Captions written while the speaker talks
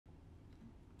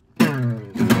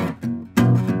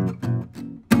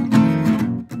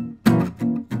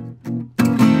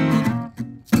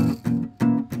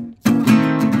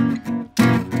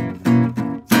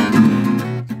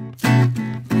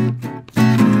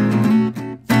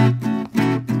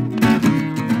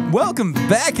Welcome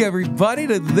back, everybody,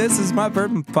 to This Is My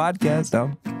Bourbon podcast.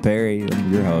 I'm Barry,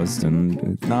 I'm your host,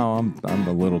 and no, I'm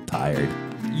a little tired.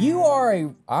 You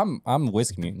are I'm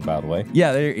Whiskey Mutant, by the way.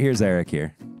 Yeah, here's Eric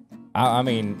here. I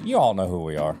mean, you all know who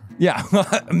we are. Yeah,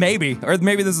 maybe. Or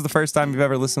maybe this is the first time you've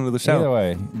ever listened to the show. Either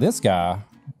way, this guy,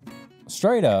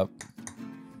 straight up,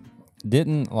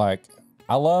 didn't like...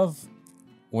 I love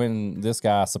when this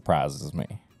guy surprises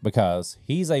me because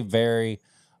he's a very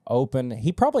open...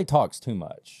 He probably talks too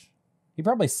much. He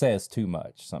probably says too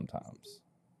much sometimes.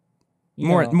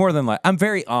 More than like... I'm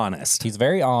very honest. He's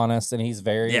very honest and he's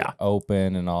very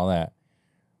open and all that.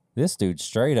 This dude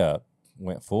straight up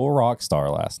went full rock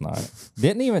star last night.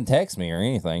 Didn't even text me or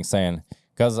anything saying,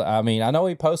 because I mean, I know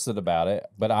he posted about it,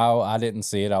 but I didn't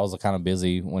see it. I was kind of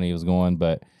busy when he was going,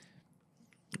 but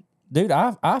dude,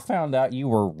 I found out you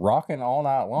were rocking all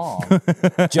night long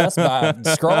just by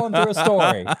scrolling through a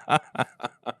story.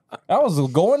 I was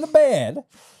going to bed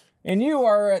and you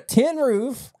are at Tin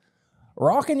Roof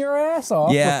rocking your ass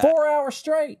off for 4 hours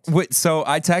straight. So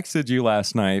I texted you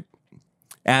last night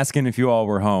asking if you all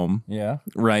were home. Yeah.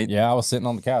 Right? Yeah, I was sitting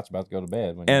on the couch about to go to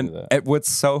bed when you did that. What's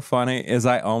so funny is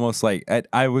I almost like,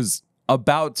 I was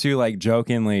about to like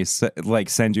jokingly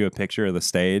send you a picture of the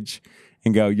stage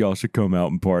and go, y'all should come out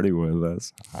and party with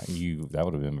us. That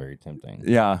would have been very tempting.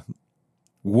 Yeah.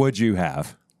 Would you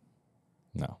have?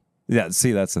 No. Yeah,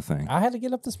 see, that's the thing. I had to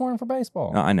get up this morning for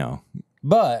baseball. I know.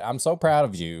 But I'm so proud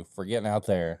of you for getting out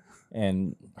there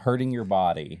and hurting your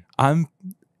body. I'm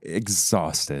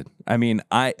exhausted. I mean,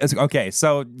 okay,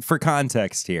 so for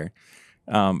context here,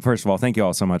 first of all, thank you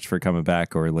all so much for coming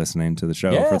back or listening to the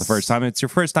show for the first time. It's your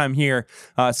first time here.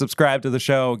 Subscribe to the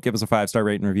show. Give us a 5-star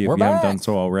rating review if you haven't done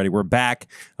so already. We're back.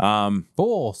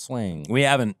 Full swing. We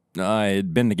haven't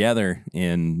been together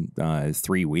in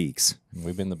 3 weeks.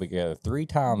 We've been together 3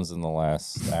 times in the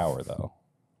last hour, though.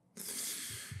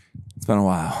 It's been a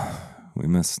while. We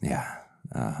missed,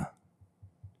 and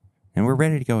we're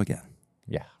ready to go again.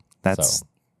 Yeah. That's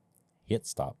hit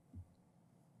stop.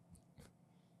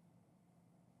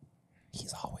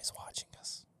 He's always watching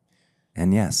us.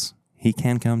 And yes, he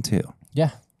can come too.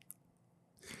 Yeah.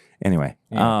 Anyway,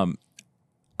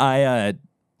 I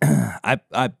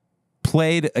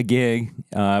played a gig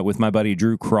with my buddy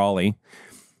Drew Crawley,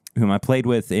 whom I played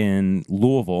with in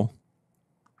Louisville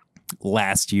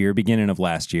beginning of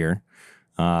last year,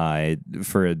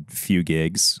 for a few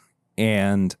gigs.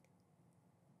 And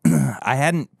I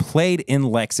hadn't played in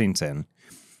Lexington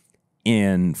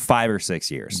in 5 or 6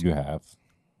 years. You have.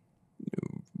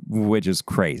 Which is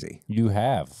crazy. You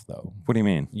have, though. What do you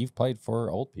mean? You've played for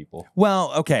old people.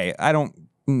 Well, okay. I don't...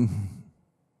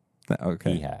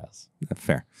 Okay. He has.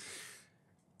 Fair.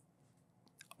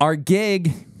 Our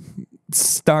gig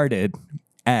started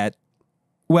at...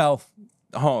 Well,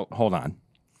 hold on.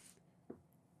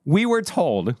 We were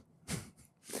told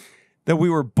that we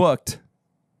were booked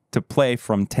to play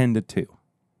from 10 to 2.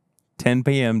 10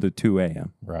 p.m. to 2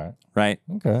 a.m. Right. Right?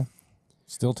 Okay.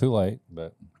 Still too late,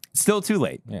 but... Still too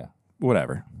late. Yeah.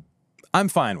 Whatever. I'm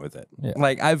fine with it. Yeah.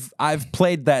 Like, I've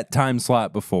played that time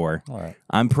slot before. All right.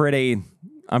 I'm pretty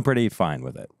fine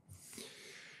with it.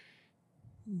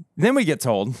 Then we get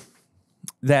told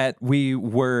that we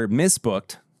were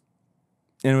misbooked,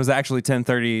 and it was actually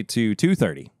 10:30 to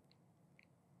 2:30.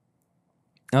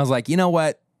 I was like, you know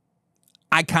what?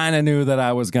 I kind of knew that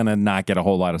I was going to not get a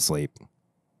whole lot of sleep.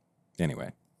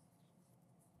 Anyway.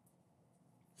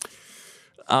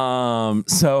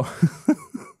 So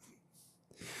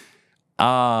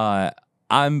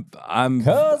I'm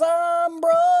 'cause I'm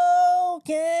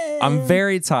broken. I'm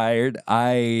very tired.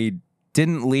 I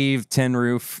didn't leave Tin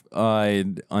Roof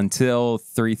until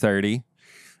 3:30.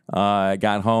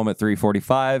 Got home at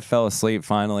 3:45, fell asleep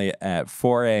finally at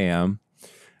 4 a.m.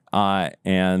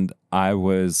 And I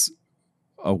was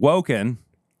awoken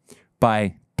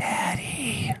by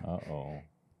Daddy. Uh-oh.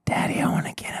 Daddy, I want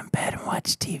to get in bed and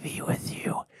watch TV with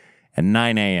you at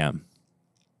 9 a.m.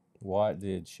 What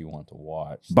did she want to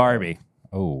watch? Barbie.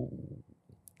 Oh.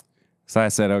 So I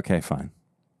said, okay, fine.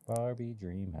 Barbie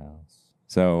Dreamhouse.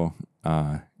 So,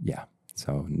 yeah.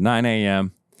 So 9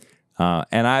 a.m.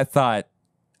 And I thought,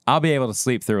 I'll be able to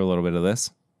sleep through a little bit of this.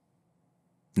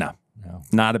 No.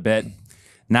 Not a bit.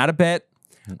 Not a bit.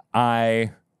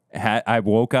 I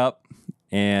woke up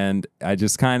and I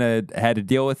just kind of had to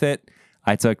deal with it.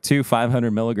 I took 2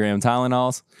 500 milligram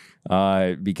Tylenols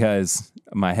because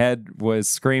my head was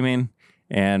screaming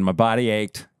and my body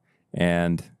ached,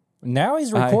 and Now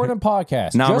he's recording a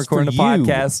podcast. Now I'm just recording a for you.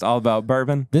 podcast all about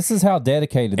bourbon. This is how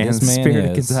dedicated And this the man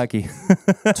spirit is of Kentucky.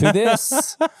 to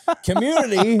this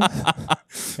community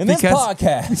and this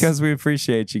podcast. Because we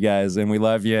appreciate you guys and we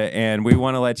love you. And we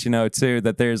want to let you know, too,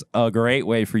 that there's a great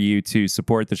way for you to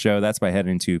support the show. That's by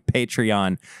heading to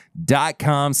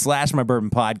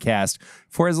patreon.com/mybourbonpodcast.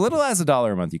 For as little as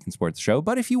 $1 a month, you can support the show.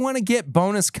 But if you want to get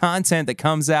bonus content that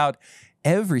comes out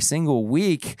every single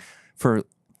week for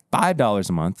 $5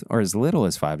 a month, or as little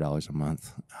as $5 a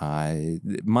month,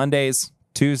 Mondays,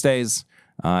 Tuesdays,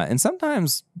 and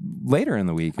sometimes later in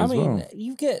the week as well.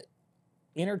 You get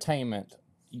entertainment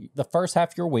the first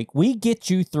half of your week. We get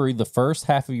you through the first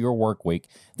half of your work week.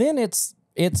 Then it's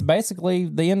basically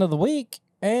the end of the week,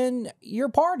 and you're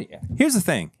partying. Here's the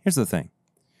thing.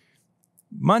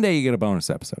 Monday, you get a bonus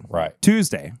episode. Right.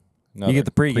 Tuesday, you get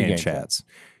the pregame chats.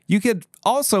 You could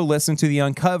also listen to the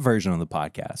uncut version of the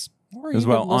podcast as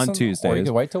well on Tuesdays. Or you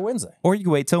can wait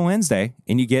till Wednesday.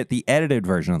 And you get the edited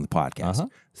version of the podcast.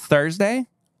 Thursday,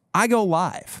 I go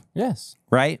live. Yes.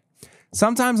 Right?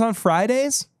 Sometimes on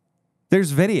Fridays,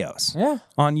 there's videos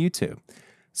on YouTube.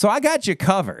 So I got you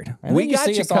covered. And we got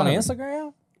you on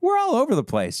Instagram? We're all over the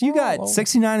place. You got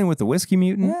 69 with the Whiskey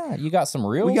Mutant. Yeah, you got some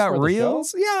reels. We got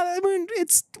reels. Yeah, I mean,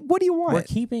 what do you want? We're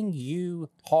keeping you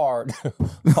hard.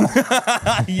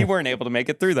 You weren't able to make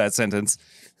it through that sentence.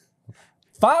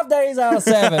 5 days out of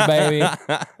 7, baby.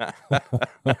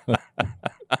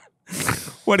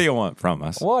 What do you want from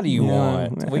us? What do you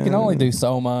want? We can only do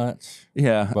so much.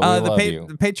 Yeah. But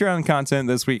the Patreon content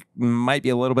this week might be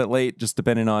a little bit late, just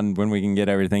depending on when we can get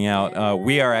everything out.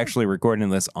 We are actually recording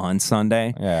this on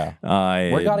Sunday. Yeah.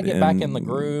 We got to get back in the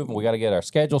groove. We got to get our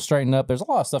schedule straightened up. There's a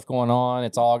lot of stuff going on.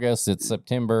 It's August. It's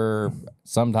September.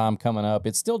 Sometime coming up.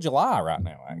 It's still July right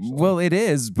now, actually. Well, it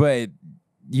is, but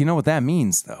you know what that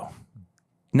means, though.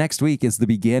 Next week is the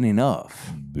beginning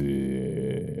of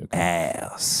Big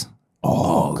Ass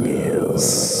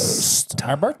August.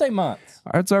 Our birthday month.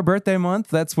 It's our birthday month.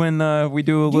 That's when we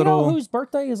do a Do little. You know whose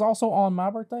birthday is also on my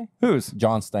birthday? Whose?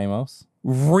 John Stamos.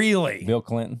 Really? Bill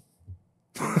Clinton.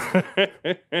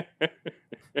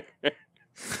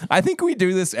 I think we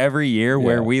do this every year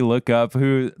where we look up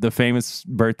who the famous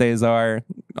birthdays are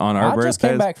on our birthdays. I just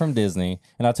came back from Disney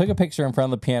and I took a picture in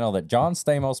front of the piano that John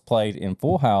Stamos played in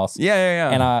Full House.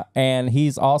 Yeah. And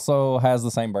he's also has the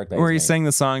same birthday. Where he sang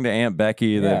the song to Aunt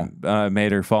Becky that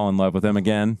made her fall in love with him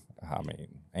again. I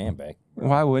mean, Aunt Becky.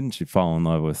 Why wouldn't you fall in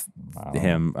love with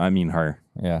him? I mean, her.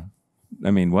 Yeah. I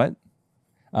mean, what?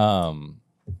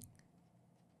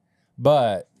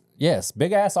 But yes,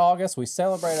 big ass August. We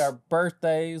celebrate our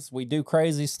birthdays. We do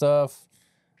crazy stuff.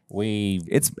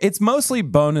 It's mostly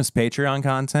bonus Patreon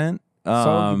content.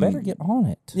 So you better get on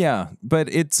it. Yeah,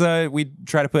 but it's we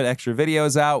try to put extra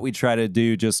videos out. We try to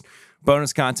do just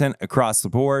bonus content across the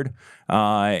board.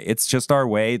 It's just our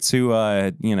way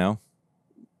to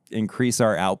increase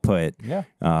our output. Yeah.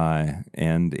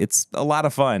 And it's a lot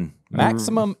of fun.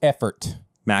 Maximum effort.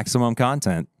 Maximum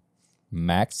content.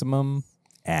 Maximum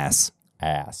ass.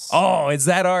 Oh, is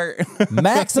that our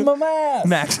maximum ass?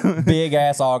 Maximum big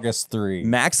ass August 3.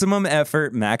 Maximum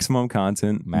effort, maximum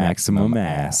content, maximum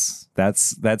ass.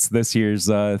 That's this year's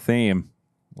theme.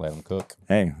 Let them cook.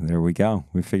 Hey, there we go.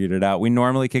 We figured it out. We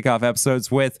normally kick off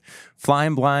episodes with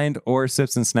Flying Blind or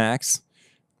Sips and Snacks.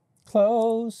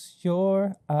 Close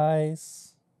your eyes.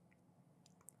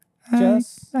 I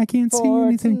can't see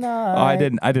anything. Tonight.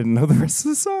 Oh, I didn't know the rest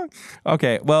of the song.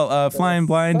 Okay, well, Flying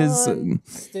Blind is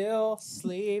still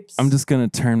sleeps. I'm just gonna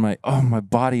turn my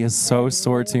body is so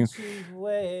sore too.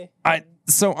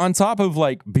 So on top of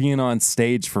like being on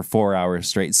stage for 4 hours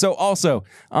straight. So also,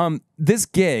 this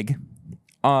gig,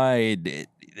 on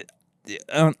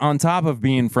top of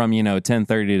being from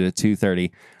 10:30 to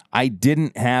 2:30, I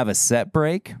didn't have a set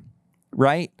break,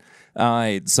 right?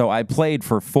 So I played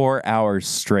for 4 hours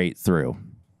straight through.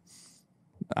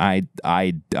 I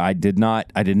did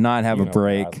not have a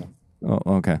break. Oh,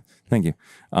 okay. Thank you.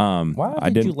 Why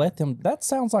did you let them? That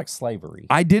sounds like slavery.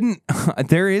 I didn't.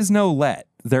 There is no let.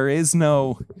 There is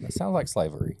no. That sounds like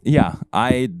slavery. Yeah.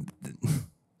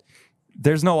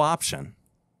 There's no option.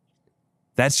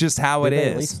 That's just how it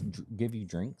is. At least give you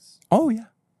drinks? Oh, yeah.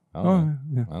 Oh,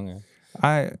 yeah. Okay.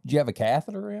 Did you have a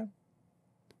catheter in?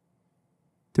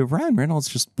 Did Ryan Reynolds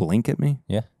just blink at me?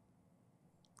 Yeah.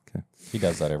 Okay. He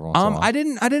does that every once in a while. I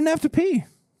didn't have to pee.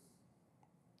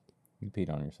 You peed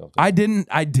on yourself. I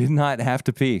did not have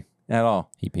to pee at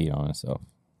all. He peed on himself.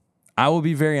 I will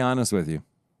be very honest with you.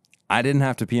 I didn't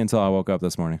have to pee until I woke up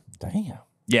this morning. Damn.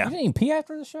 Yeah. You didn't even pee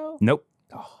after the show? Nope.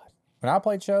 God. When I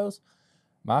played shows,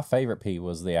 my favorite pee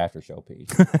was the after show pee.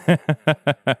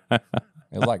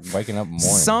 It was like waking up in the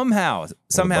morning.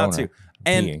 Somehow boner. too.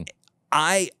 And Peeing.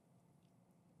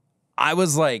 I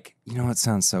was like, you know what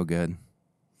sounds so good?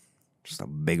 Just a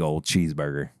big old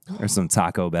cheeseburger or some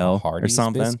Taco Bell or Hardee's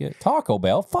something. biscuit. Taco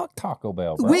Bell. Fuck Taco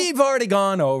Bell, bro. We've already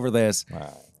gone over this. Right.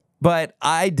 But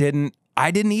I didn't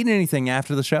eat anything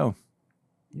after the show.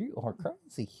 You are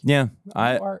crazy. Yeah.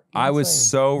 are I was insane.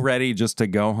 so ready just to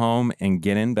go home and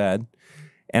get in bed.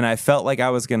 And I felt like I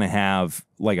was going to have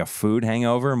like a food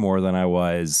hangover more than I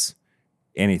was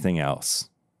anything else.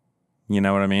 You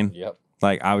know what I mean? Yep.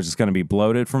 Like I was just going to be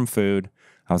bloated from food.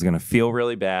 I was going to feel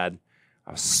really bad.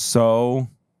 I was so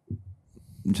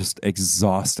just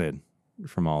exhausted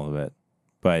from all of it.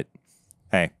 But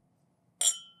hey,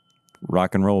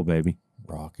 rock and roll, baby.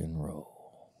 Rock and roll.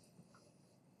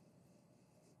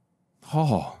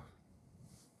 Oh,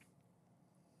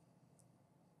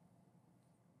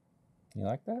 You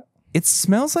like that? it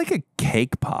smells like a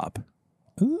cake pop.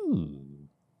 Ooh.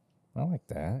 I like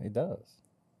that. It does.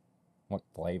 What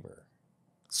flavor?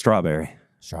 Strawberry.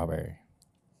 Strawberry.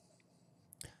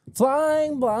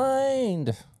 Flying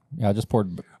blind. Yeah, I just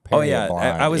poured Perrier yeah,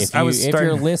 blind. I was If you're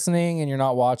starting- listening and you're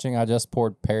not watching, I just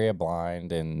poured Perrier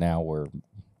blind, and now we're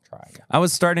trying it. I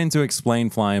was starting to explain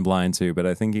flying blind too, but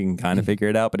I think you can kind of figure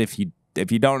it out. But if you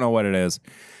don't know what it is,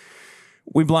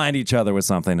 we blind each other with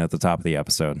something at the top of the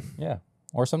episode. Yeah.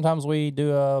 Or sometimes we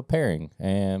do a pairing,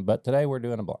 but today we're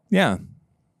doing a blind. Yeah,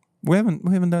 we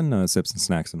haven't done sips and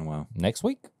snacks in a while. Next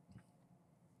week,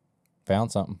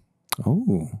 found something.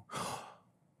 Oh,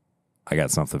 I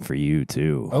got something for you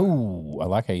too. Oh, I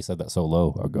like how you said that so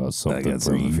low. I got something,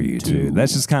 for you too.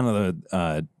 That's just kind of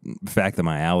the fact that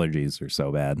my allergies are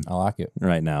so bad I like it.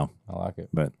 right now. I like it.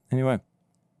 But anyway,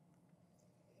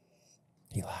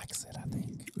 He likes it, I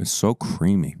think. it's so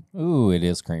creamy. Ooh, it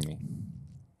is creamy.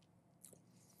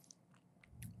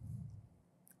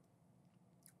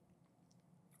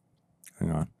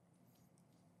 Hang on.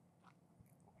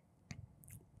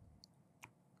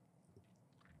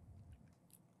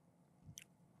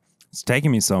 It's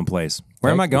taking me someplace.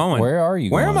 Where am I going? Where are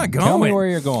you Where going? am I going? Tell me where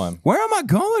you're going. Where am I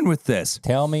going with this?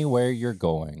 Tell me where you're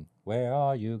going. Where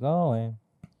are you going?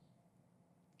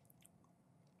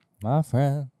 My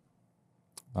friend.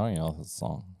 I don't even know if it's a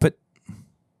song. But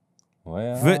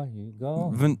Where Vit- are you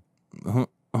going?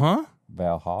 huh?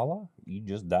 Valhalla? You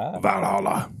just died.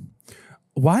 Valhalla.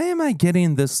 Why am I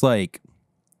getting this like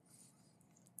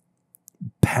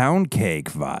pound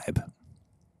cake vibe?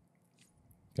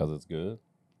 Because it's good.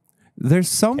 There's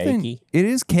something. Cakey. It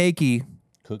is cakey.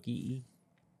 Cookie.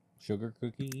 Sugar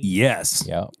cookie. Yes.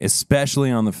 Yeah.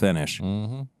 Especially on the finish.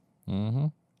 Mm-hmm. Mm-hmm.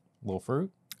 Little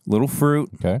fruit. Little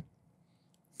fruit. Okay.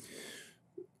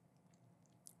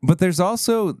 But there's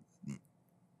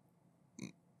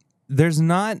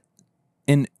not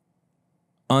an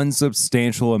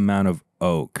unsubstantial amount of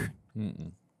oak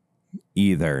Mm-mm.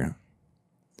 either.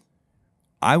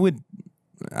 I would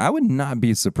not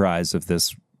be surprised if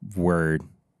this were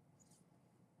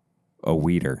a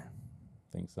weeder.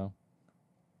 Think so?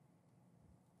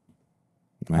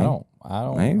 Right?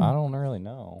 Maybe. I don't really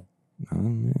know.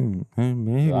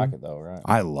 Maybe. You like it though, right?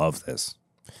 I love this.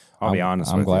 I'll be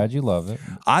honest with you. I'm glad you love it.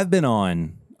 I've been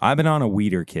on a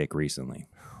weeder kick recently.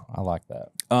 I like that.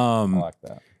 I like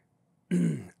that.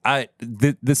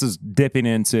 This is dipping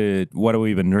into what have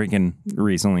we been drinking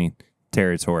recently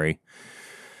territory.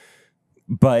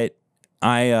 But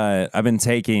I've been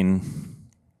taking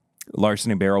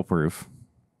Larceny Barrel Proof,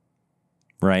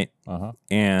 right? Uh-huh.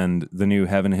 And the new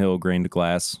Heaven Hill grain to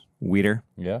glass weeder.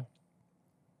 Yeah.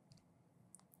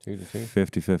 2 to 2.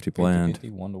 50-50 blend. 50,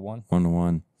 1 to 1.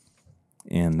 1-to-1.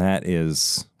 And that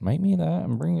is Make me that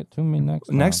and bring it to me next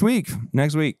time. next week.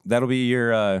 Next week. That'll be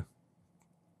your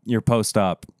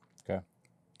post-op Okay.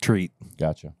 treat.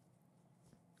 Gotcha.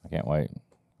 I can't wait.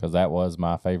 Because that was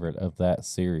my favorite of that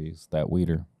series, that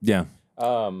weeder. Yeah.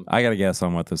 I got to guess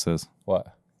on what this is.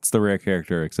 What? It's the Rare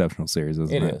Character Exceptional Series,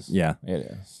 isn't it? It is. Yeah. It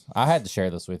is. I had to share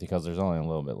this with you because there's only a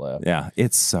little bit left. Yeah.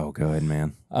 It's so good,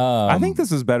 man. I think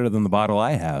this is better than the bottle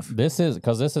I have. this is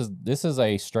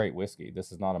a straight whiskey.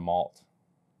 This is not a malt.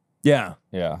 Yeah.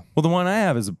 Yeah. Well, the one I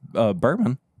have is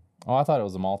bourbon. Oh, I thought it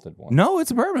was a malted one. No, it's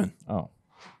a bourbon. Oh.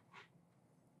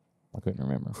 I couldn't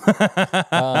remember.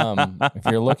 If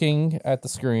you're looking at the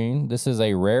screen, this is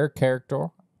a Rare Character,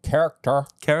 Character.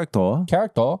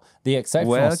 the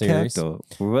Exceptional Series. Character.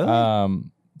 Really?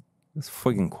 It's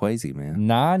fucking crazy, man.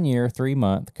 9-year,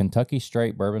 3-month Kentucky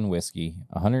straight bourbon whiskey,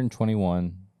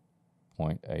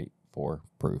 121.84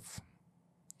 proof.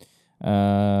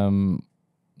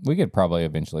 We could probably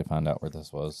eventually find out where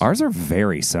this was. Ours are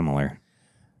very similar.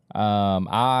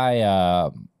 I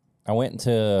went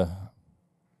into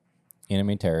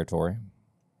enemy territory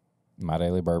My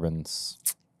Daily Bourbon's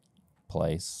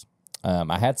place.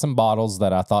 I had some bottles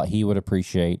that I thought he would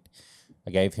appreciate.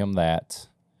 I gave him that.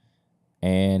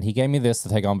 And he gave me this to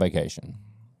take on vacation.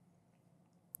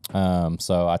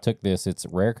 So I took this. It's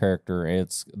rare character.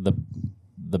 It's the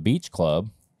Beach Club.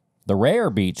 The Rare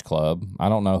Beach Club. I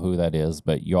don't know who that is,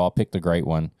 but you all picked a great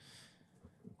one.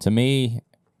 To me,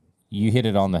 you hit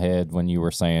it on the head when you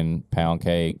were saying pound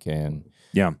cake and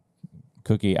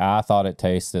cookie. I thought it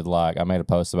tasted like, I made a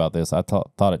post about this. I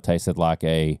thought it tasted like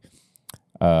a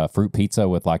fruit pizza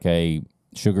with like a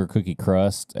sugar cookie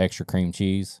crust, extra cream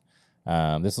cheese.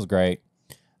 This was great.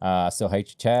 I still hate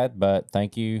you, Chad, but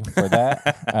thank you for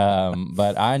that.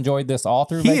 But I enjoyed this all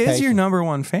through vacation. He is your number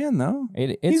one fan, though.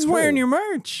 He's wearing your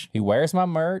merch. He wears my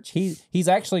merch. He's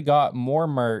actually got more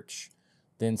merch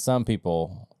than some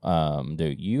people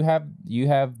do. You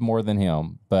have more than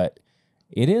him, but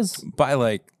it is by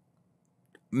like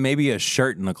maybe a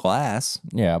shirt in the class.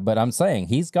 Yeah, but I'm saying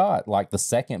he's got like the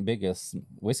second biggest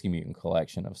Whiskey Mutant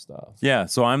collection of stuff. Yeah,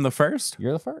 so I'm the first?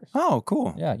 You're the first. Oh,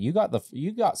 cool. Yeah, you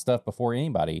got stuff before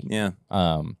anybody. Yeah.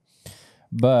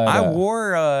 But I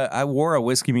wore a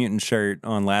Whiskey Mutant shirt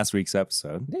on last week's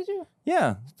episode. Did you?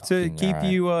 Yeah, to keep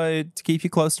you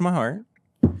close to my heart.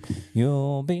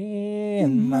 You'll be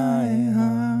in my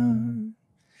heart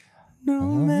no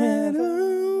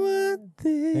matter what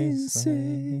they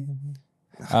say.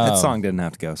 That song didn't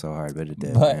have to go so hard, but it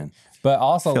did. But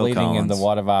also Phil leading Collins. into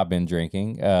what have I been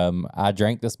drinking? I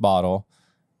drank this bottle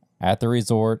at the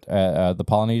resort, the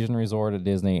Polynesian Resort at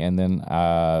Disney, and then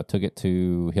I took it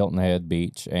to Hilton Head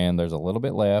Beach, and there's a little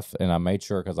bit left, and I made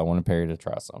sure because I wanted Perry to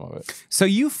try some of it. So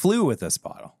you flew with this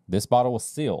bottle? This bottle was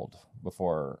sealed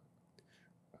before.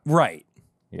 Right.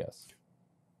 Yes.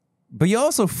 But you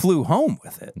also flew home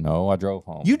with it. No, I drove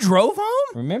home. You drove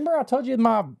home? Remember I told you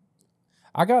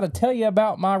I got to tell you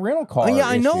about my rental car. Oh, yeah,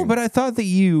 I know, issue. but I thought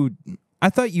you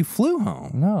flew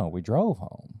home. No, we drove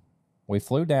home. We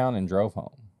flew down and drove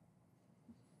home.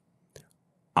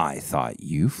 I thought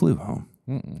you flew home.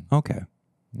 Mm-mm. Okay.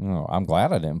 No, I'm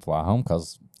glad I didn't fly home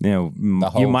because you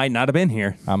might not have been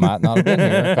here. I might not have been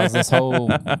here because this whole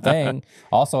thing.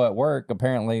 Also at work,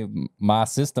 apparently my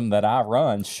system that I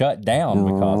run shut down.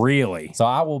 Really? So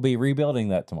I will be rebuilding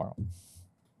that tomorrow.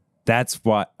 That's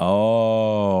what.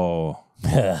 Oh.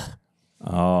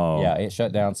 Oh. Yeah, it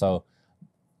shut down. So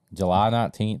July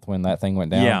 19th, when that thing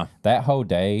went down, that whole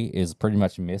day is pretty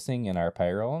much missing in our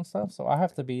payroll and stuff. So I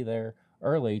have to be there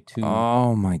early to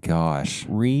oh my gosh,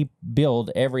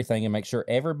 rebuild everything and make sure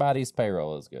everybody's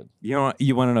payroll is good. You know,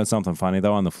 you want to know something funny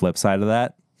though? On the flip side of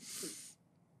that,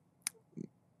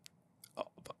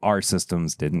 our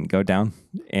systems didn't go down,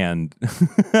 and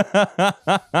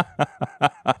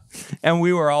and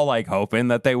we were all like hoping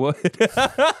that they would.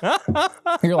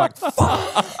 You're like,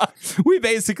 fuck. We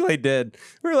basically did.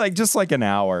 We were like, just like an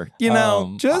hour,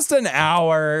 just an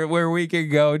hour where we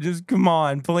could go. Just come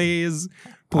on, please.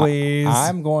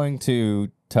 I'm going to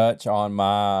touch on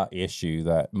my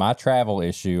travel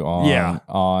issue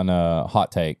on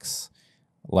hot takes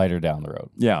later down the road.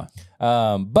 Yeah.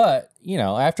 But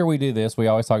after we do this, we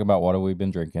always talk about what have we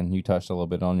been drinking. You touched a little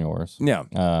bit on yours. Yeah.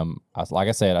 Like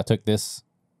I said, I took this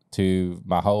to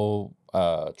my whole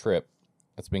trip.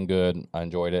 It's been good. I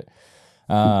enjoyed it.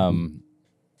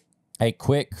 A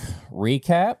quick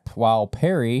recap while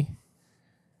Perry.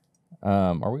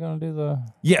 Are we going to do the?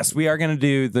 Yes, we are going to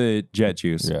do the jet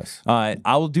juice. Yes. I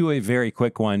will do a very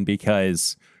quick one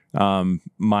because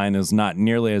mine is not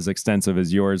nearly as extensive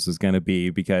as yours is going to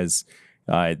be because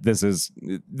this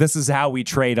is how we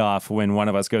trade off when one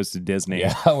of us goes to Disney.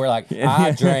 Yeah, we're like,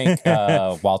 I drank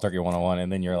Wild Turkey 101,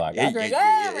 and then you're like, I drank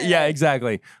yeah,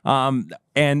 exactly.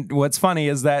 And what's funny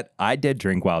is that I did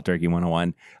drink Wild Turkey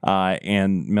 101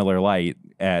 and Miller Lite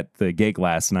at the gig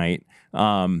last night,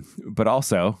 but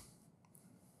also.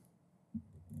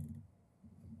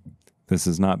 This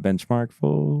is not benchmark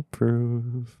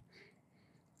foolproof.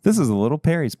 This is a little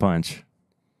Perry's Punch.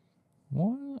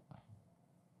 What?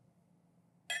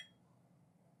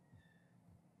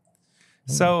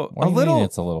 So what do you mean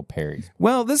it's a little Perry's?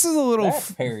 Well, this is a little.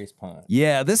 That's Perry's Punch.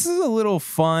 Yeah, this is a little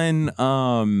fun.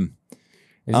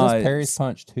 Is this Perry's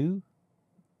Punch 2?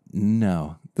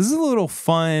 No, this is a little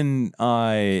fun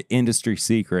industry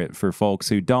secret for folks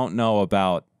who don't know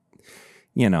about.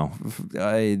 What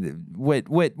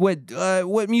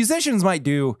musicians might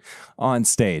do on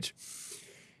stage.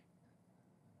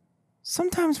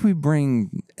 Sometimes we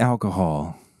bring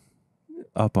alcohol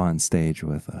up on stage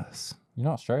with us. You're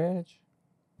not straight edge?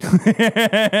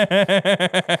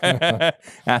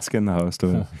 Asking the host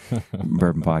of a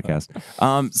Bourbon podcast.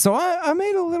 So I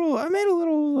made a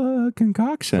little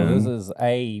concoction. So this is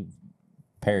a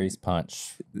Perry's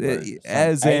Punch.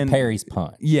 As in Perry's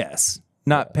Punch. Yes.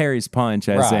 Not Perry's Punch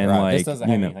as in like this doesn't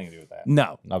have anything to do with that.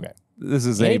 No. Okay. This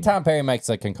is anytime Perry makes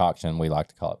a concoction, we like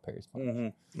to call it Perry's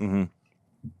Punch.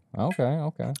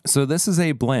 Okay. So this is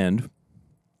a blend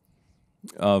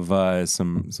of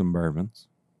some bourbons.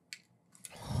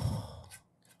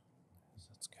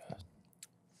 That's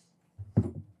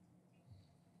good.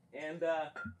 And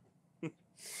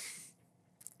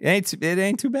it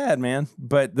ain't too bad, man.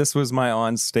 But this was my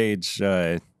on stage.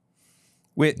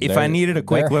 If I needed a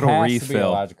quick little to be refill,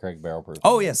 Elijah Craig barrel proof.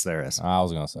 oh yes, there is. I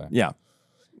was gonna say, yeah.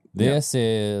 This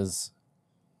is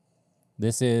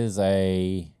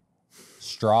a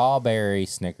strawberry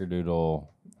snickerdoodle.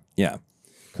 Yeah,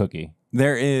 cookie.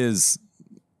 There is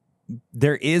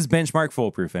benchmark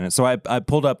foolproof in it. So I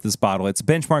pulled up this bottle. It's a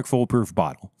benchmark foolproof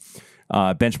bottle.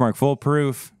 Benchmark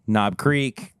foolproof, Knob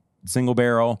Creek, single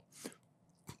barrel,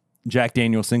 Jack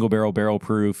Daniel single barrel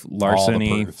proof,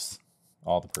 Larceny.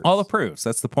 All the proofs. All the proofs.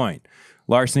 That's the point.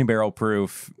 Larceny barrel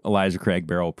proof, Elijah Craig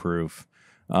barrel proof.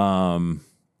 I'm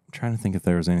trying to think if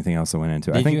there was anything else that went into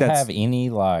it. I think you have any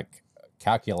like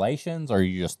calculations, or are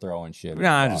you just throwing shit? No,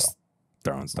 I'm just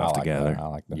throwing stuff together. I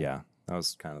like that. Yeah, that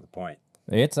was kind of the point.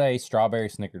 It's a strawberry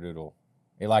snickerdoodle.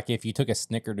 Like if you took a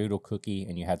snickerdoodle cookie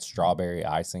and you had strawberry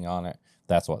icing on it,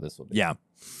 that's what this would be. Yeah.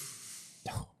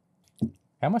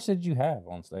 How much did you have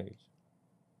on stage?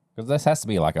 Because this has to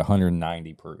be like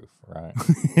 190 proof, right?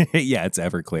 Yeah, it's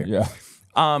Everclear. Yeah.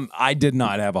 I did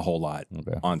not have a whole lot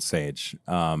on stage.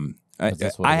 I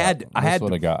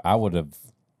would have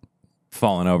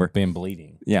fallen over, been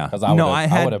bleeding. Yeah, because I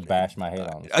would have bashed my head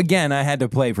on it. Again, I had to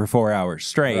play for 4 hours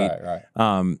straight. Right.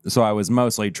 So I was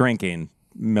mostly drinking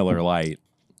Miller Lite.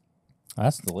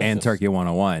 That's delicious. And Turkey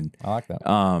 101. I like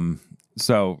that.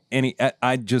 So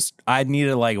I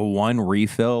needed like one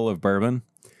refill of bourbon.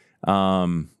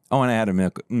 And I had a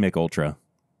Mick Ultra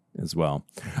as well.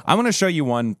 I want to show you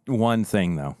one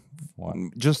thing though. What?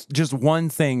 Just one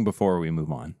thing before we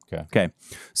move on. Okay.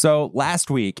 So last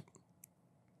week,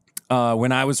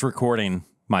 when I was recording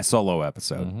my solo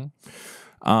episode,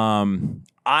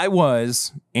 I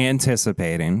was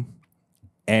anticipating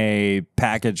a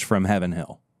package from Heaven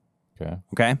Hill.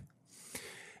 Okay.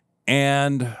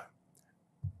 And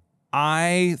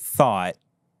I thought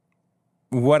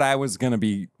what I was going to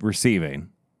be receiving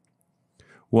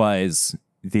was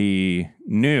the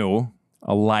new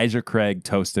Elijah Craig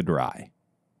toasted rye.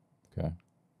 Okay.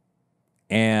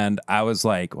 And I was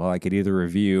like, well, I could either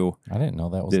review. I didn't know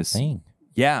that was a thing.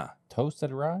 Yeah.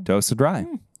 Toasted rye? Toasted rye.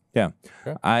 Yeah.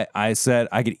 Okay. I said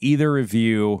I could either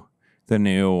review the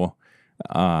new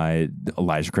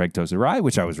Elijah Craig toasted rye,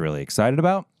 which I was really excited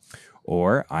about,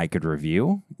 or I could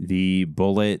review the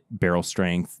Bullet Barrel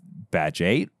Strength Batch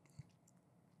 8,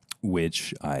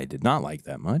 which I did not like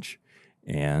that much,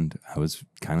 and I was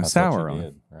kind of sour on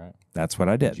it. Right? That's what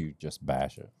I did. Did you just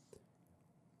bash it?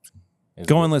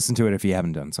 Go and listen to it if you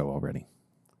haven't done so already.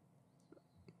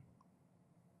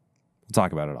 We'll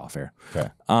talk about it off air. Okay.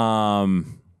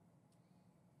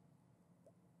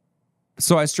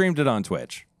 So I streamed it on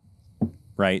Twitch,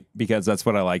 right? Because that's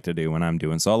what I like to do when I'm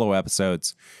doing solo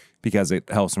episodes, because it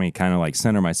helps me kind of like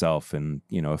center myself, and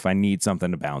if I need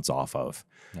something to bounce off of.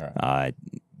 Right.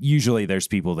 Usually there's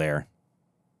people there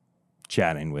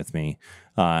chatting with me.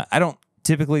 I don't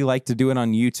typically like to do it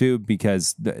on YouTube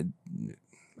because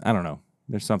I don't know.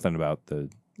 There's something about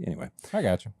anyway. I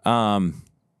got you.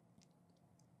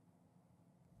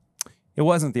 It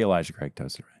wasn't the Elijah Craig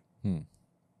toasted rye.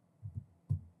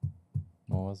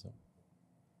 What was it?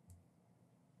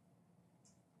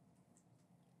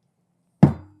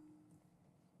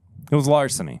 It was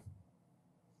Larceny.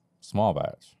 Small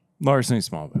batch. Larceny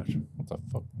small batch. What the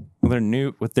fuck?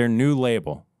 With their new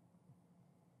label.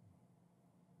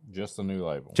 Just the new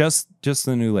label. Just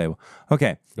the new label.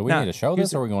 Okay. Do we need to show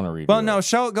this, or are we going to read? Well, no.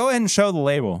 Go ahead and show the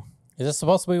label. Is it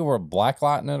supposed to be where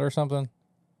blacklighting it or something?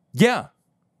 Yeah.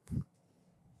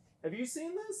 Have you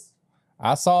seen this?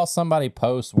 I saw somebody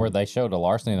post where they showed a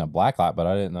Larceny and a blacklight, but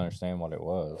I didn't understand what it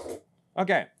was.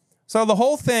 Okay. So the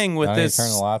whole thing with this. Turn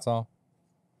the lights off.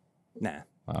 Nah.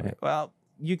 Okay. Well,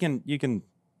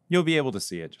 you'll be able to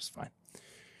see it just fine.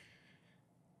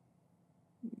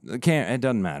 It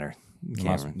doesn't matter. Do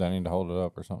I need to hold it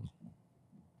up or something?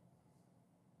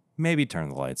 Maybe turn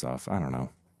the lights off. I don't know.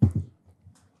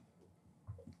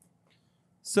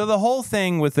 So the whole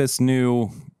thing with this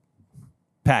new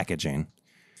packaging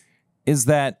is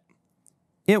that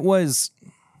it's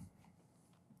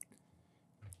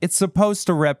supposed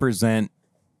to represent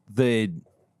the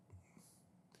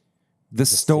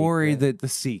story, the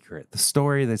secret, the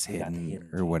story that's hidden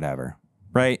or whatever,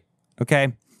 right?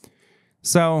 Okay.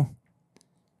 So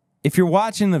if you're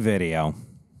watching the video,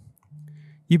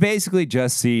 you basically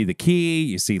just see the key,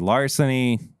 you see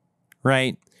larceny,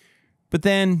 right? But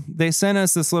then they sent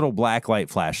us this little black light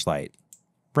flashlight,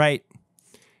 right?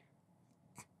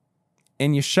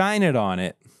 And you shine it on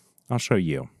it. I'll show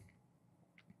you.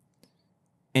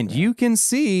 And you can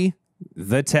see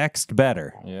the text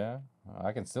better. Yeah.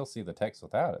 I can still see the text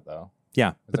without it, though.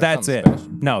 Yeah, but that's it. Special?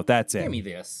 No, that's it. Give me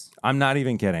this. I'm not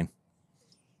even kidding.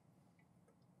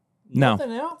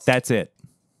 Nothing else? That's it.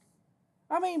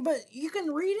 I mean, but you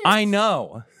can read it. I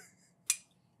know.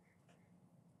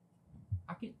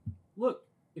 I can look.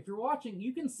 If you're watching,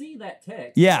 you can see that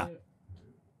text. Yeah.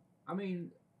 I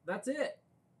mean, that's it.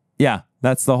 Yeah,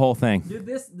 that's the whole thing.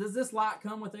 Does this light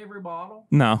come with every bottle?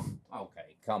 No.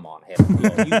 Okay, come on, Heaven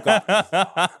Hill. You've got to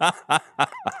stop.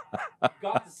 You've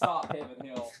got to stop, Heaven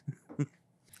Hill.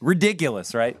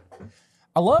 Ridiculous, right?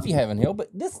 I love you, Heaven Hill,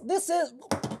 but this is.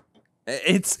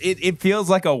 It feels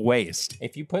like a waste.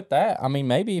 If you put that, I mean,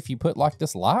 maybe if you put like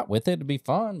this light with it, it'd be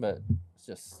fun, but it's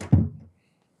just.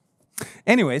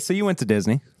 Anyway, so you went to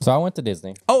Disney. So I went to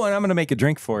Disney. Oh, and I'm going to make a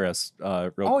drink for us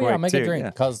real quick. Oh, yeah, make too. a drink.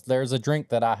 Because there's a drink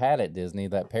that I had at Disney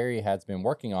that Perry has been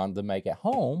working on to make at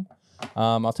home.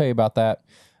 I'll tell you about that.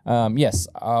 Yes,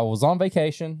 I was on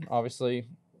vacation, obviously.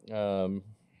 I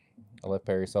left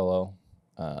Perry solo.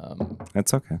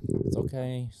 That's okay. It's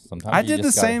okay. Sometimes I did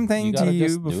the same thing to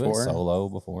you before. Do it solo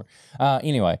before.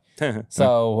 Anyway,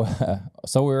 so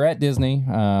we were at Disney.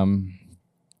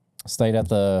 Stayed at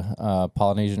the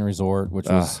Polynesian Resort, which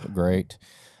was great.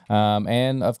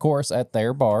 And of course, at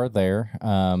their bar there,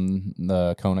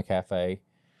 the Kona Cafe,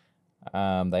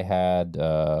 they had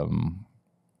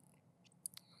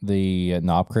the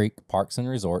Knob Creek Parks and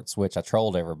Resorts, which I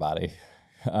trolled everybody.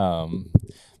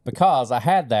 Because I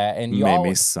had that, and you made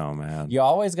me so mad. You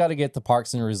always got to get the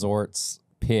Parks and Resorts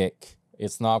pick.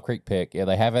 It's Knob Creek pick. Yeah,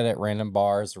 they have it at random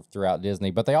bars throughout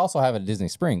Disney, but they also have it at Disney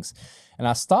Springs. And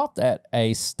I stopped at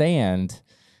a stand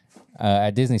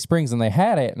at Disney Springs, and they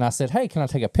had it. And I said, "Hey, can I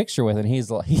take a picture with it?"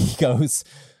 And he goes,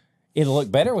 "It'll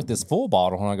look better with this full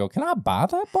bottle." And I go, "Can I buy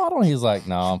that bottle?" And he's like,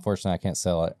 "No, unfortunately, I can't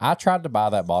sell it." I tried to buy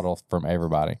that bottle from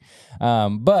everybody,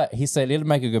 but he said it'll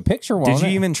make a good picture. Did you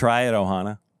even try it,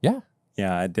 Ohana? Yeah.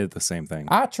 Yeah, I did the same thing.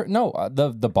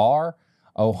 The bar,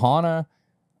 Ohana,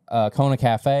 Kona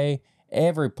Cafe,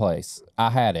 every place I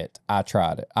had it. I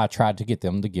tried it. I tried to get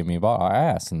them to give me a bottle. I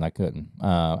asked, and I couldn't.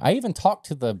 I even talked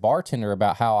to the bartender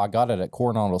about how I got it at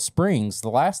Coronado Springs the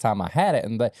last time I had it,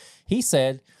 and he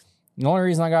said the only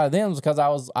reason I got it then was because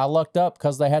I lucked up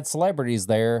because they had celebrities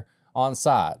there on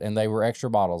site, and they were extra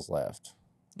bottles left.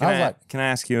 Can I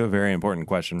ask you a very important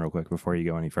question real quick before you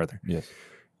go any further? Yes.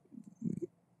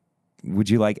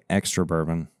 Would you like extra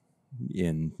bourbon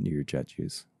in your jet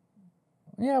juice?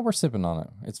 Yeah, we're sipping on it.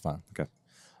 It's fine. Okay.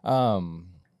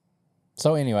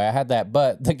 So anyway, I had that,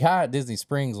 but the guy at Disney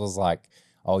Springs was like,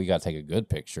 "Oh, you got to take a good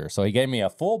picture." So he gave me a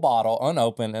full bottle,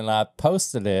 unopened, and I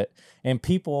posted it, and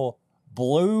people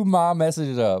blew my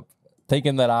message up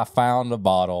thinking that I found a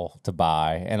bottle to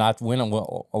buy, and I went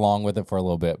along with it for a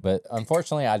little bit, but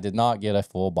unfortunately, I did not get a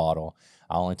full bottle.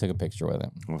 I only took a picture with it.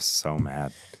 I was so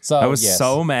mad. So I was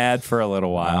so mad for a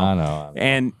little while. I know.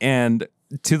 And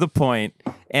to the point,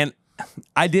 and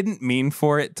I didn't mean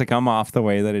for it to come off the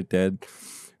way that it did,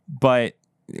 but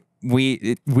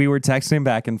we were texting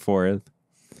back and forth,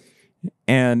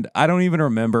 and I don't even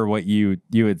remember what you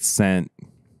had sent,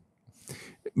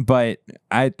 but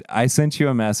I sent you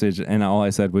a message, and all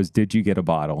I said was, "Did you get a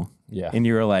bottle?" Yeah. And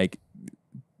you were like,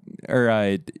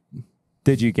 or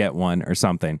did you get one or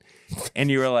something?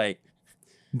 And you were like,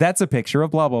 "That's a picture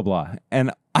of blah, blah, blah."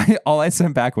 And all I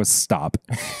sent back was stop.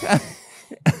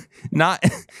 Not,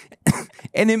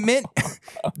 and it meant,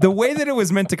 the way that it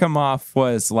was meant to come off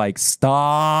was like,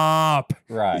 stop.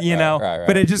 Right. You know? Right.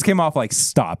 But it just came off like,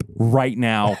 stop right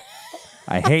now.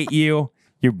 I hate you.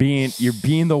 You're being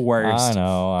the worst.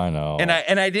 I know. And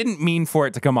I didn't mean for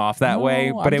it to come off that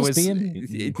way, but it was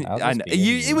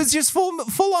it was just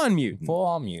full on mutant. Full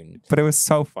on mutant. But it was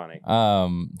so funny.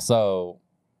 So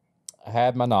I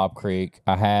had my Knob Creek.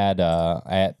 I had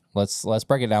let's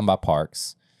break it down by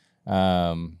parks.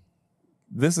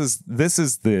 This is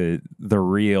the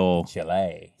real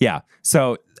Chile. Yeah.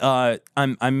 So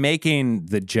I'm making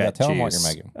the jet juice. Tell them what you're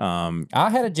making. I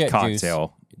had a jet cocktail.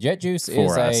 Juice. Jet Juice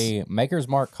is a Maker's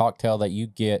Mark cocktail that you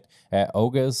get at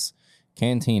Oga's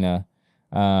Cantina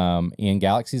in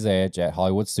Galaxy's Edge at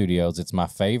Hollywood Studios. It's my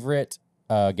favorite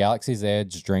Galaxy's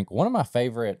Edge drink. One of my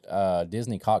favorite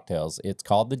Disney cocktails. It's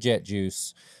called the Jet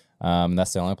Juice.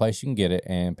 That's the only place you can get it,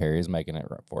 and Perry's making it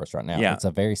for us right now. Yeah. It's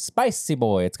a very spicy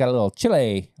boy. It's got a little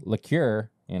chile liqueur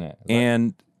in it.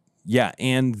 And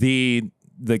the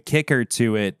kicker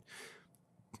to it,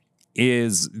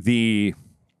 is the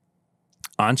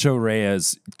Ancho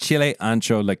Reyes Chile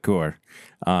Ancho Liqueur.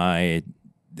 That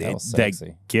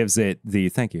gives it the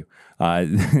thank you.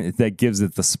 That gives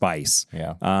it the spice.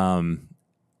 Yeah.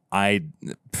 I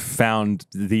found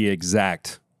the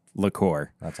exact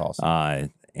liqueur. That's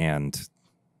awesome. And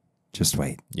just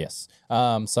wait. Yes.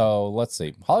 So let's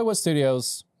see. Hollywood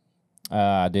Studios.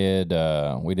 We did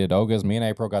Oga's. Me and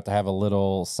April got to have a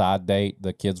little side date.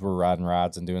 The kids were riding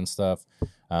rides and doing stuff.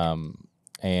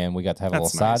 And we got to have a little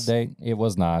side date. It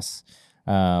was nice.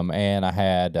 And I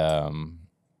had some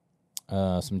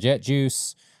Jet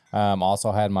Juice.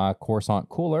 Also had my Coruscant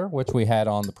cooler, which we had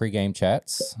on the pregame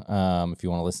chats. If you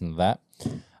want to listen to that.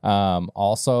 I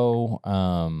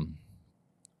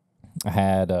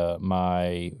had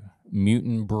my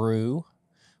Mutant Brew,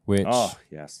 which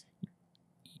yes,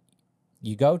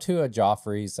 you go to a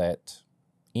Joffrey's at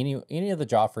any of the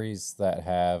Joffrey's that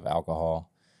have alcohol,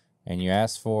 and you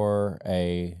ask for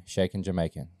a shaken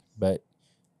Jamaican, but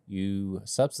you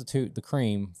substitute the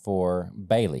cream for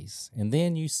Bailey's, and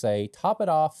then you say top it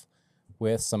off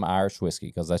with some Irish whiskey,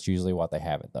 because that's usually what they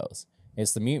have at those.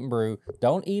 It's the Mutant Brew.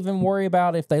 Don't even worry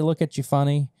about if they look at you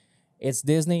funny. It's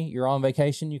Disney. You're on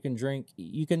vacation. You can drink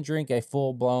a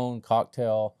full-blown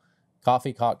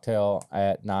coffee cocktail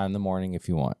at 9 in the morning if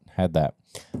you want. Had that.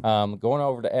 Going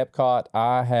over to Epcot,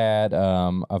 I had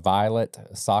a violet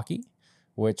sake,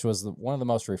 which was one of the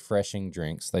most refreshing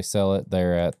drinks. They sell it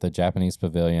there at the Japanese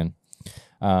Pavilion.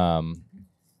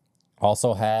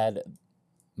 Also had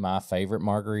my favorite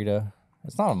margarita.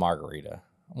 It's not a margarita.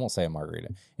 I won't say a margarita.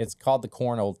 It's called the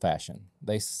Corn Old Fashioned.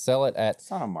 They sell it at...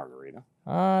 It's not a margarita.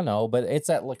 I know, but it's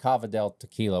at La Cava del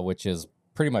Tequila, which is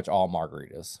pretty much all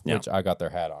margaritas, which I got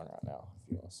their hat on right now, if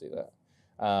you want to see that.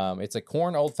 It's a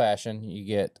corn old fashioned. You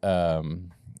get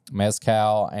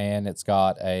mezcal, and it's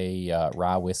got a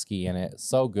rye whiskey in it.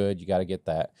 So good. You got to get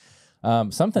that.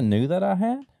 Something new that I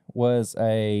had was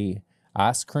a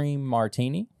ice cream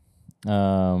martini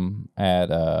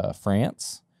at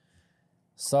France.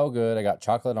 So good. I got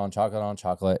chocolate on chocolate on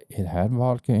chocolate. It had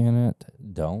vodka in it.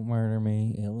 Don't murder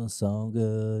me. It was so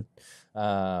good.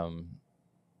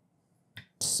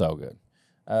 So good.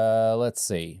 Let's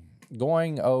see.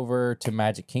 Going over to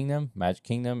Magic Kingdom. Magic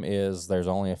Kingdom there's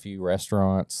only a few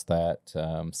restaurants that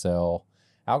sell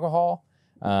alcohol.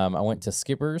 I went to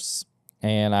Skipper's,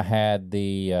 and I had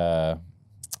the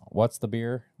what's the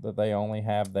beer that they only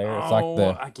have there? It's like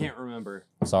I can't remember.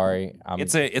 Sorry.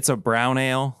 It's a brown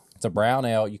ale. It's a brown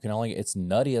ale. It's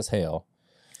nutty as hell.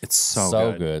 It's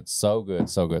so good. So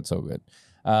good.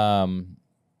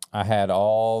 I had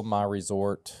all my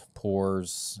resort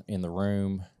pours in the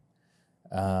room.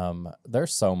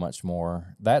 There's so much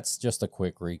more. That's just a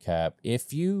quick recap.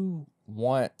 If you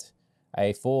want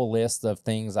a full list of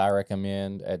things I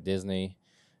recommend at Disney,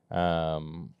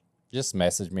 just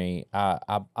message me. I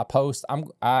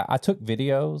took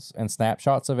videos and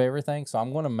snapshots of everything, so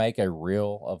I'm going to make a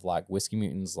reel of like Whiskey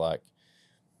Mutants, like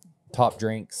top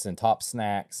drinks and top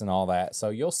snacks and all that. So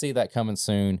you'll see that coming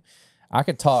soon. I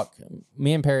could talk.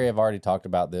 Me and Perry have already talked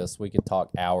about this. We could talk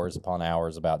hours upon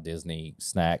hours about Disney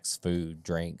snacks, food,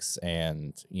 drinks,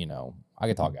 and I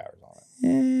could talk hours on it.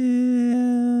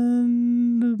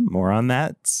 And more on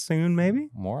that soon, maybe.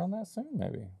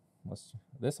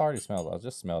 This already smells. I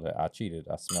just smelled it. I cheated.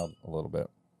 I smelled a little bit.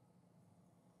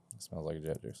 It smells like a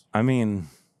Jet Juice. I mean,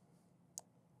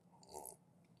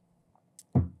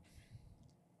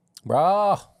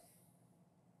 bro.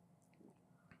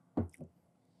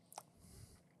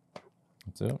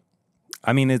 That's it.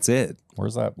 I mean, it's it.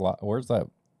 Where's that lot at? Where's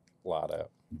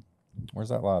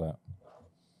that lot at?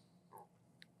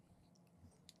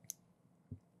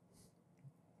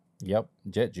 Yep,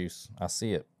 Jet Juice. I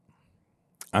see it.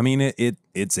 I mean,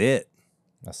 it's it.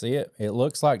 I see it. It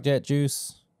looks like Jet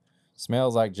Juice,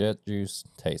 smells like Jet Juice,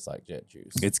 tastes like Jet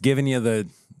Juice. It's giving you the...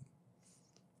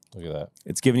 Look at that.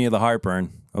 It's giving you the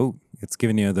heartburn. Oh, it's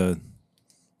giving you the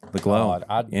glow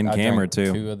in camera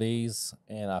too. 2 of these,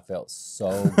 and I felt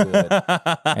so good.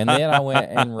 And then I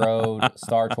went and rode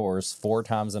Star Tours 4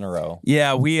 times in a row.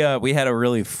 Yeah, we had a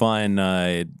really fun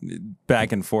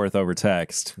back and forth over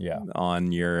text. Yeah.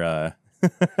 On your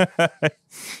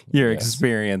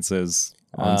experiences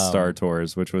on Star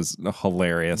Tours, which was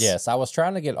hilarious. Yes, I was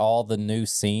trying to get all the new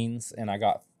scenes, and I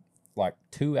got like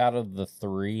 2 out of the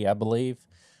 3, I believe.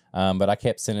 But I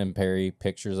kept sending Perry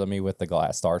pictures of me with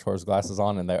the Star Tours glasses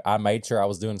on, and I made sure I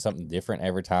was doing something different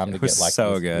every time to get like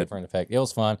so good different effect. It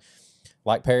was fun,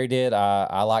 like Perry did.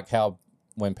 I like how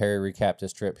when Perry recapped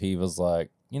his trip, he was like,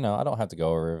 I don't have to go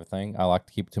over everything. I like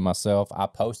to keep it to myself. I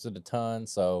posted a ton,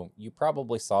 so you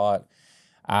probably saw it.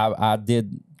 I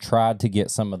did try to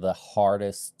get some of the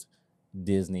hardest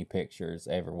Disney pictures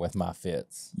ever with my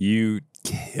fits. You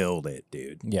killed it,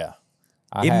 dude. Yeah.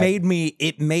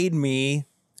 It made me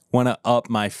want to up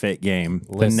my fit game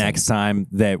the next time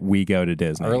that we go to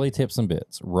Disney. Early tips and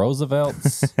bits.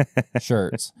 Roosevelt's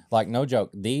shirts. Like, no joke.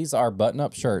 These are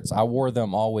button-up shirts. I wore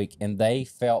them all week, and they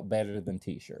felt better than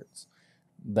T-shirts.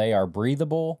 They are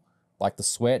breathable. Like, the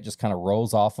sweat just kind of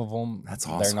rolls off of them. That's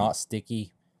awesome. They're not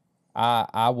sticky.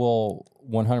 I will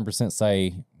 100%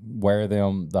 say wear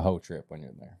them the whole trip when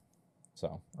you're there.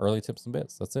 So, early tips and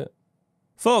bits. That's it.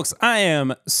 Folks, I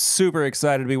am super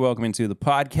excited to be welcoming to the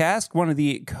podcast one of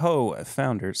the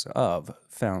co-founders of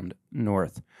Found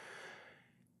North.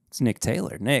 It's Nick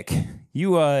Taylor. Nick,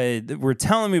 you were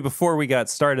telling me before we got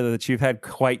started that you've had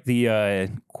quite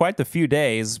the few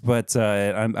days, but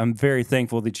I'm very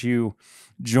thankful that you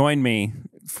joined me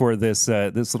for this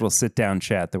little sit down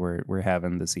chat that we're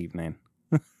having this evening.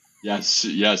 Yes,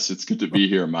 it's good to be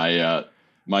here. My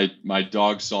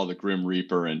dog saw the Grim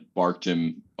Reaper and barked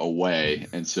him away,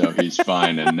 and so he's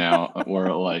fine. And now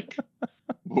we're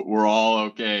all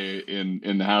okay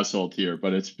in the household here.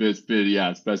 But it's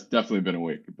definitely been a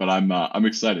week. But I'm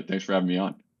excited. Thanks for having me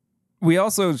on. We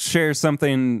also share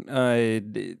something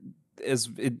as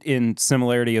in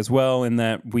similarity as well, in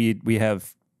that we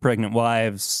have pregnant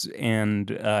wives, and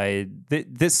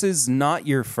this is not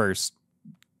your first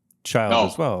child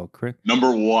as well, Chris.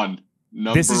 Number one.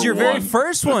 This is your very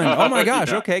first one. Oh my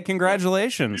gosh! Yeah. Okay,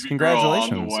 congratulations!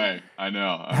 Congratulations! On the way. I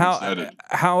know. I'm excited.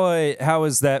 How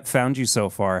has that found you so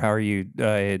far? How are you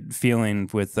feeling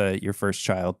with your first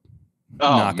child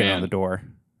knocking on the door?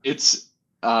 It's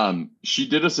she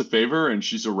did us a favor, and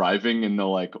she's arriving in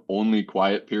the only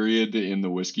quiet period in the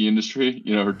whiskey industry.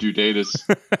 You know, her due date is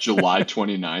July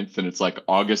 29th, and it's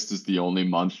August is the only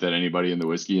month that anybody in the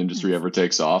whiskey industry ever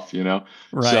takes off, you know?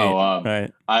 Right. So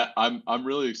right. I'm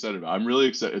really excited. I'm really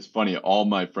excited. It's funny, all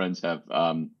my friends have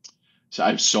so I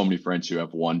have so many friends who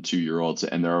have 1-2-year-olds,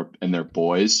 and they're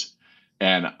boys,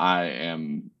 and I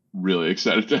am really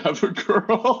excited to have a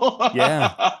girl.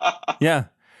 Yeah.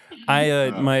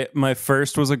 My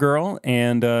first was a girl,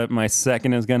 and my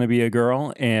second is going to be a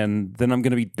girl, and then I'm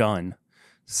going to be done.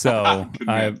 So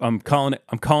I'm calling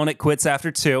it quits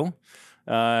after 2.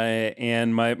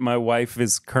 And my wife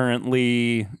is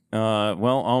currently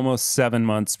almost 7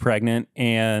 months pregnant,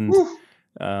 and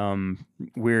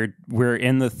we're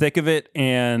in the thick of it,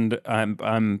 and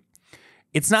I'm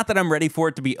it's not that I'm ready for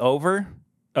it to be over.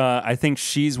 I think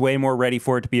she's way more ready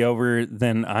for it to be over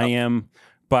than I am,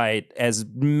 by as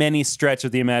many stretch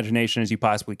of the imagination as you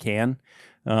possibly can.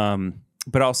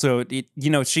 But also,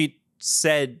 she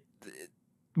said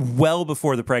well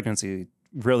before the pregnancy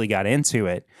really got into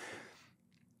it,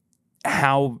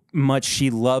 how much she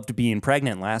loved being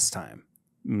pregnant last time.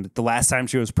 The last time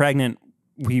she was pregnant,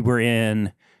 we were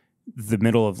in the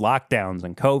middle of lockdowns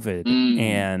and COVID,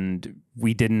 and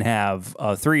we didn't have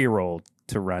a 3-year-old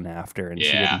to run after, and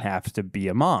she didn't have to be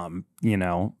a mom,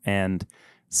 and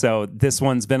so this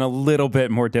one's been a little bit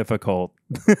more difficult.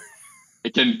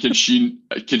 Can she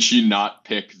not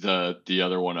pick the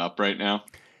other one up right now?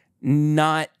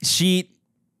 Not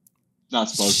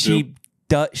supposed to.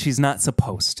 She's not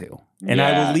supposed to, and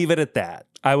I will leave it at that.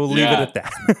 I will leave it at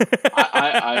that.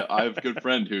 I have a good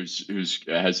friend who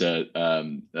has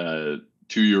a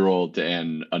 2-year-old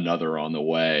and another on the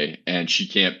way, and she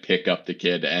can't pick up the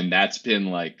kid, and that's been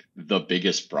the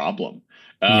biggest problem.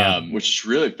 Which is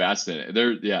really fascinating.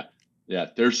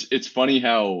 It's funny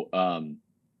how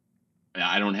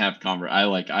I don't have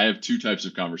I have 2 types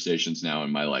of conversations now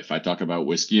in my life. I talk about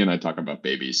whiskey and I talk about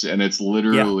babies, and it's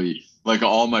literally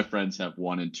all my friends have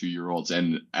 1- and 2-year-olds,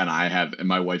 and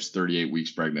my wife's 38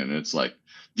 weeks pregnant, and it's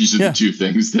these are the 2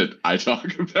 things that I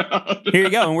talk about. Here you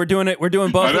go, and we're doing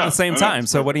both at the same time.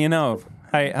 So what do you know?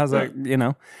 How's that?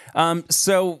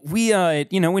 So we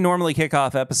we normally kick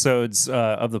off episodes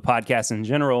of the podcast in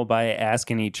general by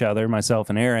asking each other, myself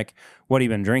and Eric, what have you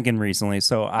been drinking recently?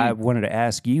 So I wanted to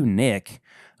ask you, Nick,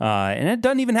 and it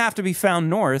doesn't even have to be Found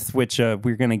North, which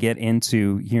we're going to get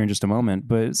into here in just a moment.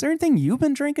 But is there anything you've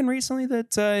been drinking recently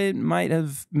that might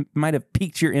have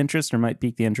piqued your interest or might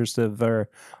pique the interest of our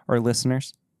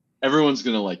listeners? Everyone's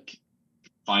gonna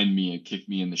find me and kick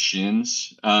me in the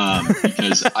shins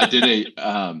because I do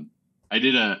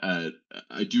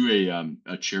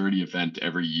a charity event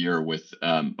every year with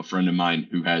a friend of mine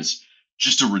who has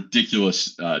just a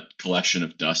ridiculous collection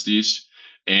of Dusties,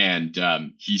 and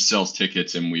he sells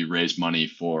tickets, and we raise money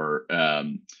for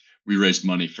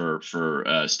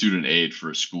student aid for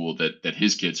a school that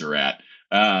his kids are at,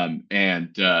 and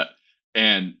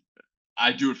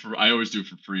I always do it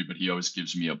for free, but he always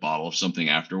gives me a bottle of something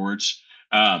afterwards.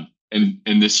 And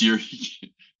this year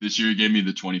he gave me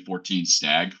the 2014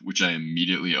 Stag, which I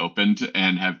immediately opened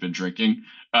and have been drinking.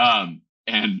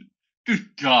 And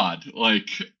good God, like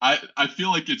I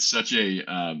feel like it's such a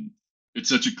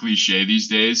cliche these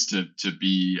days to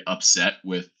be upset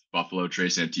with Buffalo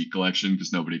Trace Antique Collection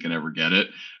because nobody can ever get it.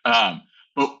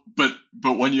 But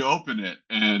when you open it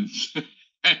and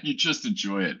and you just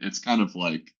enjoy it, it's kind of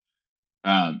like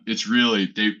it's really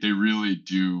they really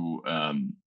do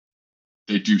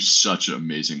they do such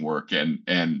amazing work, and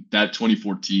that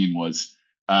 2014 was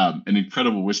an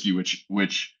incredible whiskey,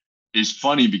 which is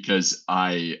funny because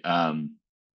I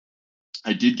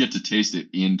did get to taste it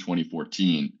in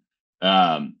 2014.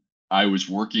 Um, I was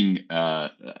working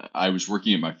at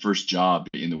my first job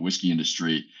in the whiskey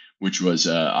industry, which was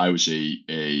I was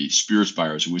a spirits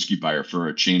buyer, I was a whiskey buyer for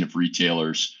a chain of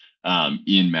retailers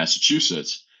in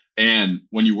Massachusetts. And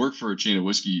when you work for a chain of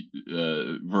whiskey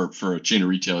for a chain of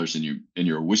retailers and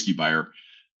you're a whiskey buyer,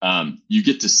 you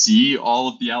get to see all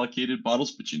of the allocated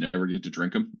bottles, but you never get to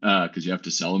drink them because you have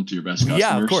to sell them to your best customers.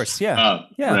 Yeah, of course. Yeah.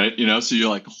 Yeah. Right. So you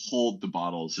like hold the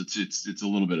bottles. It's a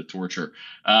little bit of torture.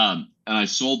 And I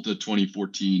sold the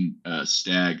 2014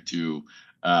 Stag to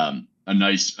a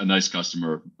nice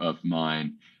customer of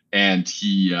mine, and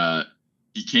he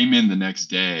came in the next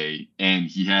day and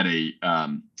he had a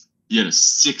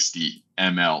 60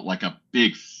 ml, like a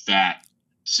big fat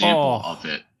sample of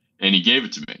it, and he gave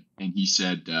it to me, and he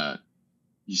said,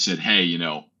 "Hey,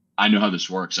 I know how this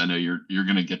works. I know you're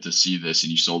going to get to see this,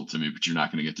 and you sold it to me, but you're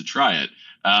not going to get to try it.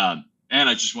 And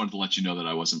I just wanted to let you know that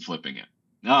I wasn't flipping it,"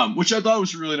 which I thought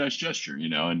was a really nice gesture,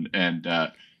 and in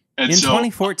so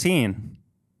 2014.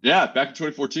 Yeah, back in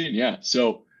 2014. Yeah,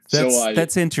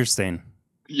 that's interesting.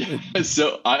 Yeah,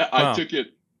 so I Wow. took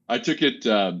it.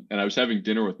 And I was having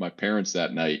dinner with my parents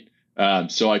that night.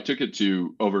 So I took it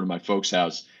over to my folks'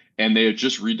 house, and they had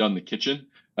just redone the kitchen.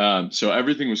 So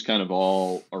everything was kind of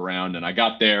all around, and I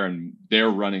got there and they're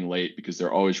running late because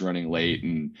they're always running late.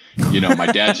 And, my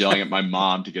dad's yelling at my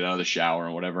mom to get out of the shower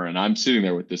and whatever. And I'm sitting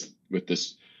there with this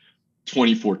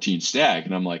 2014 Stag.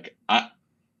 And I'm like,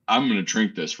 I'm going to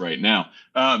drink this right now.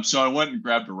 So I went and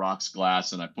grabbed a rocks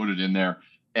glass and I put it in there,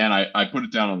 and I put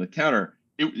it down on the counter.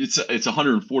 It's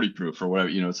 140 proof or whatever,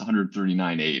 it's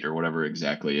 139.8 or whatever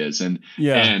exactly is. And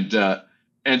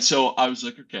so I was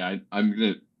like, okay, I'm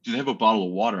going to, do they have a bottle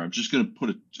of water? I'm just going to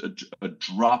put a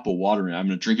drop of water in. I'm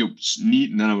going to drink it neat,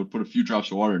 and then I'm going to put a few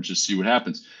drops of water and just see what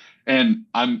happens. And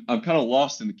I'm kind of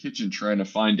lost in the kitchen trying to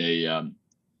find a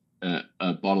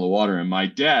bottle of water. And my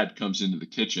dad comes into the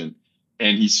kitchen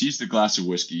and he sees the glass of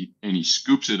whiskey and he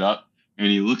scoops it up and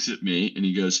he looks at me and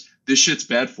he goes, "This shit's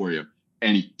bad for you."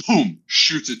 And he, boom,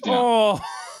 shoots it down. Oh.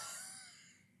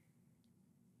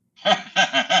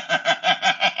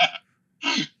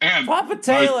 And Papa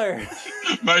Taylor.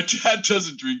 My dad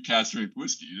doesn't drink cast strength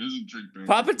whiskey. He doesn't drink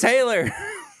Papa Taylor.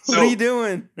 What are you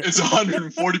doing? It's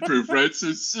 140 proof, right? So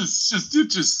it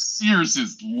just sears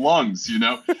his lungs, And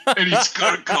he's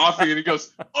kind of coughing and he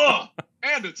goes, "Oh,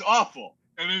 and it's awful."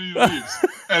 And then he leaves.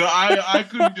 And I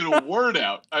couldn't get a word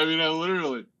out. I mean, I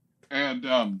literally. And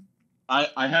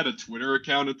I had a Twitter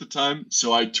account at the time,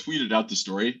 so I tweeted out the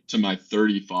story to my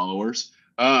 30 followers.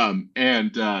 And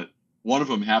one of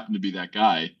them happened to be that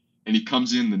guy, and he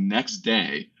comes in the next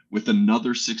day with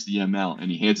another 60 ml,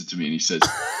 and he hands it to me, and he says,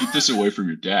 "Keep this away from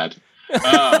your dad."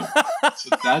 So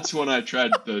that's when I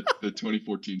tried the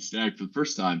 2014 Stag for the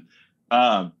first time.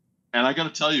 And I got to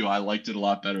tell you, I liked it a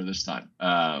lot better this time.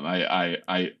 I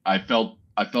felt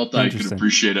I could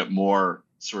appreciate it more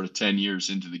sort of 10 years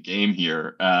into the game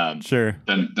here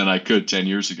than I could 10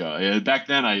 years ago. Back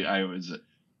then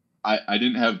I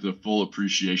didn't have the full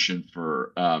appreciation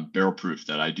for barrel proof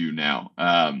that I do now.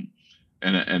 And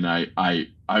I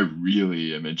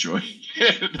really am enjoying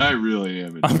it. I really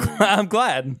am enjoying it. I'm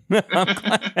glad. I'm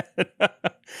glad.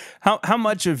 How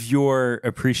much of your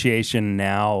appreciation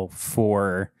now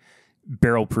for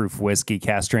barrel proof whiskey,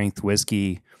 cast strength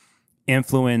whiskey,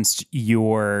 influenced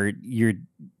your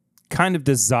kind of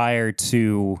desire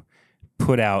to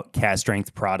put out cast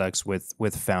strength products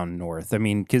with Found North? I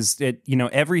mean, because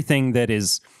everything that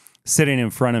is sitting in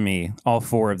front of me, all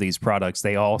four of these products,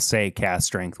 they all say cast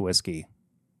strength whiskey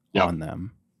on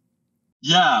them.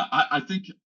 Yeah, I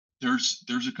think there's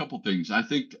a couple things. I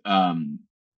think I'm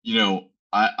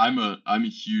a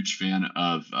huge fan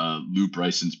of Lou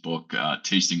Bryson's book,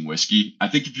 Tasting Whiskey. I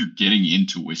think if you're getting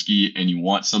into whiskey and you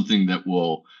want something that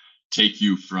will take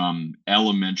you from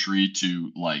elementary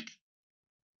to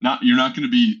you're not going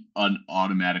to be an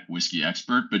automatic whiskey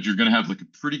expert, but you're going to have like a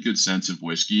pretty good sense of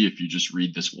whiskey if you just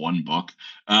read this one book.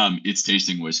 It's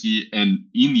Tasting Whiskey. And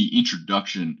in the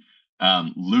introduction,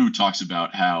 Lou talks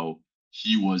about how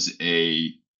he was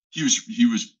a he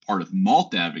was part of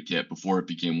Malt Advocate before it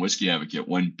became Whiskey Advocate,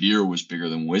 when beer was bigger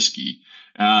than whiskey.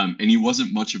 And he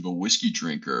wasn't much of a whiskey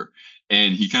drinker,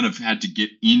 and he kind of had to get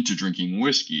into drinking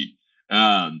whiskey.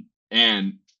 And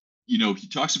he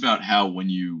talks about how when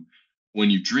you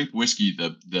drink whiskey,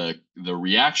 the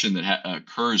reaction that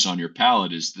occurs on your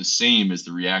palate is the same as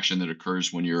the reaction that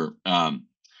occurs when you're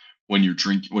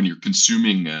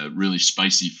consuming really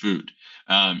spicy food.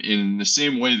 In the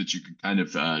same way that you can kind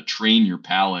of train your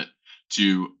palate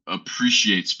to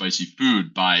appreciate spicy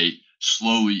food by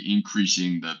slowly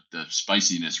increasing the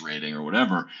spiciness rating or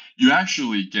whatever, you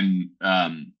actually can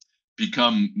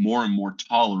become more and more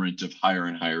tolerant of higher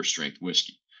and higher strength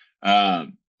whiskey.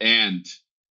 And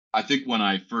I think when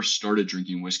I first started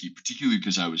drinking whiskey, particularly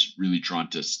because I was really drawn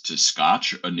to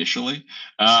Scotch initially,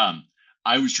 I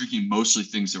was drinking mostly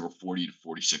things that were 40 to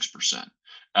 46%.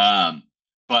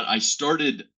 But I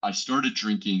started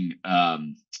drinking,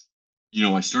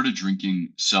 I started drinking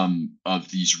some of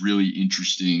these really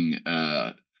interesting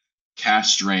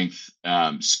cask strength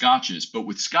scotches. But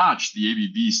with Scotch, the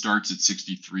ABV starts at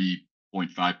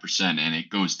 63.5% and it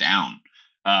goes down.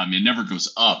 It never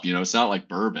goes up. It's not like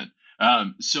bourbon.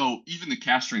 So even the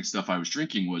cask strength stuff I was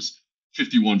drinking was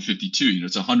 51, 52.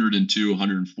 It's 102,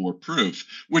 104 proof,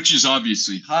 which is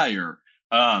obviously higher.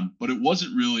 But it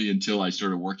wasn't really until I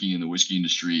started working in the whiskey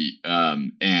industry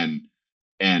and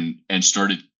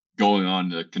started going on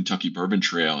the Kentucky Bourbon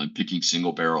Trail and picking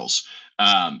single barrels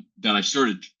that I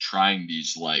started trying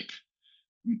these like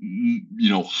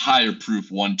higher proof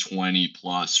 120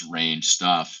 plus range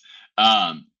stuff.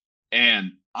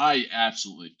 And I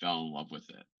absolutely fell in love with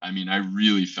it. I mean, I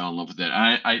really fell in love with it.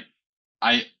 I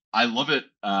love it.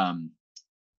 I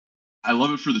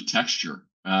love it for the texture.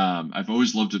 I've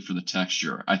always loved it for the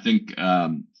texture. I think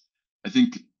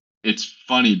it's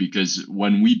funny because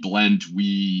when we blend,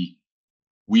 we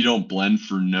don't blend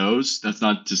for nose. That's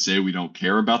not to say we don't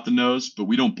care about the nose, but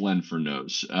we don't blend for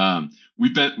nose.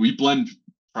 We blend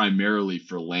primarily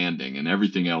for landing, and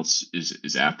everything else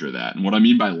is after that. And what I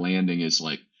mean by landing is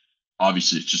like,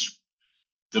 obviously, it's just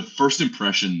the first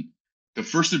impression. The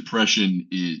first impression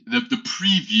is the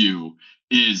preview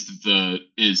is the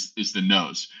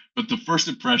nose, but the first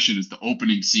impression is the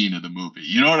opening scene of the movie.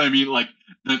 You know what I mean? Like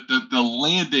the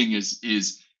landing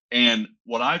is, and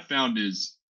what I found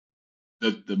is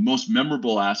the most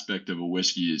memorable aspect of a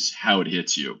whiskey is how it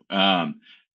hits you.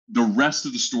 The rest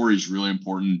of the story is really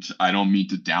important. I don't mean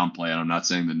to downplay it. I'm not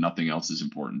saying that nothing else is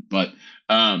important, but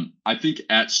I think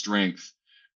at strength,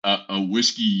 a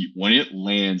whiskey, when it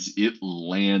lands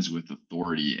with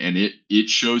authority, and it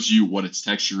shows you what its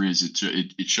texture is.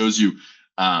 It shows you.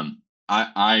 I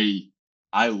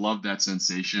love that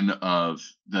sensation of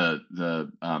the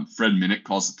Fred Minnick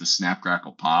calls it the snap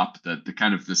crackle pop. The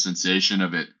kind of the sensation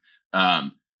of it,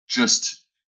 just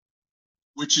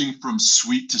switching from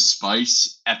sweet to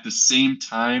spice at the same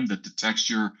time that the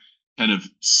texture kind of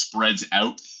spreads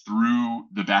out through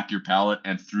the back of your palate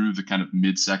and through the kind of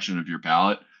midsection of your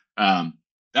palate.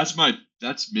 That's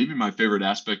maybe my favorite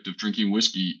aspect of drinking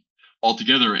whiskey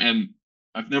altogether. And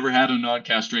I've never had a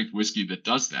non-cask strength whiskey that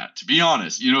does that, to be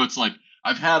honest. It's like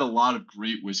I've had a lot of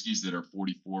great whiskeys that are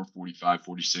 44, 45,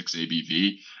 46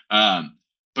 ABV,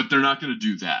 but they're not going to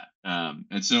do that.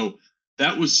 And so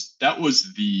that was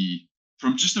the,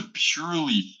 from just a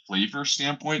purely flavor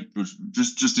standpoint,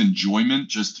 just enjoyment,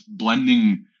 just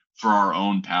blending for our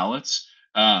own palates.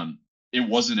 It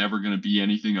wasn't ever going to be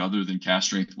anything other than cask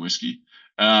strength whiskey.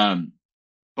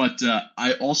 But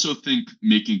I also think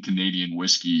making Canadian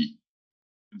whiskey,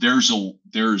 we're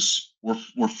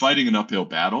fighting an uphill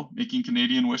battle making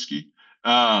Canadian whiskey,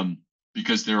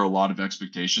 because there are a lot of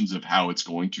expectations of how it's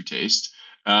going to taste.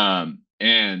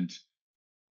 And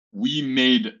we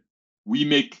make,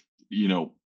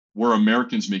 we're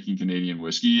Americans making Canadian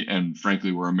whiskey, and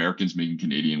frankly, we're Americans making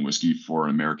Canadian whiskey for an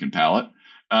American palate.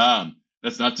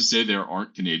 That's not to say there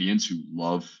aren't Canadians who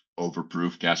love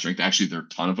overproof cask strength. Actually, there are a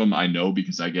ton of them. I know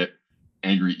because I get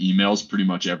angry emails pretty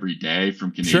much every day from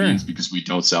Canadians because we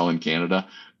don't sell in Canada.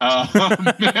 And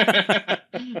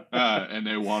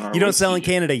they want our You don't whiskey. sell in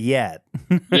Canada yet.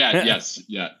 Yeah.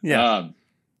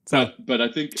 So but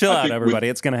I think chill I out, think everybody.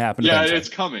 It's going to happen. Yeah, eventually. it's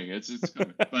coming. It's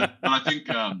coming. But I think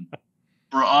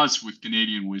for us with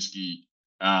Canadian whiskey,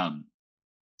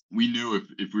 we knew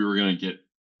if we were going to get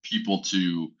people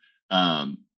to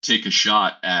take a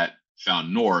shot at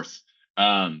Found North,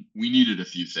 we needed a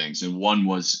few things. And one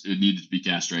was it needed to be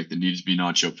cask strength, it needed to be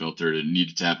non-chill filtered, and it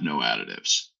needed to have no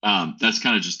additives. That's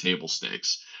kind of just table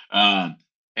stakes. And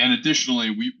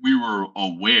additionally, we were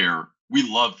aware we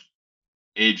love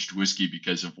aged whiskey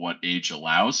because of what age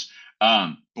allows.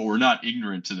 But we're not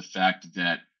ignorant to the fact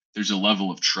that there's a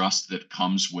level of trust that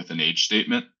comes with an age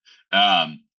statement.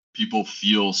 People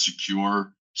feel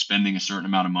secure spending a certain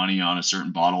amount of money on a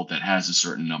certain bottle that has a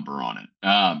certain number on it.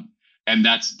 And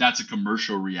that's a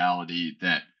commercial reality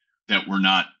that we're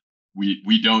not,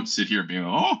 we don't sit here being,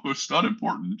 oh, it's not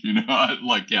important,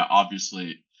 like, yeah,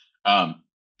 obviously,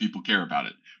 people care about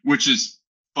it, which is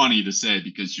funny to say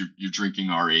because you're drinking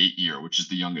our 8-year, which is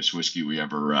the youngest whiskey we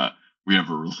ever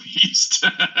released.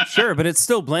 Sure, but it's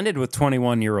still blended with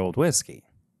 21-year-old whiskey.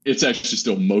 It's actually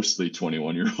still mostly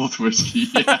 21-year-old whiskey.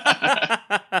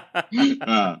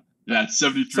 Yeah,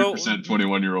 73%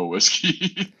 21-year-old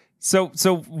whiskey. So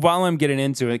while I'm getting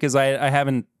into it, because I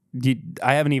haven't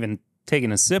even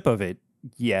taken a sip of it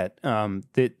yet,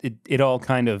 it all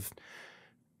kind of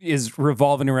is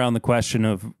revolving around the question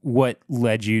of what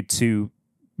led you to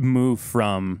move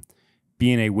from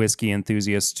being a whiskey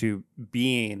enthusiast to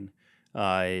being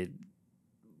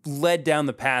led down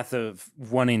the path of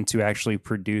wanting to actually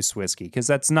produce whiskey, because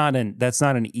that's not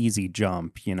an easy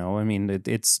jump. I mean,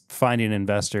 it's finding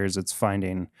investors, it's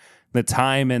finding the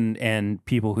time and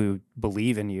people who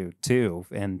believe in you too,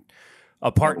 and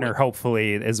a partner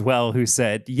hopefully as well who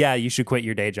said, yeah, you should quit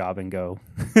your day job and go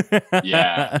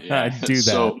yeah do that.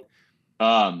 So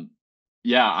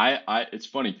yeah, I it's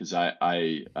funny because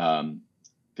I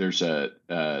there's a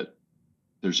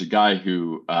guy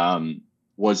who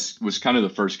was kind of the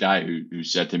first guy who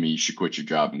said to me, you should quit your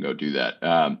job and go do that.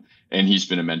 And he's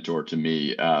been a mentor to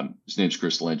me. His name's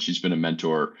Chris Lynch. He's been a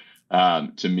mentor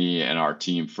to me and our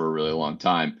team for a really long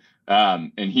time.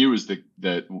 And he was the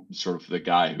sort of the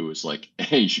guy who was like,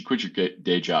 hey, you should quit your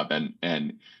day job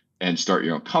and start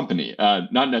your own company.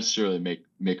 Not necessarily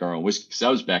make our own whiskey, because that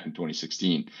was back in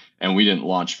 2016, and we didn't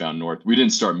launch Found North. We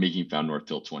didn't start making Found North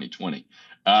till 2020.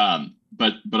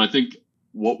 But I think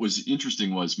what was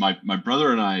interesting was my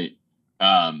brother and I,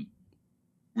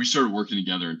 we started working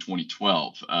together in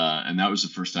 2012, and that was the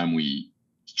first time we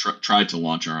tried to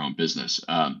launch our own business.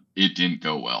 It didn't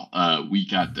go well. We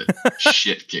got the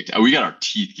shit kicked. We got our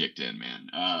teeth kicked in, man.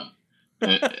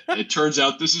 It turns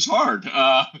out this is hard.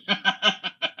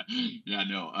 Yeah,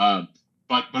 no.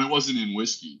 But it wasn't in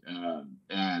whiskey.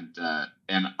 And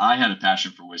I had a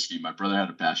passion for whiskey. My brother had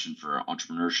a passion for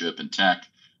entrepreneurship and tech.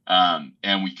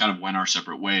 And we kind of went our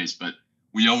separate ways. But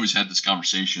we always had this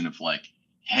conversation of like,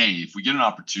 hey, if we get an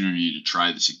opportunity to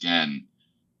try this again,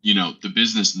 the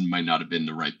business might not have been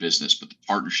the right business, but the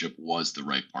partnership was the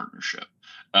right partnership.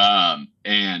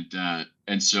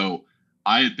 And so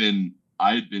I had been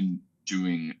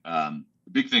doing, the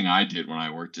big thing I did when I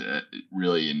worked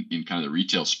really in kind of the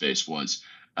retail space was,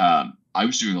 I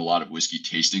was doing a lot of whiskey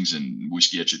tastings and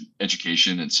whiskey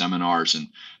education and seminars, and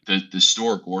the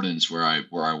store Gordon's where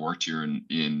I worked here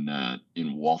in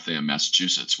Waltham,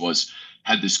 Massachusetts,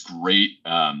 had this great,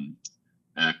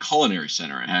 culinary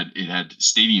center. It had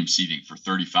stadium seating for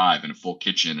 35 and a full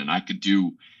kitchen, and I could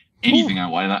do anything I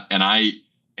wanted.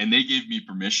 And they gave me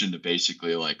permission to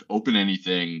basically like open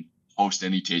anything, host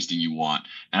any tasting you want.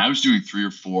 And I was doing 3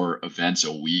 or 4 events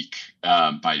a week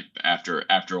after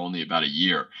only about a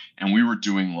year. And we were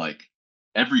doing like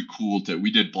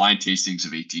we did blind tastings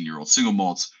of 18-year-old single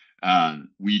malts.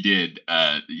 We did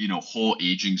whole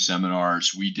aging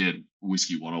seminars. We did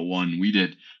Whiskey 101. We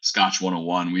did Scotch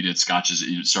 101. We did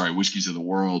whiskeys of the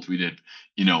world. We did,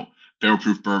 barrel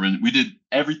proof bourbon. We did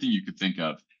everything you could think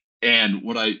of. And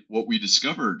what we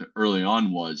discovered early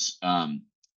on was,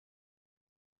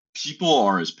 people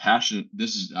are as passionate.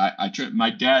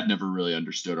 My dad never really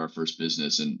understood our first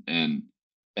business. And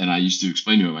I used to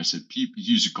explain to him, I said, he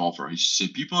used to call for it. He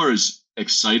said, people are as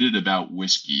excited about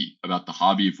whiskey, about the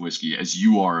hobby of whiskey, as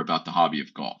you are about the hobby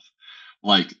of golf.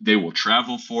 Like, they will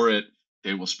travel for it.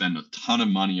 They will spend a ton of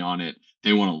money on it.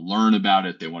 They want to learn about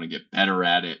it. They want to get better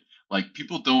at it. Like,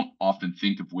 people don't often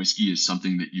think of whiskey as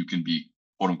something that you can be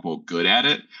quote unquote good at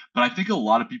it. But I think a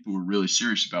lot of people who are really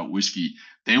serious about whiskey,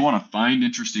 they want to find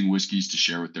interesting whiskeys to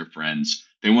share with their friends.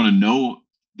 They want to know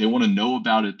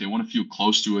about it. They want to feel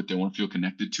close to it. They want to feel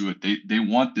connected to it. They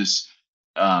want this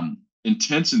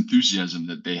intense enthusiasm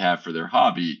that they have for their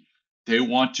hobby. They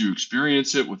want to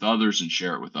experience it with others and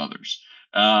share it with others.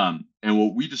 And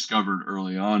what we discovered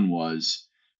early on was,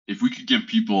 if we could give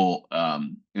people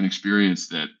an experience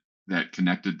that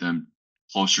connected them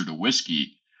closer to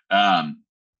whiskey,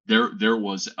 there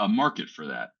was a market for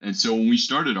that. And so when we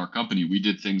started our company, we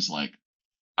did things like,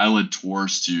 I led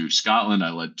tours to Scotland.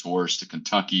 I led tours to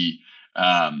Kentucky.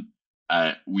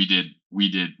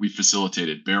 We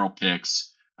facilitated barrel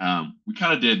picks. We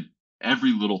kind of did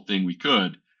every little thing we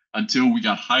could until we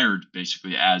got hired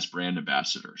basically as brand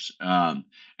ambassadors. And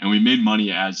we made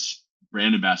money as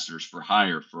brand ambassadors for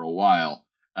hire for a while.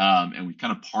 And we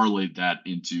kind of parlayed that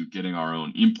into getting our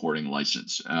own importing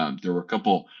license. There were a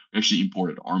couple, we actually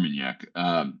imported Armagnac.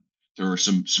 There were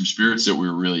some spirits that we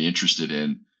were really interested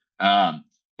in. But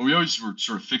we always were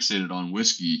sort of fixated on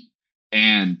whiskey.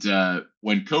 And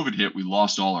when COVID hit, we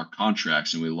lost all our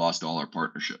contracts and we lost all our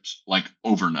partnerships, like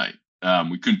overnight.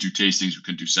 We couldn't do tastings, we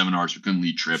couldn't do seminars, we couldn't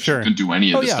lead trips, we couldn't do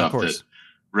any of the stuff that,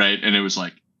 right? And it was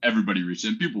like everybody reached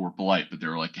in. People were polite, but they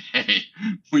were like, hey,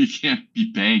 we can't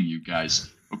be paying you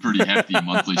guys a pretty hefty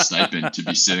monthly stipend to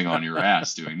be sitting on your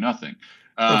ass doing nothing.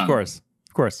 Of course.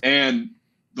 And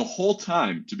the whole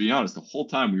time, to be honest, the whole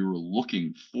time we were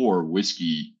looking for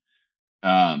whiskey,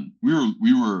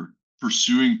 we were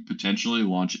pursuing potentially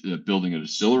building a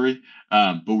distillery,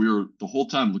 but we were the whole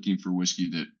time looking for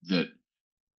whiskey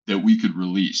that we could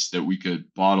release, that we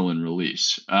could bottle and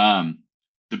release.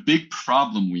 The big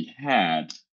problem we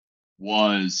had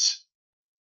was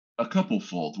a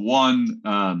couple-fold. One,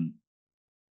 a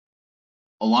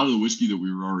lot of the whiskey that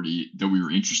we were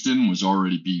interested in was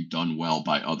already being done well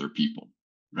by other people,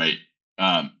 right?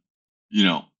 There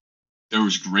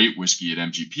was great whiskey at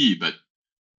MGP, but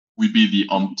we'd be the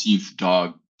umpteenth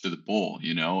dog to the bull.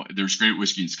 There's great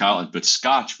whiskey in Scotland, but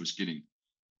Scotch was getting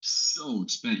so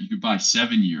expensive. You could buy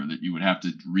 7-year that you would have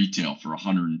to retail for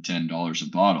 $110 a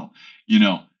bottle,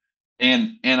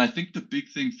 and I think the big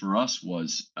thing for us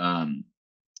was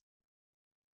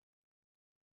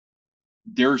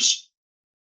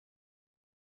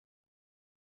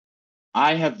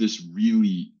I have this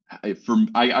really,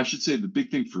 I should say the big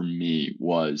thing for me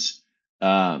was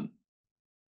I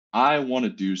want to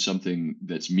do something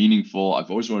that's meaningful. I've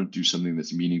always wanted to do something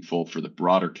that's meaningful for the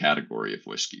broader category of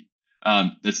whiskey.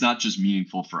 That's not just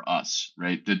meaningful for us,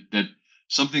 right? That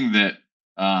something that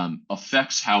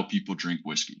affects how people drink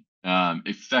whiskey,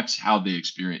 affects how they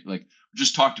experience. Like we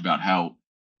just talked about how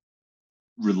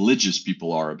religious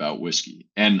people are about whiskey,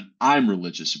 and I'm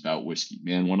religious about whiskey,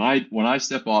 man. When I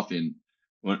step off the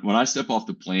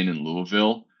plane in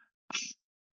Louisville,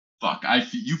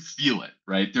 you feel it,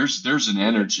 right? There's an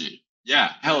energy.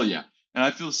 Yeah, hell yeah. And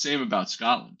I feel the same about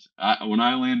Scotland. When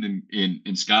I land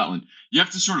in Scotland, you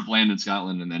have to sort of land in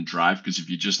Scotland and then drive, because if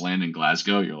you just land in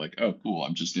Glasgow, you're like, oh, cool,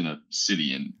 I'm just in a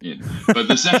city in. But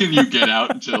the second you get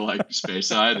out into like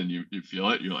Speyside and you feel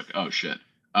it, you're like, oh shit.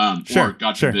 Or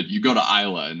God forbid, you go to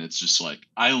Islay and it's just like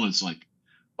Isla's like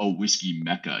a whiskey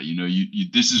mecca.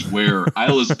 This is where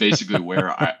Isla's basically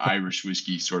where Irish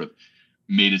whiskey sort of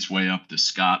made its way up to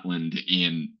Scotland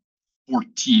in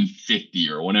 1450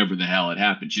 or whenever the hell it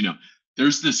happens.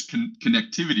 There's this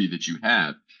connectivity that you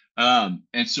have.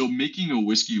 And so making a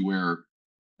whiskey where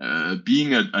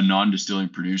being a non-distilling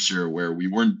producer where we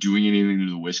weren't doing anything to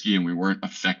the whiskey and we weren't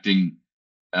affecting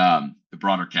the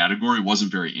broader category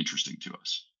wasn't very interesting to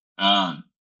us.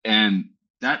 And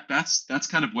that's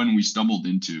kind of when we stumbled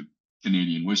into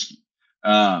Canadian whiskey.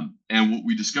 And what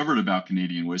we discovered about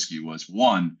Canadian whiskey was,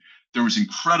 one, there was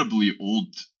incredibly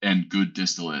old and good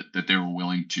distillate that they were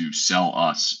willing to sell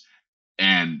us,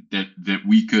 and that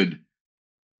we could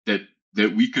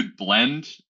blend,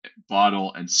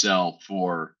 bottle, and sell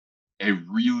for a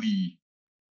really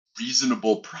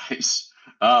reasonable price.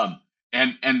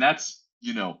 And that's,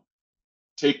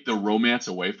 take the romance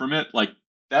away from it. Like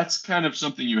that's kind of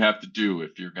something you have to do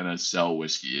if you're going to sell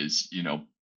whiskey, is,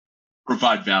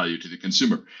 provide value to the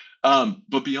consumer.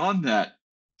 But beyond that,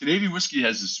 Canadian whiskey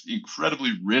has this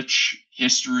incredibly rich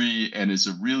history and is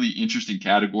a really interesting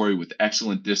category with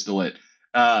excellent distillate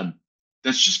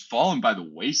that's just fallen by the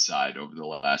wayside over the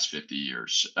last 50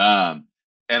 years. And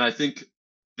I think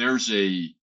there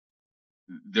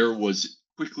was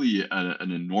quickly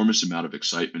an enormous amount of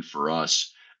excitement for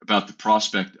us about the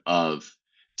prospect of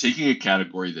taking a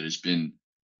category that has been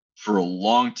for a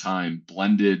long time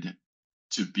blended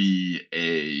to be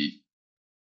a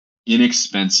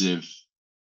inexpensive,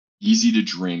 easy to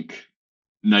drink,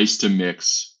 nice to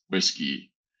mix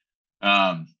whiskey,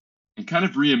 and kind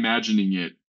of reimagining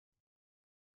it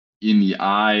in the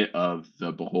eye of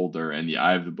the beholder, and the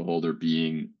eye of the beholder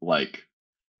being like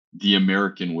the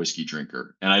American whiskey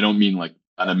drinker. And I don't mean like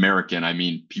an American, I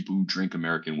mean people who drink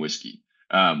American whiskey,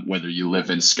 whether you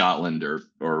live in Scotland or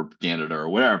Canada or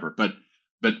wherever. But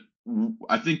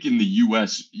I think in the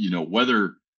US,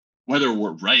 whether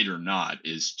we're right or not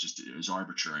is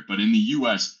arbitrary. But in the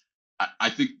US, I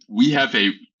think we have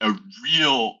a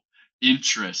real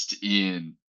interest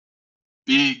in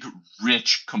big,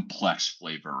 rich, complex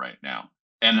flavor right now.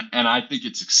 And I think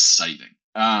it's exciting.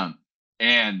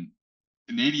 And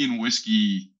Canadian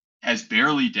whiskey has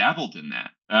barely dabbled in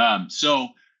that. So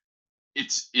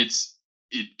it's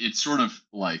sort of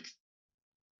like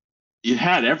it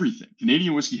had everything.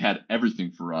 Canadian whiskey had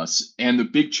everything for us. And the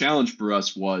big challenge for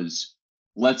us was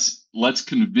let's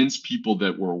convince people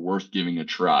that we're worth giving a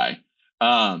try.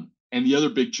 And the other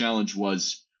big challenge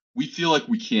was we feel like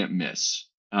we can't miss.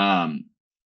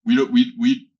 We don't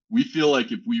we feel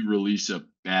like if we release a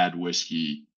bad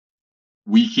whiskey,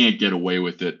 we can't get away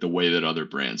with it the way that other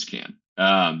brands can.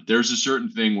 There's a certain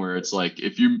thing where it's like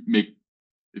if you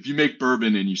make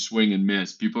bourbon and you swing and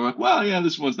miss, people are like, well, yeah,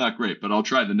 this one's not great, but I'll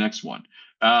try the next one.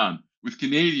 With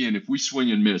Canadian, if we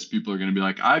swing and miss, people are going to be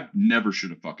like, I never should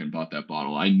have fucking bought that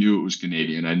bottle. I knew it was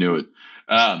Canadian. I knew it.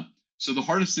 So the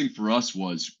hardest thing for us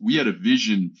was we had a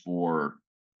vision for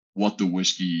what the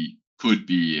whiskey could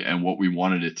be and what we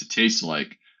wanted it to taste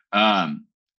like.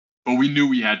 But we knew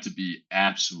we had to be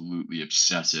absolutely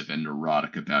obsessive and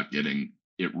neurotic about getting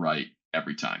it right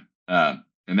every time. And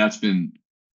that's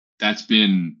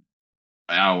been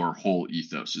our whole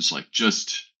ethos, is like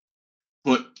just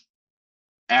put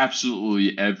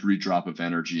absolutely every drop of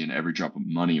energy and every drop of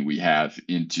money we have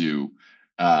into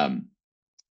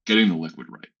getting the liquid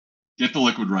right. Get the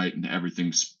liquid right, and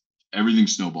everything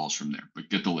snowballs from there. But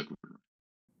get the liquid right.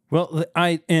 Well,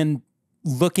 and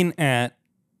looking at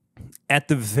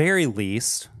the very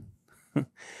least,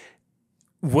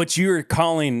 what you're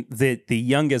calling the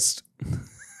youngest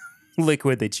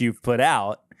liquid that you've put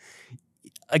out,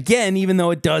 again, even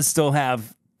though it does still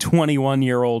have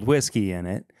 21-year-old whiskey in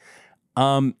it,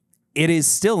 it is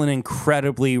still an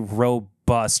incredibly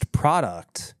robust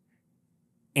product.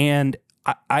 And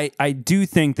I do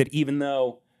think that even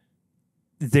though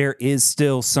there is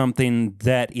still something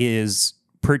that is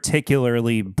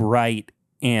particularly bright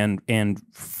and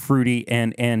fruity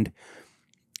and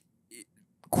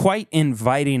quite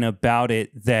inviting about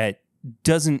it, that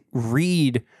doesn't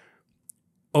read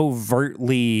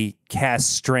overtly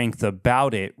cast strength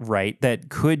about it, right? That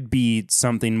could be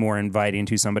something more inviting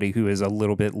to somebody who is a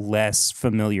little bit less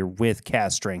familiar with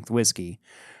cast strength whiskey.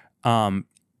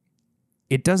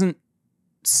 It doesn't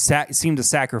seem to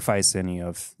sacrifice any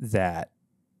of that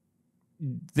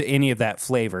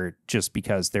flavor just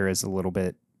because there is a little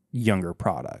bit younger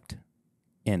product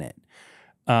in it.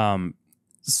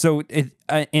 So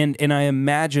I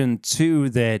imagine too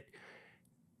that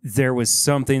there was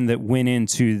something that went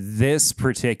into this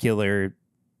particular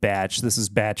batch. This is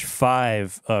batch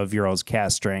 5 of your all's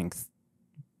cast strength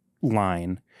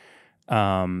line.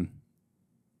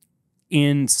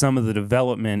 In some of the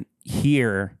development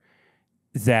here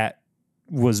that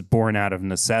was born out of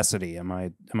necessity. Am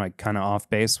I kind of off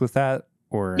base with that?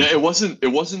 Or yeah, it wasn't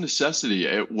necessity.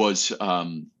 It was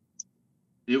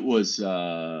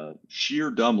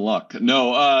sheer dumb luck.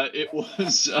 No, it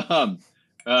was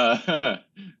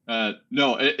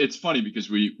no. It's funny because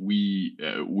we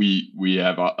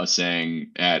have a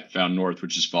saying at Found North,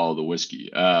 which is follow the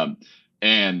whiskey.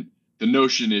 And the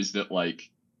notion is that, like,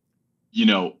 you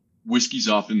know, whiskey's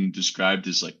often described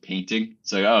as like painting.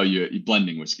 It's like, oh, you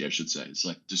blending whiskey, I should say. It's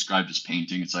like described as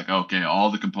painting. It's like, okay, all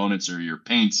the components are your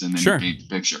paints, and then you paint the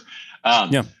picture.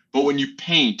 Yeah. But when you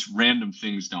paint, random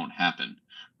things don't happen,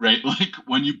 right? Like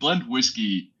when you blend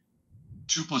whiskey,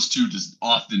 2 + 2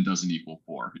 often doesn't equal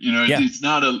 4. You know, it's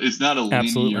not a linear.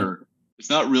 Absolutely. It's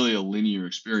not really a linear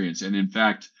experience. And in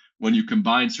fact, when you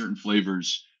combine certain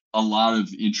flavors, a lot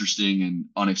of interesting and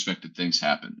unexpected things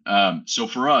happen. So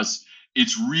for us,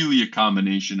 it's really a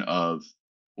combination of,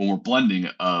 when we're blending,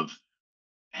 of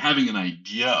having an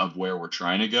idea of where we're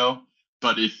trying to go.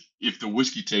 But if the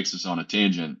whiskey takes us on a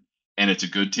tangent and it's a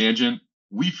good tangent,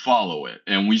 we follow it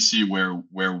and we see where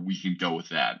we can go with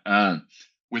that.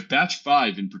 With batch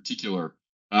 5 in particular,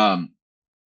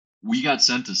 we got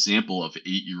sent a sample of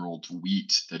 8-year-old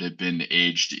wheat that had been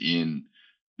aged in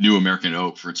New American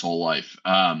oak for its whole life.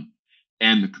 And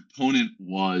the component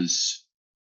was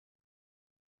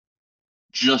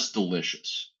just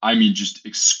delicious. I mean, just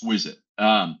exquisite.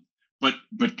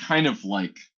 But kind of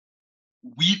like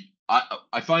wheat.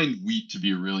 I find wheat to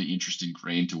be a really interesting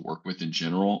grain to work with in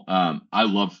general. I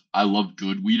love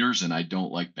good wheaters and I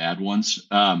don't like bad ones,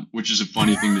 which is a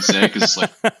funny thing to say because it's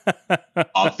like,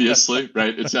 obviously,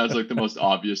 right? It sounds like the most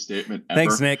obvious statement ever.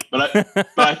 Thanks, Nick. But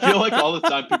I feel like all the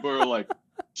time people are like,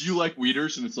 do you like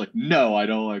wheaters? And it's like, no, I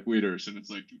don't like wheaters. And it's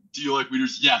like, do you like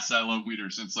wheaters? Yes, I love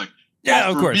wheaters. And it's like, yeah,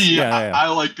 of course. Me, I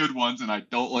like good ones and I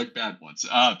don't like bad ones.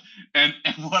 And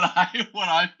what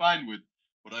I find with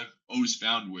what I've always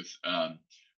found with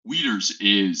wheaters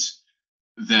is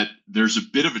that there's a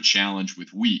bit of a challenge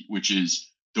with wheat, which is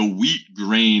the wheat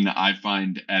grain I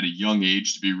find at a young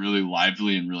age to be really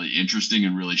lively and really interesting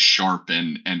and really sharp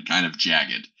and kind of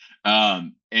jagged.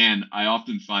 And I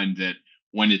often find that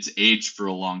when it's aged for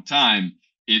a long time,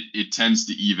 it tends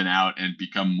to even out and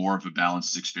become more of a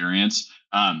balanced experience.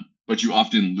 But you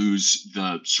often lose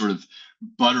the sort of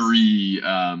buttery,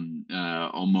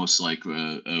 almost like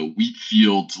a wheat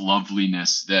field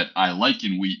loveliness that I like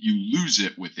in wheat. You lose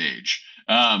it with age.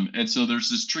 And so there's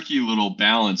this tricky little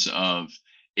balance of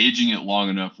aging it long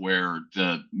enough where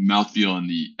the mouthfeel and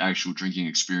the actual drinking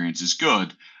experience is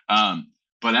good,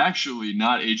 but actually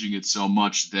not aging it so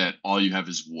much that all you have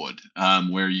is wood,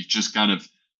 where you just kind of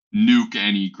nuke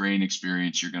any grain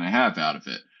experience you're going to have out of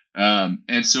it.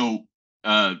 And so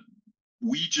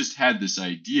we just had this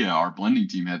idea, our blending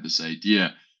team had this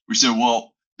idea. We said,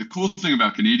 well, the cool thing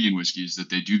about Canadian whiskey is that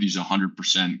they do these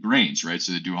 100% grains, right?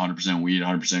 So they do 100% wheat,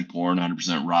 100% corn,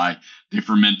 100% rye. They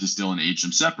ferment, distill, and age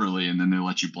them separately, and then they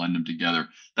let you blend them together.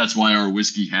 That's why our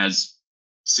whiskey has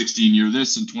 16-year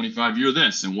this and 25-year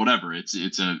this and whatever. It's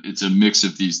a mix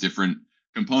of these different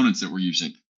components that we're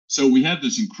using. So we had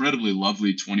this incredibly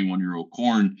lovely 21-year-old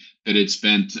corn that had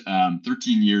spent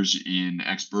 13 years in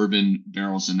ex-bourbon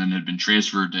barrels and then had been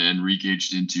transferred and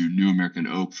regaged into New American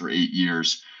Oak for 8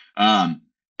 years. And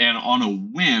on a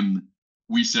whim,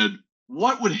 we said,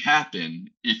 what would happen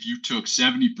if you took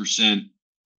 70%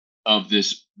 of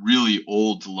this really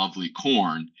old, lovely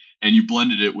corn and you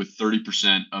blended it with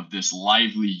 30% of this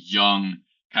lively, young,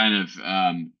 kind of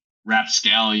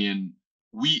rapscallion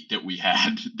wheat that we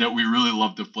had that we really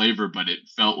loved the flavor, but it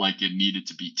felt like it needed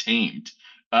to be tamed.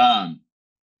 And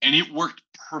it worked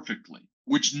perfectly,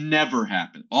 which never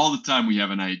happened. All the time we have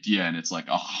an idea and it's like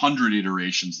 100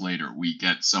 iterations later, we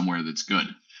get somewhere that's good.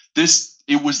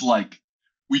 It was like,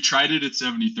 we tried it at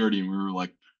 70-30 and we were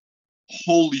like,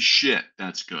 holy shit,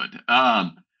 that's good.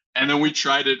 And then we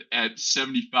tried it at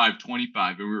 75-25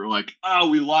 and we were like, oh,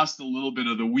 we lost a little bit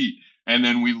of the wheat. And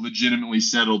then we legitimately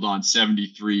settled on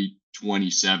 73-27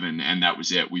 and that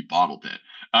was it. We bottled it.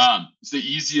 It's the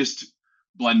easiest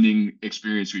blending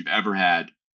experience we've ever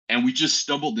had. And we just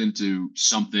stumbled into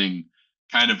something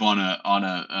kind of on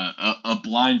a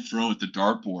blind throw at the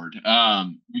dartboard.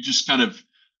 We just kind of,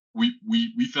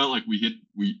 we felt like we hit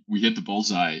the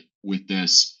bullseye with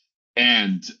this.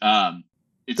 And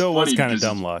it's so it was kind of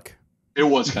dumb luck. It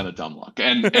was kind of dumb luck.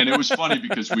 And it was funny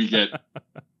because we get a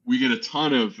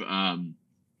ton of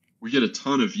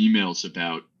emails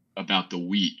about the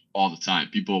wheat all the time.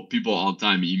 People all the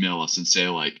time email us and say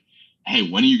like, hey,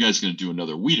 when are you guys going to do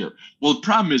another wheater? Well, the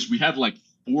problem is we had like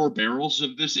 4 barrels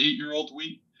of this 8-year-old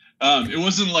wheat. It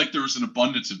wasn't like there was an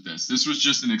abundance of this. This was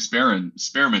just an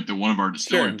experiment that one of our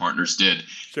distilling partners did.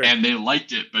 Sure. And they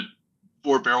liked it, but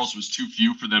 4 barrels was too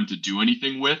few for them to do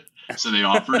anything with. So they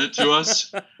offered it to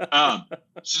us. So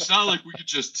it's not like we could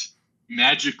just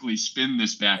magically spin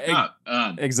this back up.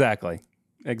 Exactly.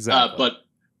 But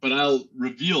I'll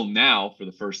reveal now for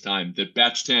the first time that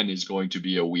batch 10 is going to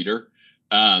be a wheater.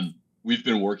 We've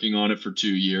been working on it for 2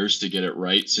 years to get it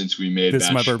right since we made this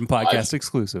is my Bourbon Podcast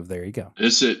exclusive. There you go.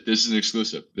 This is an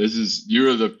exclusive.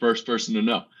 You're the first person to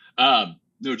know.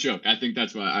 No joke. I think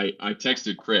that's why I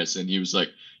texted Chris and he was like,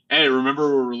 hey,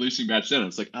 remember we're releasing batch 10? I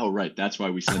was like, oh right, that's why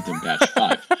we sent him batch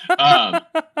 5. Yeah.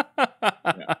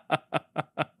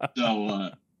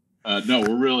 So no,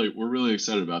 we're really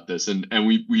excited about this, and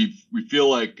we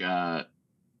feel like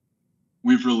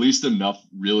we've released enough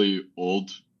really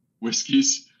old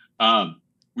whiskeys.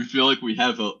 We feel like we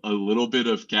have a little bit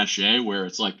of cachet where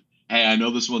it's like, hey, I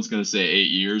know this one's going to say 8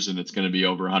 years and it's going to be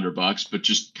over $100, but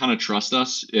just kind of trust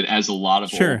us. It has a lot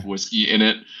of old whiskey in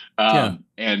it,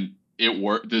 and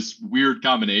this weird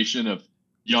combination of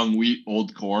young wheat,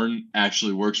 old corn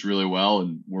actually works really well,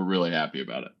 and we're really happy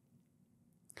about it.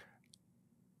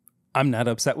 I'm not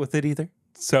upset with it either.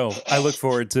 So I look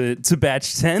forward to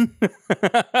batch 10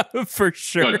 for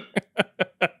sure.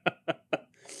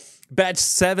 Batch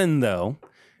 7, though,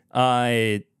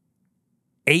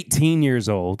 18 years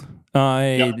old.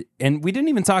 And we didn't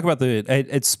even talk about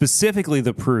it's specifically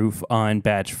the proof on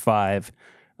batch 5.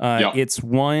 It's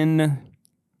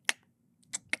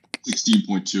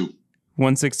 116.2.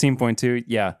 116.2.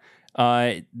 Yeah.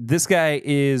 This guy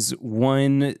is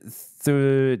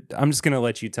 1/3. I'm just gonna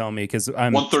let you tell me because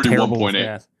I'm terrible with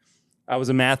math. I was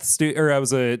a math student, or I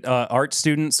was a art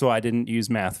student, so I didn't use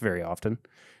math very often.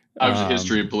 I was a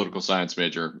history and political science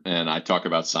major, and I talk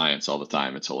about science all the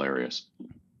time. It's hilarious.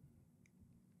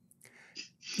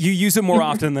 You use it more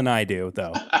often than I do,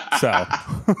 though. So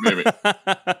maybe.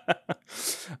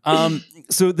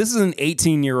 So this is an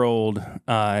 18-year-old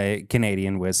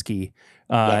Canadian whiskey.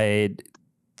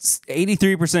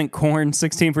 83% corn,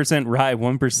 16% rye,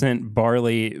 1%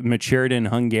 barley, matured in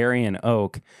Hungarian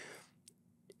oak.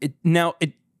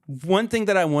 One thing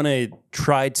that I want to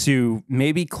try to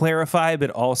maybe clarify, but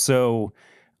also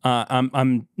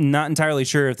I'm not entirely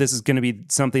sure if this is going to be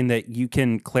something that you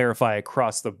can clarify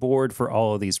across the board for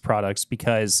all of these products,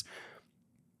 because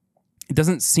it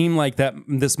doesn't seem like that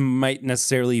this might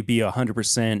necessarily be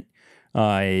 100%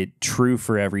 true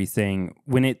for everything.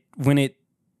 When it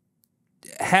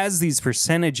has these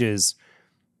percentages,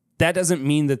 that doesn't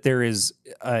mean that there is,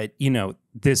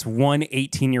 this one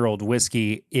 18-year-old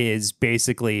whiskey is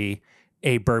basically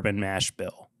a bourbon mash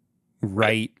bill,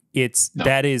 right?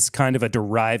 That is kind of a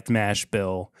derived mash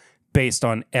bill based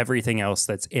on everything else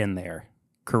that's in there,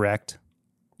 correct?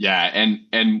 Yeah, and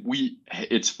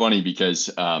it's funny because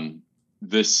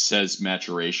this says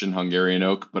maturation Hungarian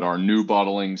oak, but our new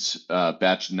bottlings,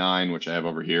 batch 9, which I have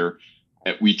over here,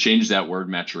 we changed that word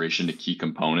maturation to key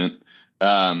component,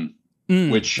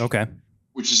 which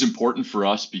is important for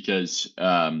us because,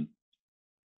 and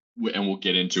we'll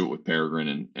get into it with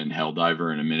Peregrine and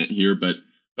Helldiver in a minute here, but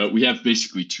we have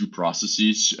basically two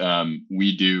processes.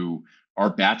 Our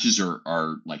batches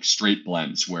are like straight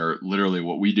blends, where literally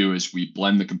what we do is we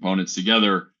blend the components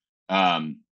together.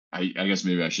 I guess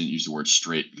maybe I shouldn't use the word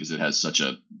straight because it has such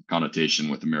a connotation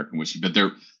with American whiskey, but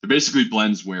they're basically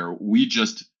blends where we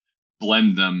just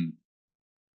blend them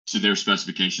to their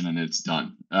specification and it's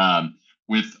done.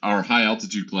 With our high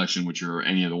altitude collection, which are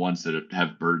any of the ones that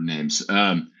have bird names,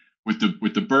 with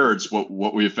the birds,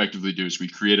 what we effectively do is we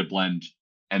create a blend,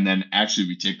 and then actually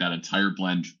we take that entire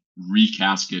blend,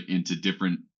 recask it into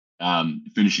different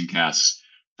finishing casks,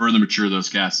 further mature those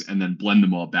casks, and then blend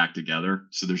them all back together.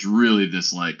 So there's really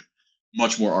this like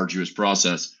much more arduous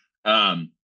process. And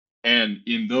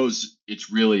in those,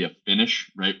 it's really a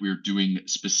finish, right? We're doing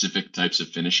specific types of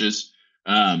finishes.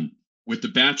 With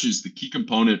the batches, the key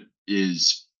component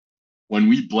is when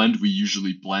we blend, we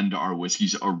usually blend our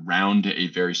whiskeys around a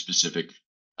very specific,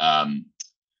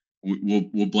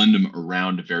 we'll blend them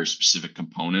around a very specific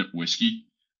component whiskey.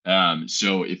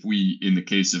 So if we, in the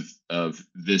case of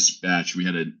this batch, we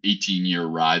had an 18-year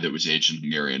rye that was aged in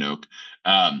Hungarian oak.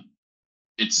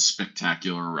 It's a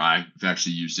spectacular rye. We've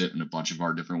actually used it in a bunch of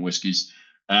our different whiskeys.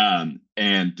 And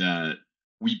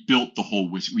we built the whole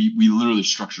whiskey. We literally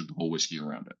structured the whole whiskey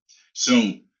around it.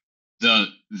 So the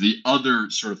other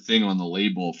sort of thing on the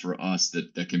label for us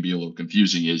that can be a little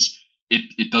confusing is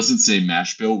it doesn't say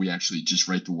mash bill. We actually just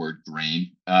write the word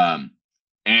grain. And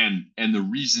the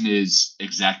reason is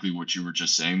exactly what you were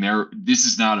just saying there. This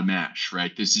is not a mash,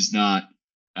 right? This is not,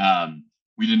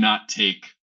 we did not take,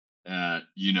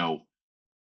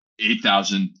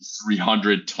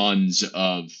 8,300 tons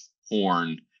of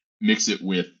corn, mix it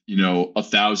with,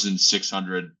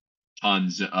 1,600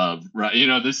 tons of,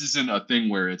 right? This isn't a thing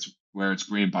where it's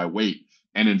grain by weight.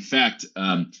 And in fact,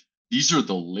 these are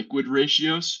the liquid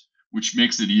ratios, which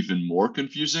makes it even more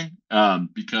confusing,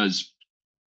 because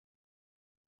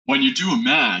when you do a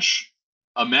mash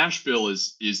bill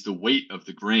is the weight of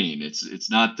the grain. It's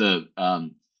not the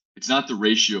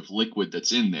ratio of liquid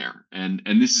that's in there. And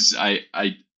this is, I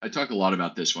talk a lot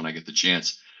about this when I get the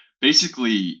chance.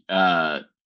 Basically,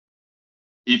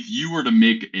 if you were to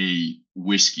make a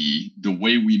whiskey, the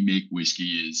way we make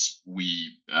whiskey is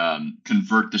we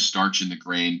convert the starch in the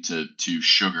grain to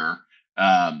sugar,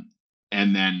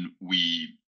 and then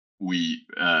we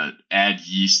add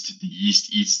yeast. The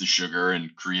yeast eats the sugar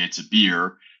and creates a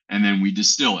beer, and then we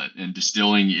distill it. And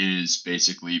distilling is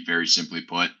basically, very simply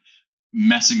put,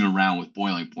 messing around with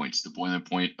boiling points. The boiling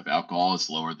point of alcohol is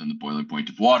lower than the boiling point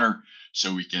of water,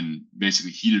 so we can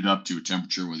basically heat it up to a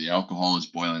temperature where the alcohol is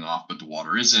boiling off, but the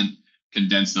water isn't,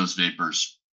 condense those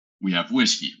vapors. We have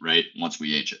whiskey, right? Once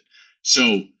we age it.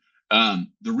 So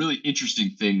the really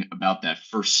interesting thing about that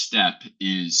first step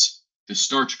is the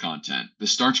starch content. The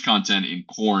starch content in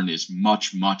corn is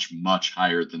much, much, much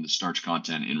higher than the starch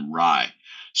content in rye.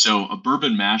 So a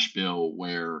bourbon mash bill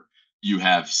where you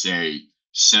have, say,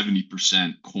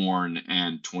 70% corn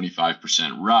and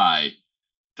 25% rye,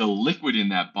 the liquid in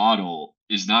that bottle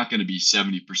is not going to be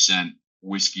 70%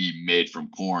 whiskey made from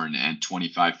corn and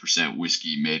 25%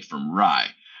 whiskey made from rye.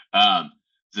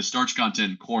 The starch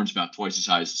content in corn is about twice as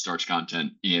high as the starch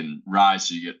content in rye,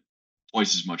 so you get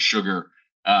twice as much sugar.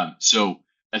 So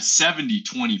a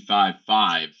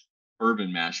 70-25-5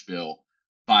 bourbon mash bill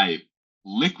by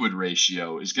liquid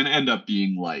ratio is going to end up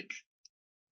being like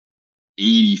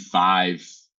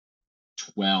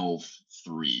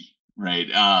 85-12-3, right?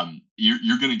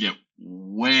 You're going to get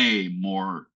way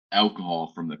more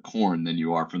alcohol from the corn than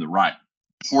you are from the rye,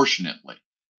 proportionately.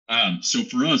 So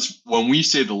for us, when we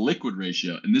say the liquid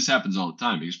ratio, and this happens all the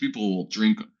time because people will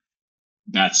drink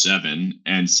batch 7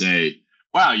 and say,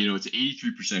 wow, it's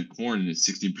 83% corn and it's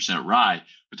 16% rye,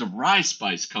 but the rye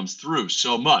spice comes through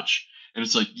so much. And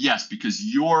it's like, yes, because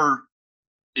you're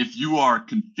if you are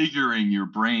configuring your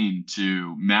brain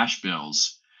to mash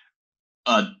bills,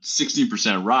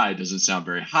 16% rye doesn't sound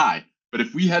very high. But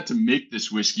if we had to make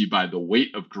this whiskey by the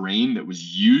weight of grain that was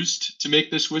used to make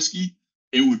this whiskey,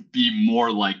 it would be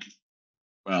more like,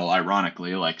 well,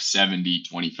 ironically, like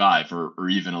 70-25, or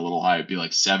even a little higher. It'd be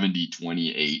like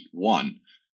 70-28-1,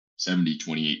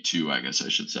 70-28-2, I guess I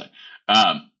should say.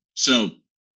 So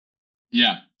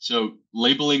yeah, so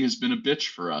labeling has been a bitch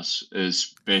for us,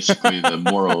 is basically the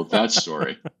moral of that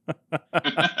story.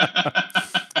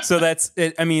 So that's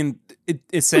it. I mean,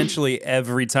 essentially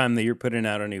every time that you're putting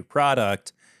out a new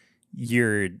product,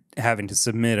 you're having to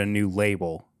submit a new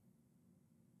label.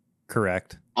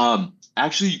 Correct?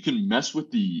 Actually, you can mess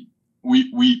with we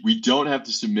don't have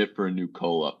to submit for a new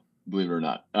cola, believe it or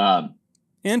not.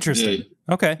 Interesting.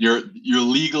 Okay. You're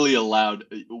legally allowed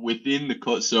within the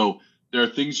cola. So there are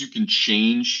things you can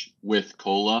change with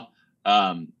cola.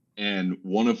 And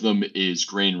one of them is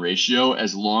grain ratio,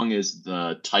 as long as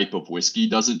the type of whiskey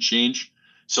doesn't change.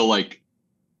 So like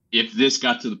if this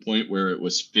got to the point where it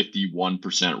was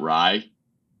 51% rye,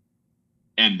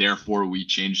 and therefore we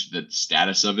changed the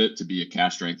status of it to be a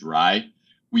cask strength rye,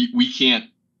 we can't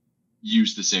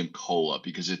use the same cola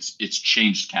because it's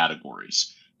changed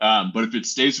categories. But if it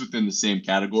stays within the same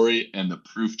category and the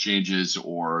proof changes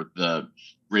or the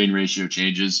grain ratio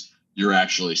changes, you're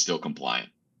actually still compliant.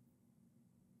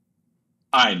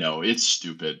 I know, it's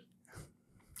stupid.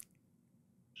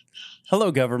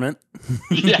 Hello, government.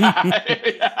 Yeah.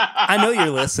 I know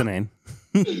you're listening.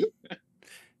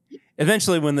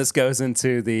 Eventually, when this goes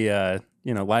into the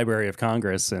Library of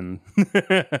Congress in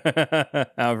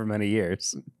however many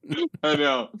years, I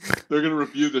know they're gonna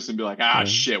review this and be like,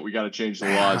 shit, we got to change the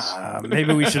laws.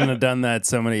 Maybe we shouldn't have done that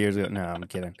so many years ago. No, I'm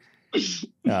kidding.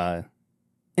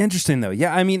 Interesting though.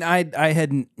 Yeah, I mean, I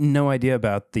had no idea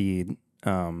about the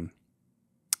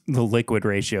liquid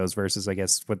ratios versus, I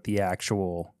guess, what the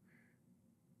actual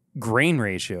grain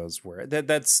ratios were.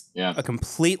 That's a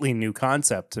completely new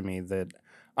concept to me. That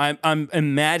I'm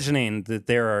imagining that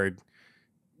there are,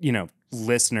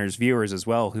 listeners, viewers as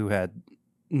well, who had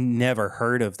never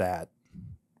heard of that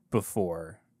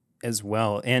before as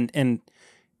well. And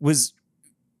was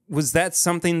that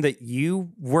something that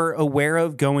you were aware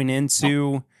of going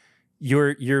into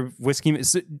your whiskey?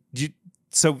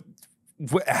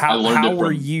 How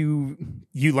were you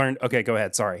learned? Okay, go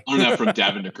ahead. Sorry. I learned that from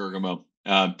Davin DeCurgamo.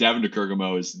 Davin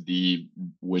DeCurgamo is the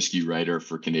whiskey writer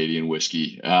for Canadian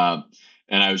whiskey.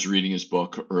 And I was reading his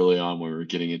book early on when we were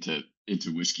getting into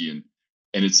whiskey,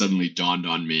 and it suddenly dawned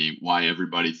on me why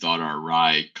everybody thought our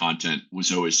rye content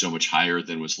was always so much higher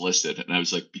than was listed. And I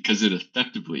was like, because it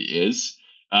effectively is.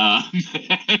 And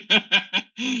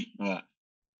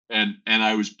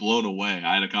I was blown away.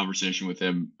 I had a conversation with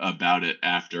him about it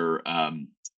after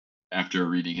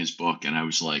reading his book, and I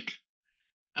was like,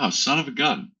 "Oh, son of a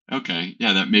gun! Okay,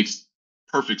 yeah, that makes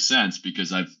perfect sense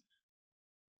because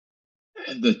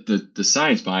the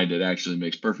science behind it actually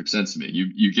makes perfect sense to me.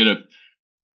 You get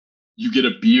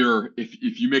a beer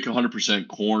if you make 100%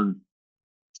 corn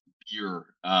beer,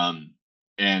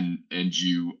 and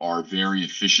you are very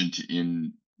efficient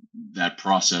in that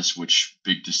process, which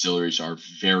big distilleries are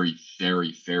very,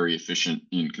 very, very efficient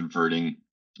in converting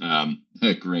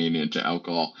grain into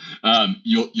alcohol.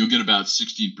 You'll get about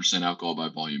 16% alcohol by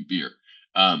volume beer.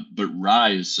 But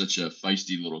rye is such a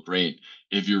feisty little grain.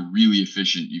 If you're really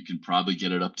efficient, you can probably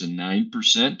get it up to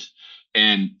 9%.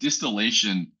 And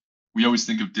distillation, we always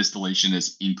think of distillation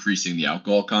as increasing the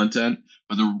alcohol content,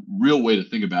 but the real way to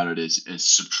think about it is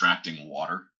subtracting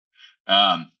water.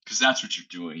 Because that's what you're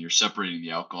doing. You're separating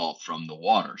the alcohol from the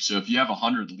water. So if you have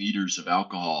 100 liters of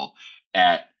alcohol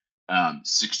at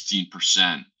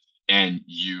 16% and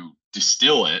you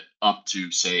distill it up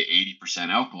to, say, 80%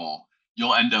 alcohol,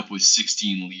 you'll end up with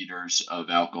 16 liters of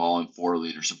alcohol and 4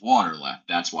 liters of water left.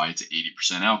 That's why it's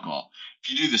 80% alcohol. If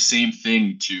you do the same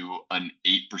thing to an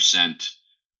 8%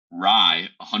 rye,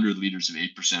 100 liters of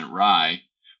 8% rye,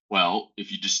 well,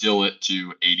 if you distill it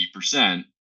to 80%,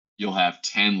 you'll have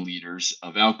 10 liters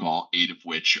of alcohol, 8 of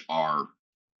which you'll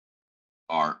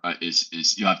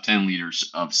have 10 liters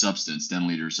of substance, 10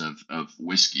 liters of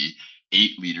whiskey,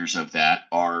 8 liters of that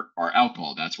are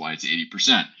alcohol. That's why it's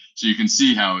 80%. So you can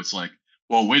see how it's like,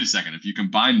 well, wait a second. If you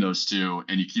combine those two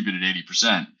and you keep it at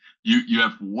 80%, you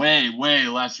have way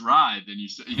less rye than you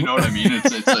know what I mean?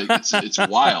 It's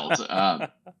wild.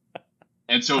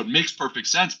 And so it makes perfect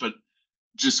sense. But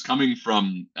just coming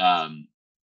from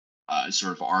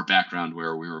sort of our background,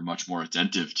 where we were much more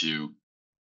attentive to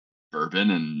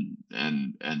bourbon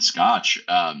and scotch,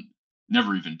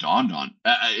 never even dawned on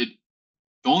it.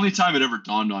 The only time it ever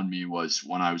dawned on me was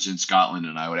when I was in Scotland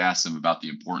and I would ask them about the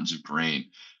importance of grain,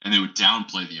 and they would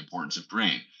downplay the importance of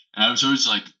grain. And I was always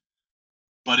like,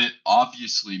 but it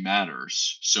obviously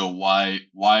matters. So why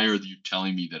are you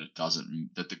telling me that it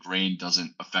doesn't, that the grain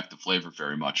doesn't affect the flavor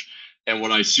very much? And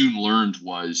what I soon learned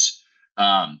was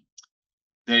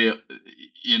they,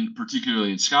 in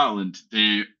particularly in Scotland,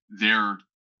 they're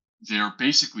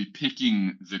basically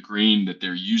picking the grain that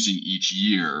they're using each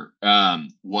year,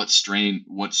 what strain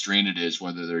it is,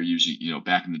 whether they're using,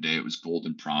 back in the day it was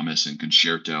Golden Promise and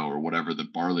Concerto or whatever the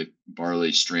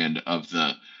barley strand of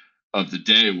the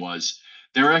day was.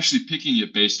 They're actually picking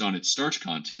it based on its starch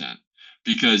content,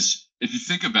 because if you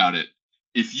think about it,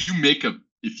 if you make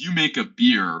a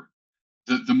beer,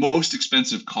 the most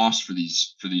expensive cost for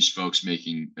these folks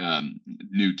making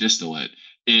new distillate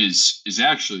is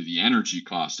actually the energy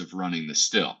cost of running the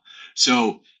still.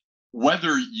 So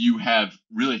whether you have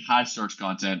really high starch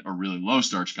content or really low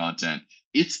starch content,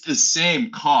 it's the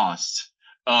same cost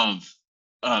of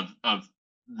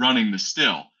running the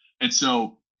still. And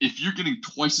so if you're getting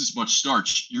twice as much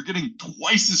starch, you're getting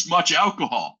twice as much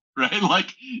alcohol, right?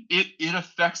 Like it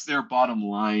affects their bottom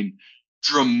line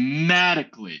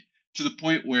dramatically, to the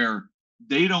point where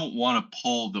they don't want to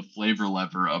pull the flavor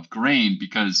lever of grain,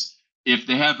 because if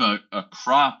they have a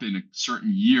crop in a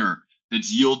certain year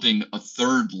that's yielding a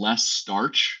third less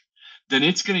starch, then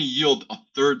it's going to yield a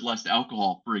third less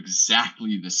alcohol for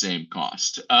exactly the same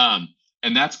cost. And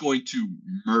that's going to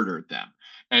murder them.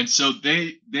 And so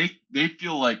they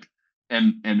feel like,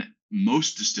 and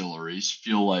most distilleries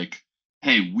feel like,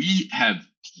 hey, we have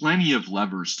plenty of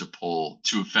levers to pull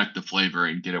to affect the flavor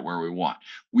and get it where we want.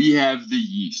 We have the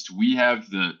yeast, we have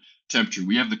the temperature,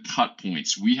 we have the cut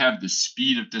points, we have the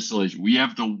speed of distillation, we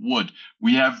have the wood,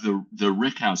 we have the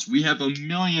rick house, we have a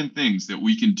million things that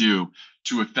we can do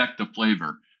to affect the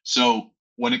flavor. So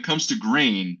when it comes to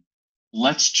grain,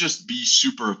 let's just be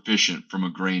super efficient from a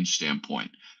grain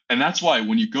standpoint. And that's why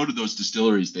when you go to those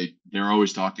distilleries, they're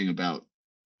always talking about,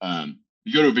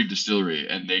 you go to a big distillery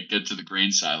and they get to the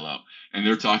grain silo and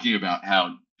they're talking about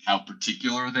how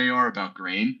particular they are about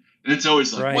grain. And it's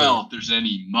always like, well, if there's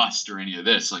any must or any of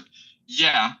this, like,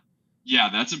 yeah,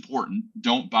 that's important.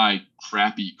 Don't buy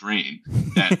crappy grain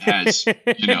that has,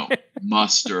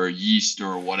 must or yeast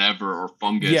or whatever, or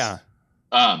fungus. Yeah.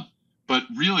 But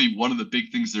really one of the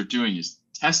big things they're doing is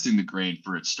testing the grain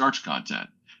for its starch content.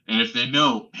 And if they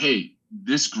know, hey,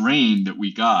 this grain that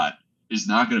we got is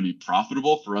not going to be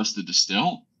profitable for us to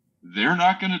distill, they're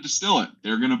not going to distill it.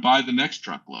 They're going to buy the next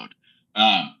truckload.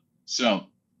 So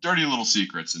dirty little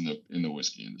secrets in the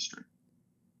whiskey industry.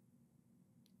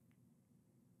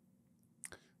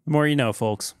 The more you know,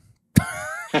 folks.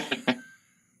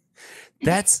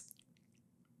 That's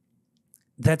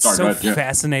so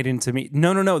fascinating to me.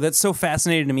 No. That's so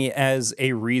fascinating to me as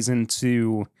a reason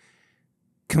to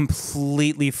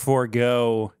completely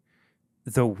forego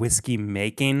the whiskey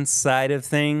making side of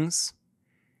things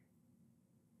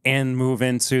and move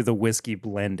into the whiskey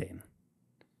blending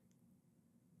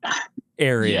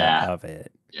area of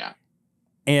it. Yeah.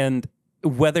 And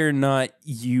whether or not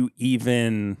you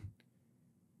even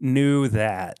knew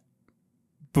that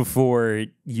before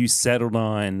you settled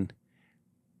on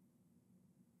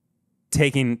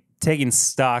taking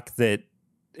stock that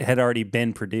had already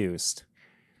been produced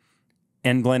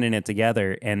and blending it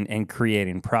together and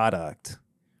creating product.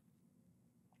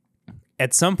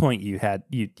 At some point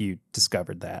you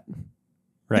discovered that,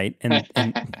 right?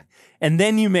 And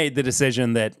then you made the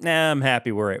decision that, I'm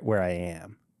happy where I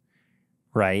am.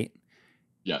 Right?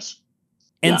 Yes.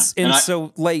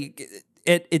 So like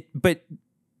but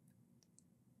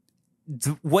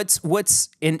what's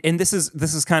and this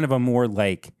is kind of a more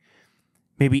like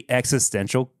maybe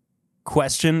existential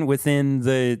question within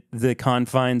the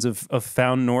confines of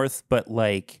Found North, but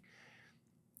like,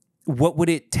 what would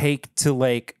it take to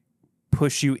like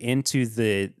push you into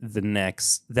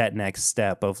that next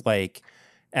step of like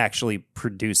actually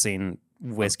producing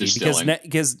whiskey?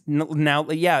 Because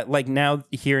now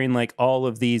hearing like all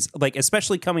of these, like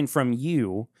especially coming from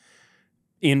you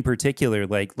in particular,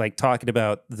 like talking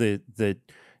about the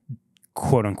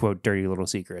quote unquote dirty little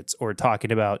secrets, or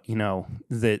talking about,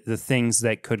 the things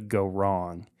that could go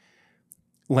wrong.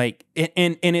 Like,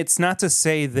 and it's not to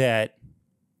say that,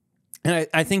 and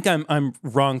I think I'm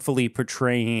wrongfully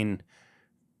portraying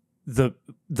the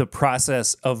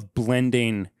process of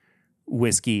blending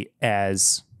whiskey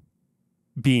as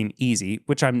being easy,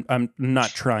 which I'm not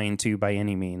trying to by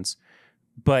any means,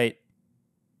 but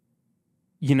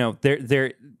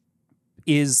there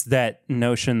is that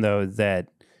notion though that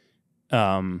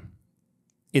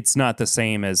it's not the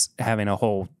same as having a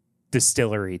whole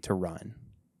distillery to run.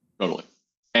 Totally.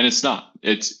 And it's not.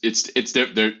 It's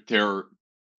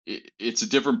a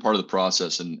different part of the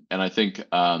process, and I think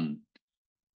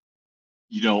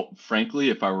frankly,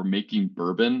 if I were making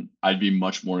bourbon, I'd be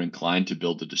much more inclined to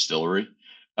build a distillery.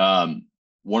 Um,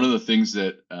 one of the things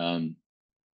that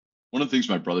one of the things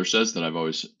my brother says that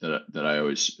I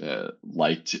always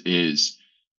liked is,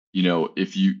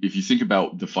 if you think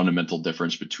about the fundamental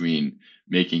difference between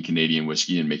making Canadian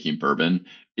whiskey and making bourbon,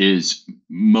 is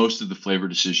most of the flavor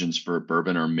decisions for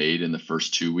bourbon are made in the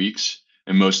first 2 weeks,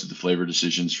 and most of the flavor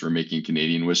decisions for making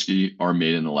Canadian whiskey are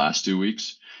made in the last 2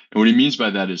 weeks. And what he means by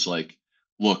that is like,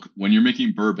 look, when you're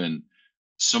making bourbon,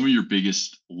 some of your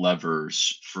biggest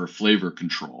levers for flavor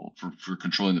control, for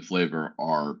controlling the flavor,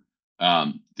 are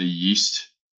the yeast.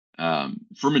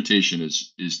 Fermentation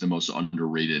is the most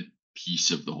underrated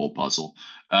piece of the whole puzzle.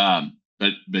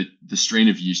 But the strain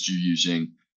of yeast you're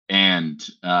using, and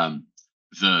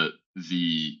the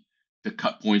the the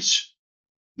cut points,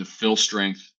 the fill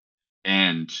strength,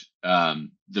 and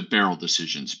the barrel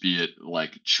decisions, be it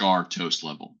like char toast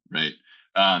level, right?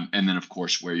 And then of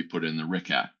course where you put it in the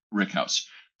rick house.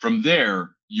 From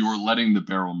there, you are letting the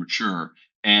barrel mature,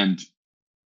 and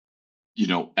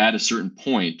at a certain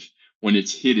point, when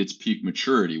it's hit its peak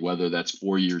maturity, whether that's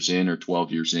 4 years in or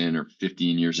 12 years in or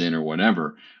 15 years in or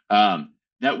whatever,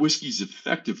 that whiskey's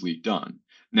effectively done.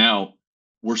 Now,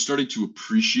 we're starting to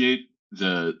appreciate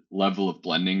the level of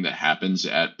blending that happens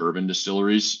at bourbon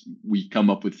distilleries. We come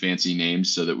up with fancy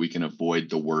names so that we can avoid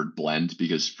the word blend,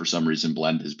 because for some reason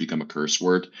blend has become a curse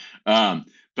word. But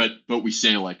we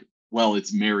say like, well,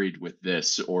 it's married with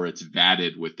this, or it's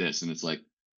vatted with this, and it's like,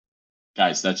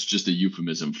 guys, that's just a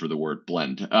euphemism for the word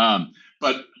blend.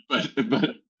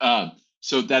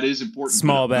 So that is important.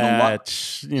 Small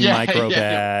batch, micro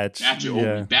batch. Batch it. Oh, we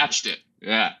batched it.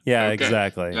 Yeah. Yeah, Okay.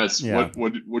 exactly. That's yeah.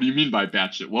 What do you mean by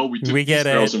batched it? Well, we took We get these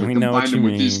barrels it. and we We know combined what them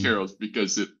you with these mean. barrels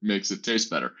because it makes it taste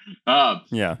better.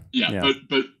 Yeah.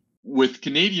 But with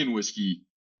Canadian whiskey,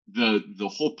 the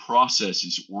whole process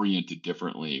is oriented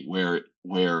differently, where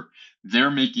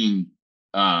they're making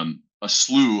a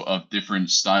slew of different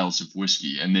styles of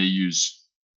whiskey, and they use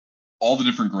all the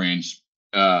different grains.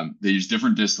 They use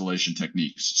different distillation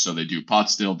techniques. So they do pot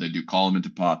still, they do column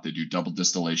into pot, they do double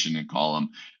distillation in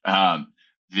column.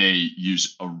 They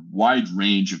use a wide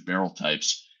range of barrel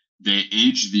types. They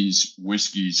age these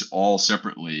whiskeys all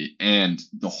separately, and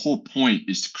the whole point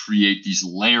is to create these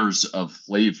layers of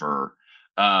flavor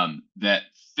that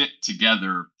fit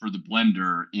together for the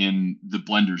blender in the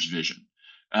blender's vision.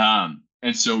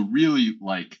 And so really,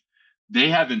 like, they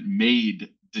haven't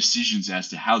made decisions as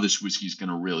to how this whiskey is going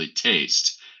to really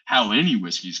taste, how any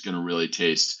whiskey is going to really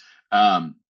taste.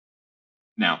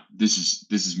 Now, this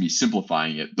is me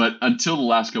simplifying it, but until the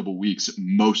last couple of weeks,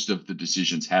 most of the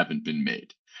decisions haven't been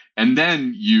made. And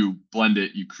then you blend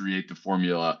it, you create the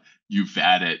formula, you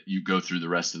vat it, you go through the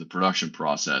rest of the production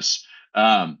process.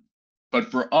 But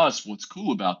for us, what's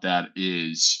cool about that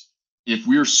is, if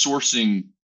we're sourcing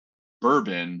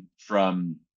bourbon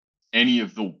from any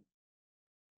of the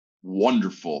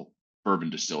wonderful bourbon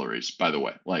distilleries, by the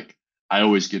way, like, I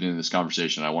always get into this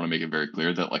conversation, I want to make it very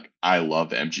clear that, like, I love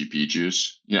MGP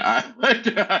juice. Right,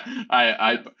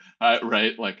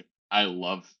 like,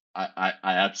 I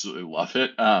absolutely love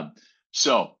it.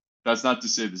 So that's not to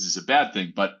say this is a bad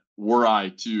thing, but were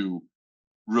I to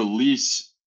release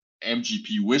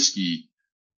MGP whiskey,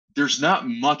 there's not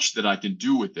much that I can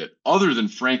do with it other than,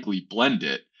 frankly, blend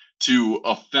it to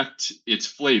affect its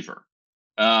flavor.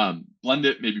 Blend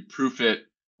it, maybe proof it.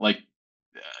 Like,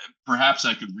 perhaps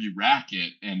I could re-rack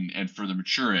it and further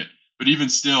mature it. But even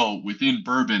still, within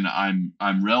bourbon,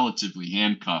 I'm relatively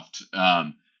handcuffed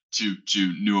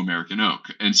to New American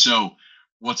Oak. And so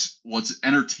what's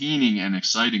entertaining and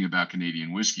exciting about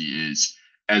Canadian whiskey is,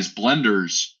 as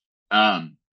blenders,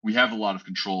 we have a lot of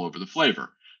control over the flavor.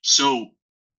 So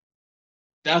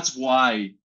that's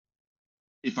why,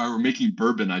 if I were making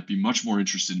bourbon, I'd be much more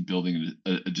interested in building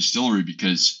a distillery,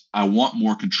 because I want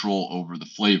more control over the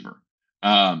flavor.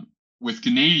 With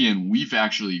Canadian, we've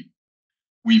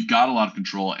got a lot of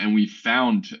control, and we've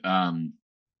found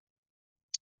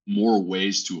more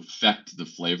ways to affect the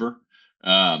flavor.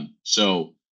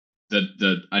 So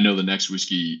I know the next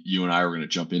whiskey you and I are going to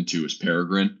jump into is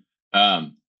Peregrine.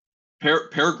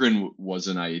 Peregrine was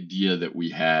an idea that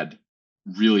we had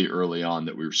really early on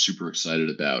that we were super excited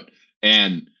about.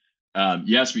 And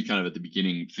yes, we kind of at the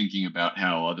beginning thinking about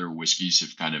how other whiskeys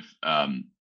have kind of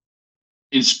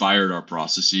inspired our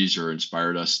processes, or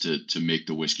inspired us to make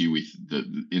the whiskey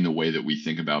in the way that we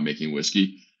think about making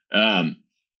whiskey. And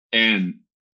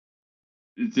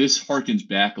this harkens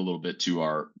back a little bit to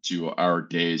our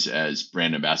days as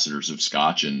brand ambassadors of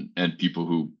Scotch, and people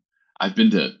who I've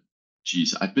been to,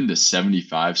 I've been to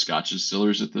 75 Scotch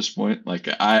distillers at this point. Like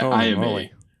I Holy am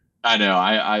moly. I know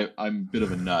I'm a bit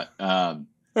of a nut.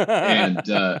 And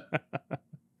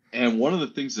and one of the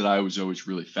things that I was always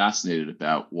really fascinated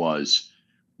about was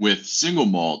with single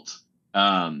malt.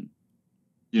 The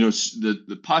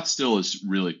pot still is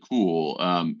really cool.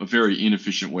 A very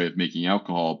inefficient way of making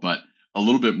alcohol, but a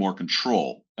little bit more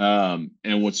control. And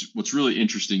what's really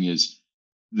interesting is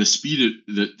the speed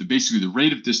of basically the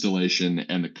rate of distillation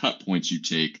and the cut points you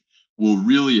take will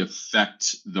really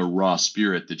affect the raw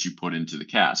spirit that you put into the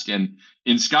cask. And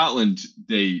in Scotland,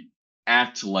 they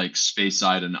act like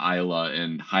Speyside and Islay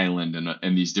and Highland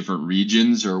and these different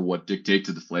regions are what dictate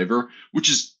to the flavor, which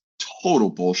is total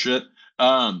bullshit.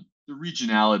 The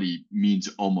regionality means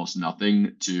almost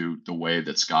nothing to the way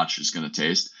that Scotch is going to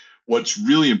taste. What's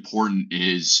really important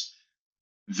is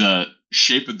the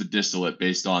shape of the distillate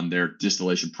based on their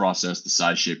distillation process, the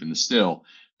size, shape, and the still,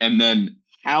 and then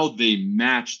how they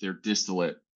match their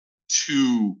distillate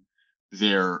to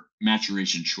their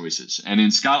maturation choices. And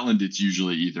in Scotland, it's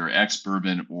usually either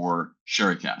ex-bourbon or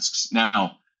sherry casks.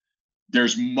 Now,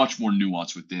 there's much more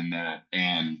nuance within that,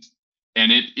 and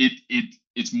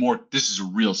it's more. This is a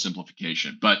real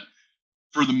simplification, but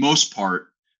for the most part,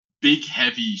 big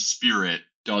heavy spirit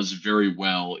does very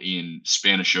well in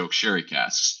Spanish oak sherry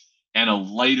casks, and a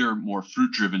lighter, more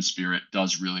fruit-driven spirit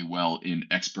does really well in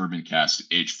ex-bourbon casks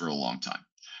aged for a long time.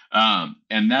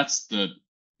 And that's the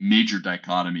major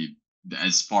dichotomy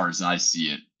as far as I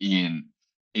see it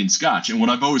in Scotch. And what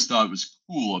I've always thought was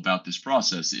cool about this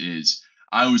process is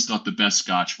I always thought the best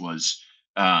Scotch was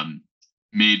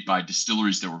made by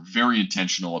distilleries that were very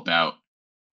intentional about,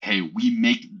 hey, we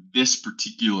make this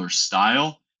particular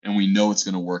style and we know it's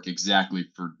going to work exactly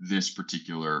for this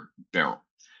particular barrel.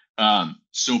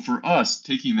 So for us,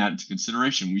 taking that into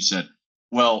consideration, we said,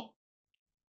 well,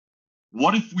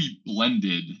 what if we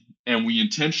blended and we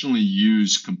intentionally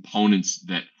use components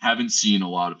that haven't seen a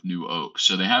lot of new oak,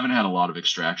 so they haven't had a lot of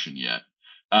extraction yet,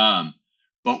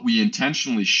 but we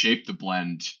intentionally shape the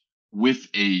blend with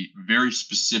a very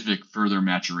specific further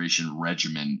maturation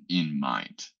regimen in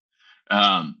mind.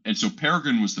 And so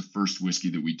Peregrine was the first whiskey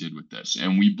that we did with this,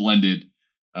 and we blended.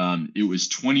 It was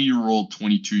 20-year-old,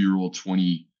 22-year-old,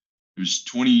 20. It was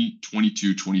 20,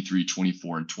 22, 23,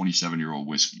 24, and 27-year-old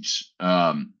whiskeys.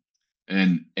 And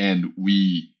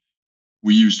we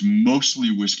used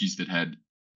mostly whiskeys that had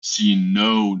seen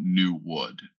no new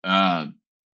wood.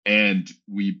 And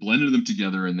we blended them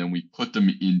together, and then we put them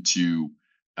into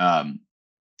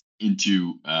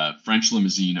French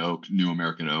Limousine oak, New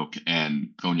American oak,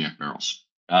 and cognac barrels.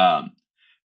 And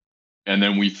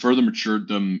then we further matured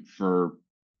them for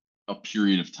a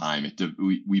period of time.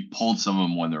 We pulled some of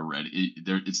them when they're ready.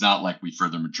 It's not like we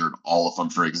further matured all of them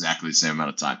for exactly the same amount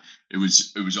of time. It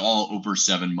was all over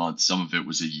 7 months. Some of it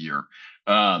was a year.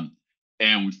 And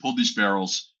we pulled these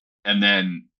barrels, and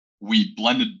then we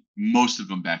blended most of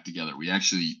them back together. We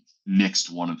actually nixed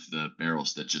one of the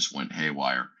barrels that just went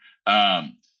haywire.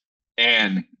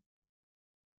 And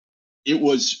it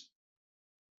was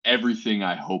everything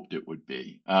I hoped it would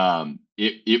be.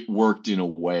 It worked in a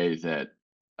way that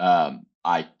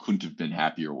I couldn't have been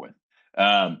happier with.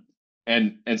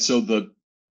 And so the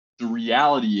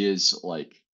reality is,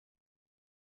 like,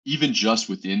 even just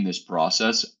within this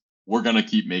process, we're gonna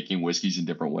keep making whiskeys in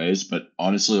different ways. But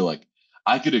honestly, like,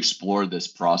 I could explore this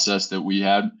process that we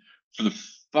had for the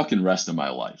fucking rest of my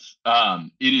life.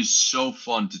 It is so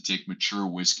fun to take mature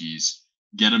whiskeys,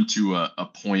 get them to a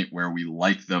point where we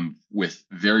like them with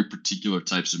very particular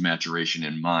types of maturation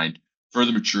in mind,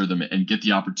 further mature them, and get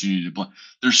the opportunity to blend.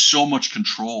 There's so much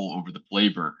control over the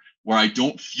flavor where I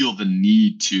don't feel the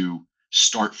need to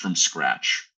start from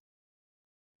scratch.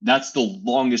 That's the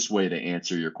longest way to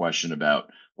answer your question about,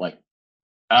 like,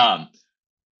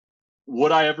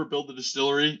 would I ever build a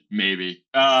distillery? Maybe.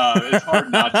 It's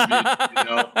hard not to be, you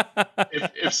know.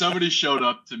 If somebody showed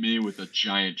up to me with a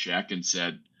giant check and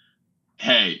said,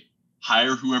 hey,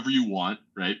 hire whoever you want,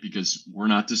 right? Because we're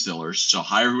not distillers. So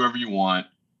hire whoever you want,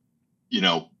 you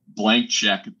know, blank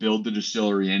check, build the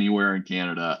distillery anywhere in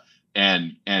Canada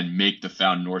and make the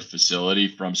Found North facility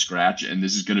from scratch. And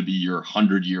this is going to be your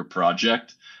 100-year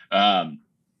project.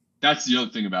 That's the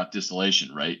other thing about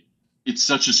distillation, right? It's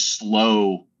such a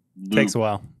slow loop. Takes a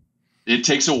while. It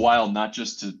takes a while, not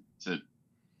just to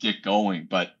get going,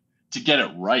 but to get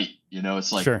it right. You know,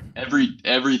 it's like Sure.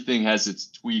 everything has its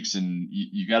tweaks, and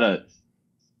you gotta.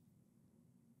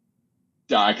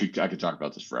 I could talk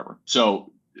about this forever.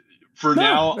 So for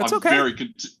now, I'm very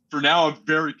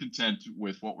content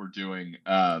with what we're doing.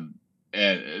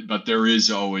 But there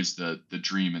is always the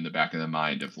dream in the back of the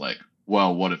mind of, like,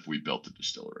 well, what if we built a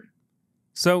distillery?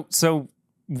 So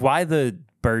why the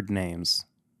bird names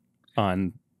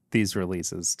on these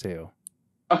releases too?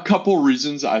 A couple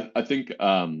reasons. I think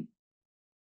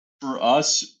for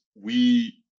us,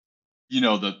 the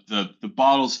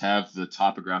bottles have the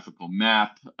topographical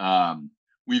map.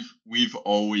 We've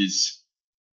always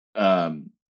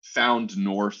found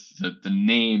north. The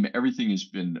name, everything has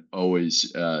been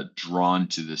always drawn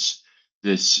to this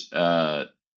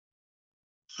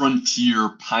frontier,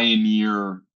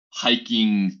 pioneer,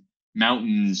 hiking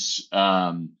mountains.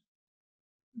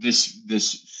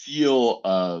 This feel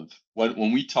of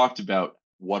when we talked about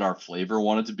what our flavor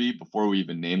wanted to be before we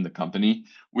even named the company,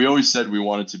 we always said we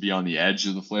wanted to be on the edge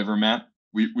of the flavor map.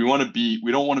 We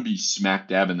don't want to be smack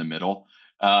dab in the middle,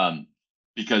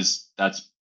 because that's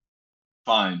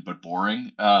fine but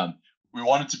boring. We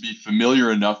wanted to be familiar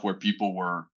enough where people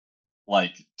were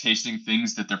like tasting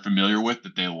things that they're familiar with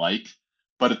that they like,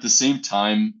 but at the same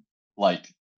time,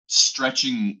 like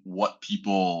stretching what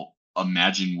people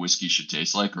imagine whiskey should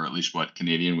taste like, or at least what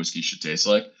Canadian whiskey should taste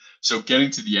like. So getting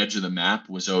to the edge of the map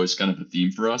was always kind of a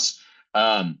theme for us.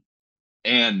 And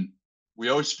we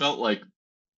always felt like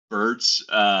birds,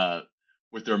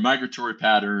 with their migratory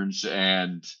patterns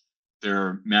and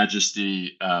their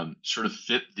majesty, sort of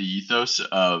fit the ethos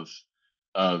of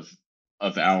our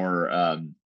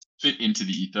fit into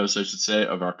the ethos, I should say,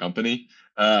 of our company.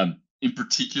 In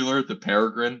particular, the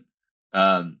peregrine,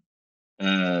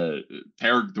 the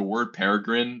word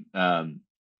peregrine,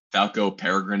 Falco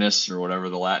peregrinus, or whatever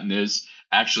the Latin is,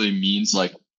 actually means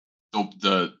like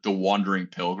the wandering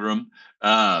pilgrim.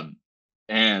 And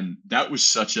that was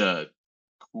such a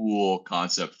cool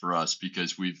concept for us,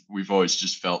 because we've always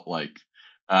just felt like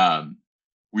our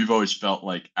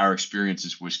experience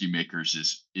as whiskey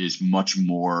makers is much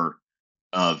more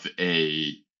of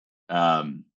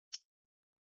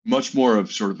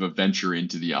sort of a venture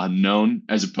into the unknown,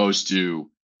 as opposed to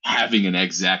having an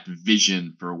exact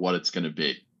vision for what it's going to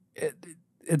be.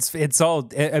 It's all,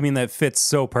 I mean, that fits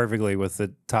so perfectly with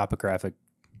the topographic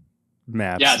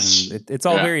maps. Yes. It's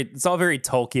all very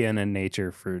Tolkien in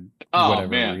nature for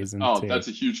whatever reason. Oh, too. That's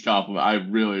a huge compliment. I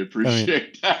really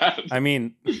appreciate that. I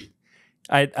mean,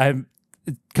 I'm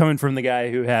coming from the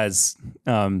guy who has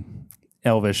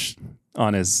Elvish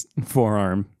on his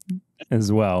forearm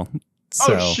as well.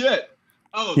 So, oh shit!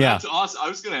 Oh, yeah. That's awesome. I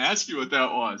was going to ask you what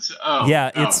that was. Oh, yeah,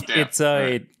 damn.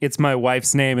 It's my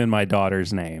wife's name and my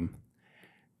daughter's name.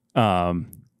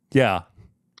 Yeah.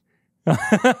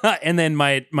 And then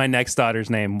my next daughter's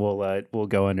name will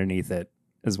go underneath it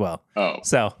as well. Oh,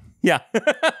 so yeah.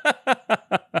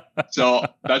 So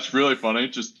that's really funny.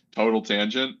 Just total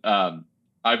tangent. I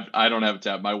don't have a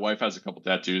tattoo. My wife has a couple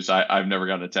tattoos. I've never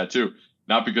gotten a tattoo,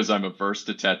 not because I'm averse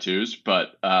to tattoos,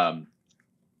 but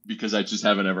because I just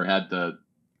haven't ever had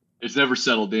it's never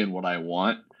settled in what I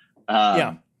want.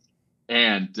 Yeah.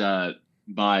 And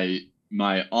my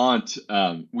aunt,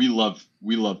 we love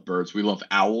birds. We love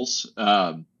owls.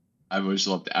 I've always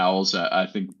loved owls. I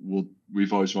think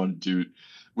we've always wanted to do.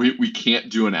 We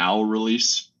can't do an owl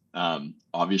release,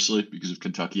 obviously, because of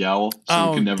Kentucky Owl.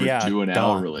 So we can never do an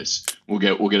owl release. We'll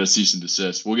get a cease and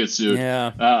desist. We'll get sued.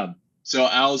 Yeah. So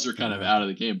owls are kind of out of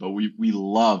the game, but we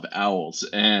love owls.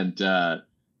 And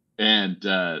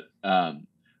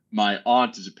my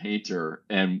aunt is a painter,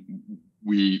 and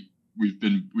we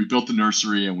built the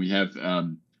nursery, and we have a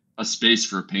space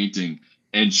for painting,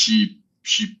 and she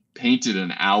painted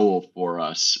an owl for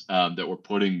us that we're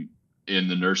putting in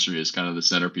the nursery as kind of the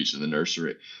centerpiece of the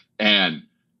nursery. And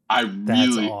I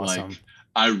really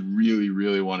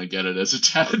really want to get it as a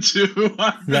tattoo.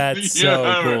 That's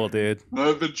so cool, dude.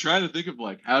 I've been trying to think of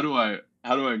like how do I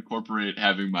incorporate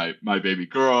having my baby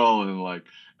girl,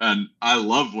 and I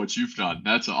love what you've done.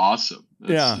 That's awesome.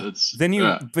 But then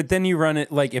you run it,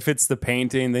 like if it's the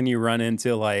painting, then you run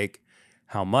into like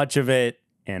how much of it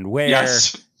and where.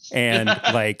 Yes. And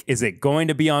like, is it going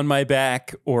to be on my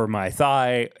back or my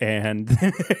thigh? And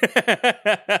the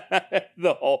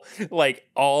whole, like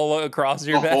all across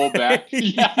your back. Whole back.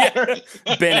 Yeah.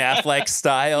 Ben Affleck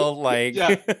style. Like,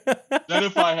 yeah. Then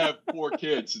if I have 4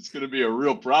 kids, it's going to be a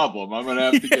real problem. I'm going to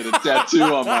have to get a tattoo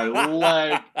on my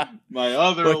leg, my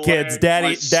other leg. Kids,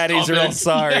 daddy's real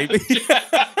sorry.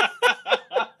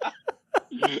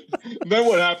 Then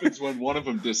what happens when one of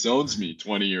them disowns me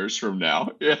 20 years from now?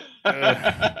 Yeah.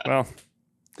 Well,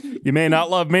 you may not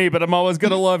love me, but I'm always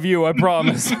going to love you. I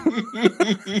promise.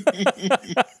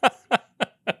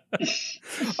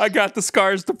 I got the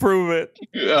scars to prove it.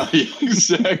 Yeah,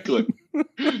 exactly.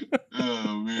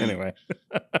 Oh, man. Anyway.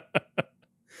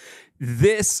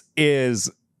 This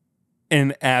is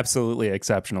an absolutely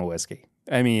exceptional whiskey.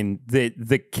 I mean,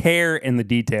 the care and the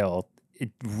detail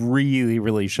it really,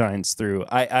 really shines through.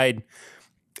 I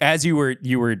as you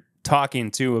were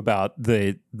talking too about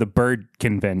the bird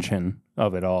convention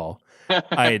of it all,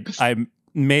 I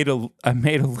made a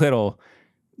little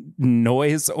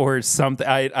noise or something.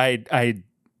 I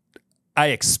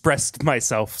expressed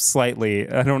myself slightly.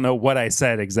 I don't know what I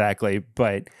said exactly,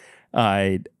 but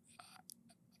I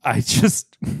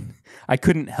just I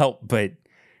couldn't help but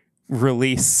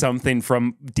release something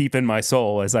from deep in my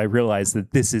soul as I realized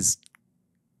that this is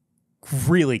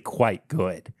really quite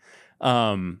good.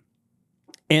 And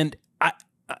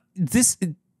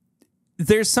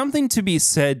there's something to be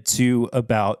said too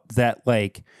about that,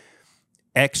 like,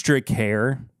 extra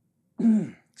care,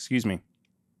 excuse me,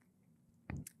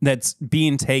 that's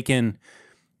being taken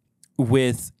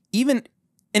with even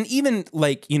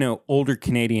like, you know, older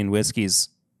Canadian whiskeys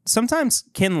sometimes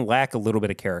can lack a little bit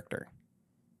of character,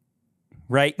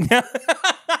 right?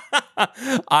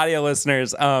 Audio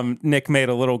listeners, Nick made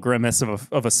a little grimace of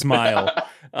a smile,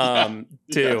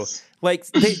 too. Yes. Like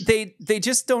they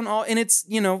just don't all, and it's,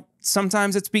 you know,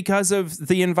 sometimes it's because of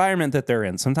the environment that they're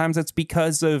in. Sometimes it's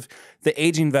because of the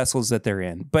aging vessels that they're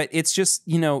in. But it's just,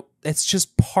 you know, it's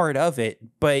just part of it.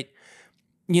 But,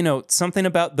 you know, something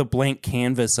about the blank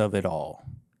canvas of it all,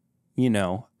 you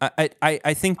know,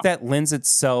 I think that lends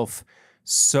itself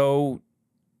so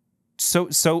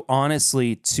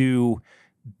honestly to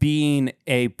being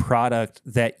a product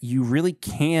that you really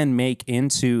can make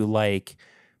into like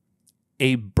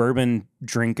a bourbon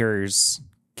drinker's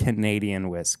Canadian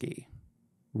whiskey,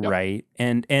 Yep. right?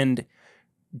 And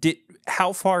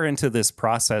how far into this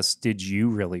process did you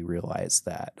really realize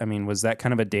that? I mean, was that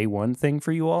kind of a day one thing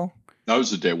for you all? That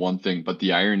was a day one thing, but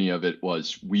the irony of it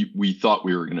was we thought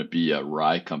we were going to be a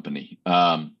rye company.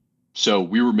 So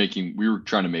we were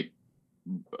trying to make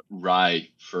rye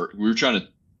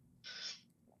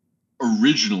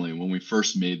originally when we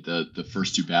first made the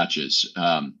first two batches,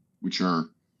 which are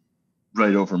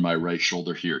right over my right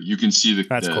shoulder here. You can see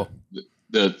That's cool.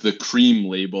 the cream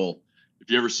label.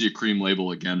 If you ever see a cream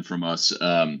label again from us,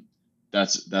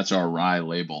 that's our rye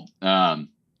label. And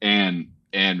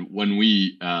when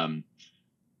we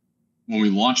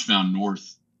launched Mountain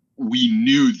North, we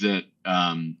knew that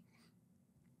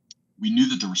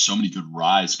there were so many good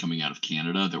ryes coming out of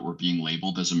Canada that were being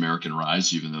labeled as American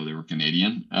ryes, even though they were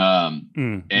Canadian.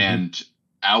 And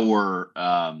our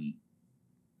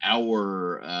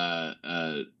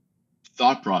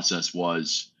thought process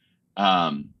was,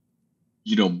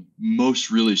 you know,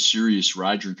 most really serious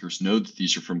rye drinkers know that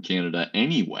these are from Canada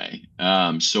anyway.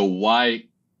 So why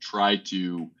try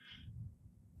to,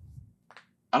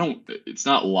 it's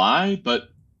not lie, but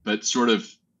sort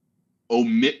of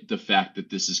omit the fact that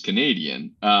this is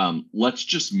Canadian. Let's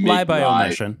just make lie by rye.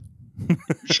 omission.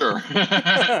 Sure. You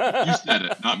said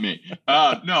it, not me.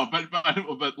 No,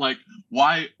 but like,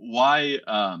 why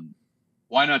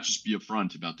not just be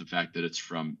upfront about the fact that it's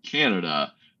from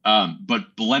Canada,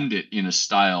 but blend it in a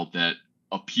style that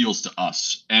appeals to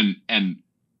us? And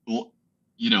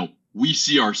you know, we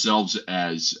see ourselves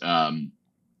as, I'll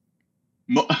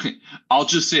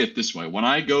just say it this way. When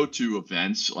I go to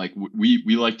events, like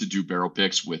we like to do barrel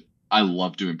picks with, I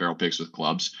love doing barrel picks with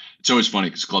clubs. It's always funny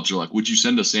because clubs are like, would you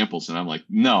send us samples? And I'm like,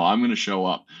 no, I'm going to show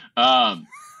up.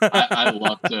 I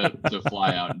love to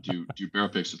fly out and do barrel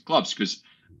picks with clubs because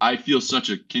I feel such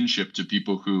a kinship to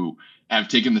people who have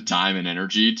taken the time and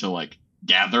energy to like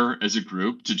gather as a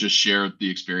group to just share the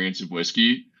experience of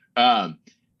whiskey. And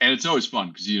it's always fun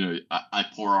because, you know, I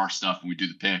pour our stuff and we do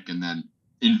the pick, and then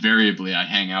invariably I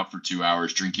hang out for 2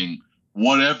 hours drinking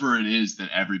whatever it is that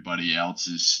everybody else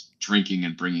is drinking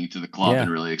and bringing to the club and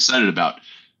really excited about.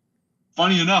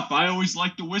 Funny enough, I always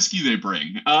like the whiskey they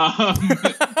bring.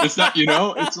 It's not, you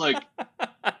know, it's like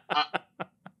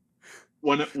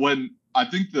when I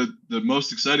think the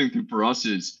most exciting thing for us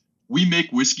is we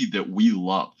make whiskey that we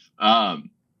love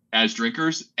as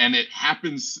drinkers, and it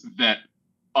happens that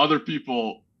other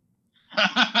people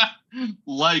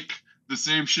like the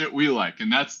same shit we like,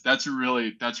 and that's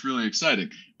really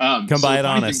exciting. Come by it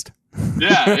honest.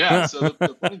 Yeah. So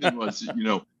the funny thing was, you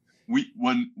know,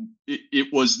 when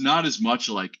it was not as much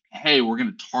like, hey, we're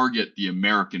going to target the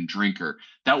American drinker.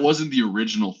 That wasn't the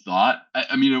original thought.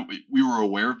 I mean, we were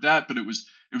aware of that, but it was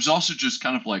also just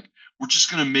kind of like, we're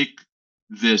just going to make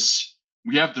this.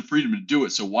 We have the freedom to do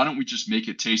it, so why don't we just make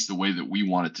it taste the way that we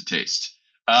want it to taste?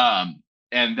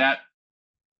 And that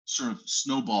sort of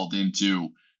snowballed into,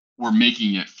 we're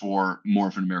making it for more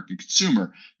of an American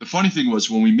consumer. The funny thing was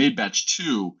when we made batch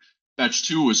two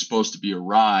was supposed to be a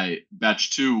rye.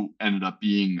 Batch two ended up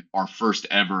being our first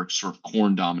ever sort of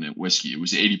corn dominant whiskey. It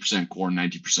was 80% corn,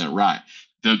 90% rye.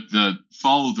 The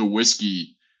follow the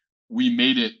whiskey, we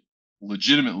made it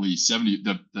legitimately 70.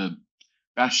 The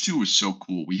batch 2 was so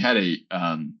cool. We had a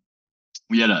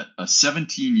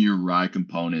 17-year rye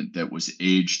component that was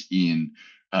aged in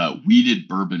weeded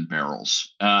bourbon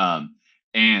barrels.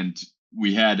 And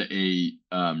we had a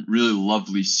really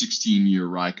lovely 16-year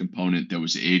rye component that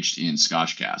was aged in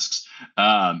Scotch casks.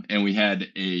 And we had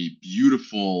a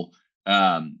beautiful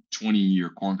 20-year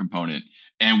corn component.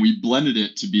 And we blended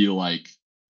it to be like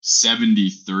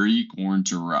 70-30 corn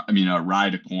to rye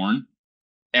to corn.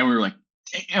 And we were like,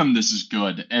 damn, this is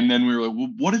good. And then we were like,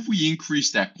 well, what if we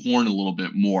increase that corn a little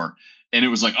bit more? And it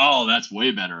was like, oh, that's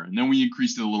way better. And then we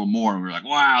increased it a little more, and we were like,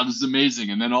 wow, this is amazing.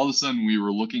 And then all of a sudden we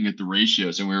were looking at the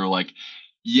ratios, and we were like,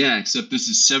 yeah, except this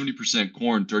is 70%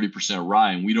 corn, 30%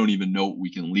 rye, and we don't even know what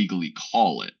we can legally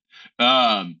call it.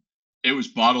 It was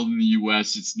bottled in the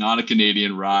U.S. It's not a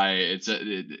Canadian rye.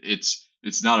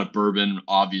 It's not a bourbon,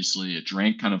 obviously. It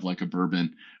drank kind of like a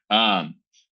bourbon.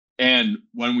 And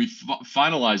when we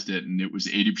finalized it, and it was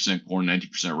 80% corn,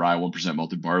 90% rye, 1%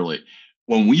 malted barley,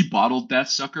 when we bottled that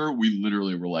sucker, we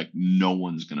literally were like, no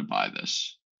one's going to buy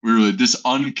this. We were like, this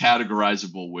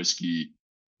uncategorizable whiskey,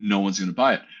 no one's going to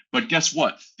buy it. But guess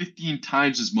what? 15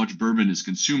 times as much bourbon is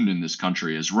consumed in this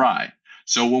country as rye.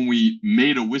 So when we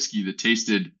made a whiskey that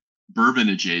tasted bourbon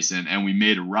adjacent and we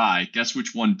made a rye, guess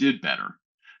which one did better?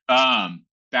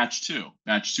 Batch 2.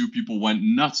 Batch 2 people went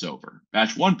nuts over.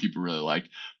 Batch 1 people really liked.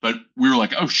 But we were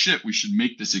like, oh shit, we should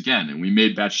make this again. And we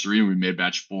made batch 3 and we made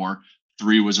batch 4.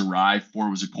 3 was a rye, 4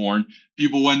 was a corn.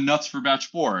 People went nuts for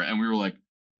batch 4. And we were like,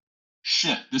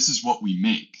 shit, this is what we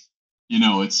make. You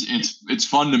know, it's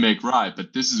fun to make rye,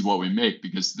 but this is what we make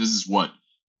because this is what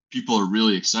people are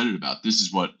really excited about. This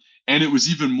is what, and it was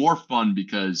even more fun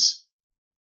because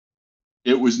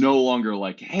it was no longer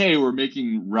like, hey, we're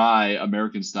making rye,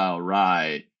 American style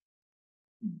rye,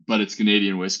 but it's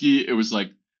Canadian whiskey. It was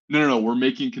like, no, we're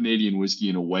making Canadian whiskey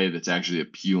in a way that's actually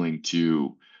appealing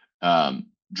to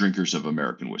drinkers of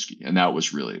American whiskey. And that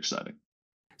was really exciting.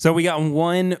 So we got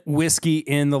one whiskey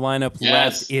in the lineup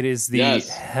left. It is the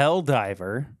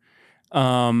Helldiver.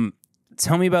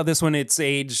 Tell me about this one. It's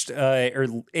aged or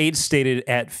age stated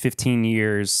at 15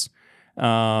 years,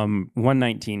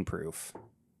 119 proof.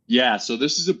 Yeah, so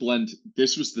this is a blend.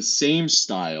 This was the same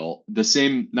style, the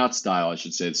same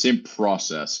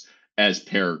process as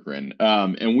Peregrine.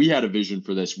 And we had a vision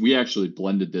for this. We actually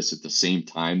blended this at the same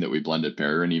time that we blended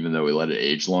Peregrine, even though we let it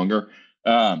age longer.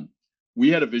 We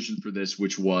had a vision for this,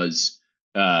 which was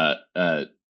we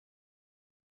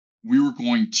were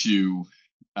going to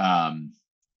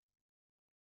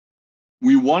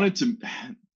we wanted to,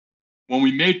 when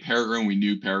we made Peregrine, we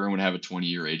knew Peregrine would have a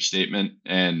 20-year age statement,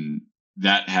 and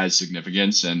that has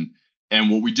significance. And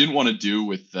what we didn't want to do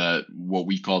with what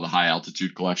we call the high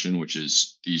altitude collection, which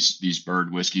is these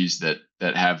bird whiskeys that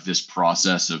have this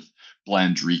process of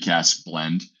blend, recast,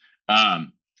 blend.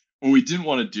 What we didn't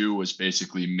want to do was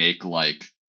basically make like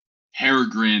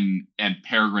Peregrine and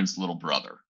Peregrine's little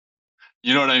brother.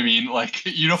 You know what I mean? Like,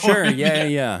 you know. Sure.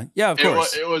 Yeah. Of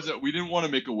course. It was. We didn't want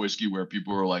to make a whiskey where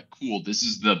people were like, "Cool, this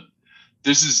is the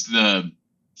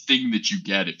thing that you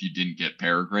get if you didn't get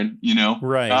Peregrine." You know,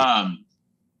 right?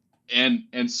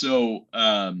 And so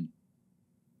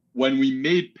when we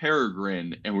made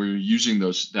Peregrine and we were using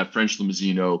that French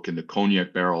Limousine oak and the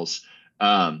cognac barrels,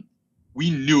 we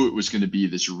knew it was going to be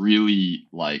this really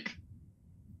like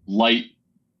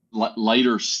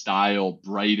lighter style,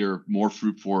 brighter, more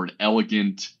fruit forward,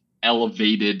 elegant,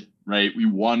 elevated, right? We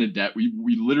wanted that. We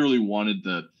literally wanted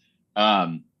the,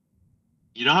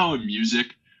 you know how in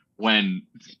music when,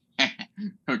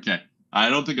 okay, I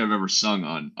don't think I've ever sung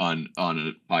on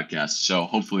a podcast, so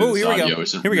hopefully this audio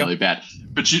isn't really bad.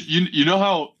 But you know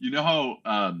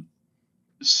how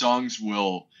songs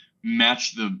will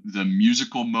match the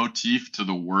musical motif to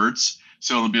the words,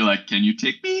 so it'll be like, "Can you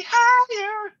take me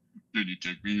higher? Can you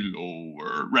take me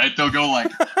lower?" Right? They'll go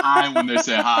like high when they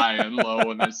say high and low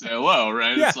when they say low.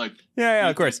 Right? Yeah. It's like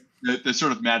of course. They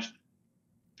sort of match.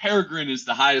 Peregrine is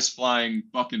the highest flying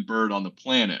fucking bird on the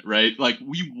planet, right? Like,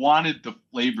 we wanted the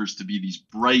flavors to be these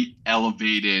bright,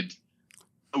 elevated.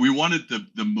 We wanted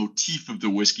the motif of the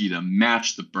whiskey to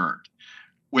match the bird.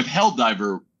 With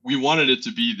Helldiver, we wanted it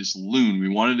to be this loon. We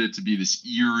wanted it to be this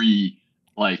eerie,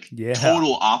 like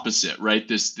total opposite, right?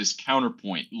 This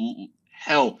counterpoint.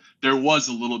 Hell, there was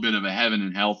a little bit of a heaven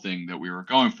and hell thing that we were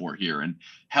going for here. And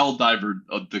Helldiver,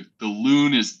 the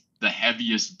loon is the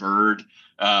heaviest bird.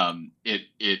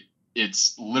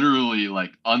 It's literally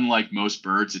like, unlike most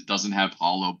birds, it doesn't have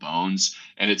hollow bones,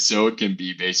 and it can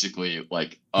be basically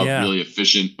like a really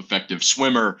efficient, effective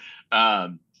swimmer.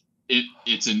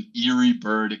 It's an eerie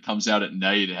bird. It comes out at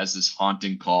night. It has this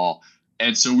haunting call.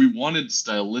 And so we wanted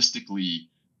stylistically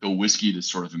the whiskey to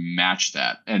sort of match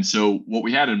that. And so what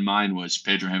we had in mind was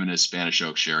Pedro Jimenez Spanish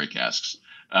Oak sherry casks.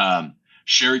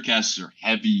 Sherry casks are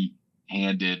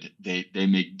heavy-handed. They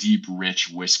make deep, rich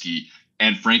whiskey.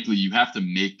 And frankly, you have to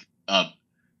make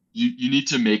you need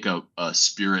to make a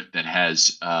spirit that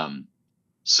has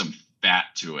some fat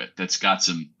to it. That's got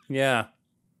some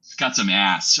It's got some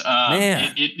ass.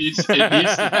 Man, it needs to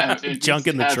have junk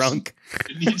in the trunk.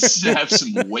 It needs to have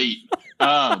some weight.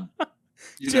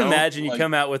 Could you imagine you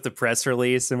come out with the press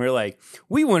release and we're like,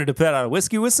 we wanted to put out a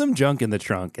whiskey with some junk in the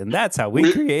trunk, and that's how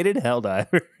we created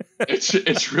Helldiver.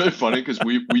 It's really funny because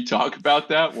we talk about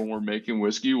that when we're making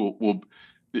whiskey. We'll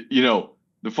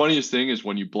the funniest thing is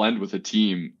when you blend with a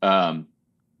team,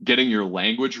 getting your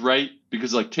language right,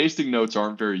 because like tasting notes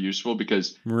aren't very useful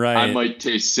because I might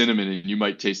taste cinnamon and you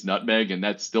might taste nutmeg, and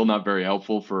that's still not very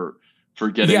helpful for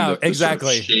getting the sort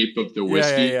of shape of the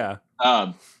whiskey. Yeah.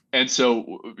 And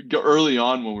so early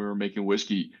on when we were making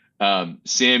whiskey,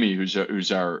 Sammy, who's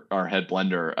our head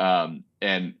blender,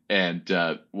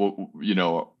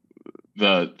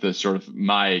 the sort of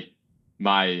my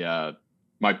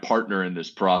partner in this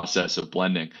process of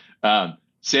blending,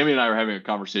 Sammy and I were having a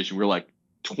conversation. We're like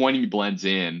 20 blends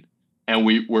in, and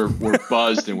we're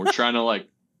buzzed, and we're trying to like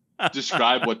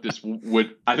describe what this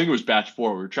would. I think it was batch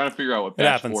 4. We were trying to figure out what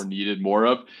batch 4 needed more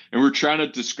of, and we were trying to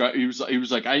describe. He was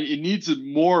like, it needs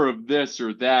more of this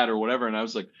or that or whatever, and I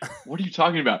was like, what are you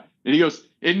talking about? And he goes,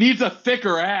 it needs a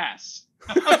thicker ass.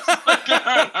 I was like,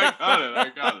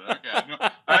 I got it. Okay,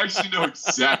 I actually know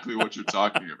exactly what you're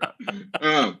talking about.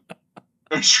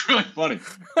 It's really funny.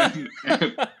 And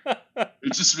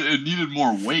it needed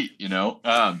more weight, You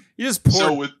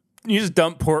just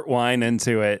dump port wine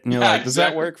into it, and you're like, "Does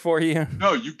that work for you?"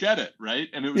 No, you get it, right?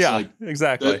 And it was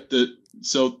exactly.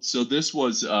 So this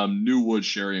was New Wood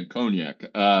sherry and cognac.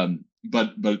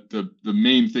 But the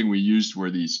main thing we used were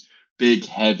these big,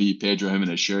 heavy Pedro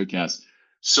Jimenez sherry casks.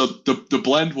 So the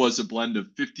blend was a blend of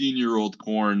 15-year-old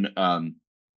corn.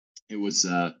 It was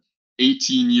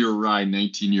 18-year rye,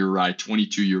 19-year rye,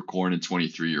 22-year corn, and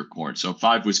 23-year corn. So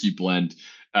 5 whiskey blend.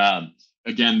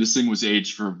 Again, this thing was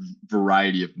aged for a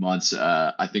variety of months.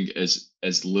 I think as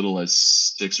little as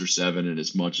 6 or 7 and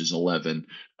as much as 11.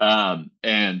 And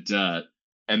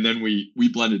then we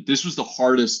blended. This was the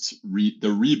hardest. The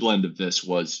reblend of this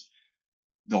was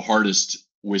the hardest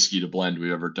whiskey to blend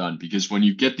we've ever done, because when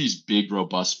you get these big,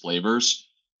 robust flavors,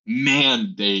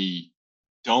 man, they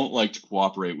don't like to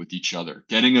cooperate with each other.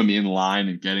 Getting them in line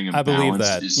and getting them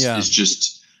balanced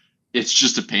is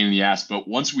just a pain in the ass. But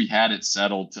once we had it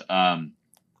settled,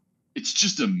 it's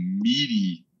just a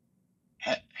meaty,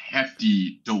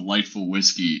 hefty, delightful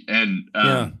whiskey. And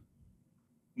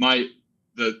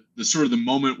the sort of the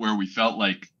moment where we felt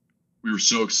like we were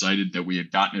so excited that we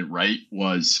had gotten it right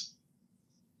was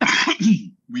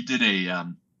we did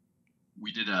a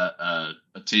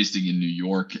tasting in New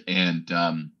York,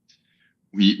 and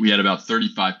we had about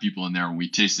 35 people in there, and we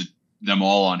tasted them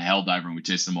all on Helldiver, and we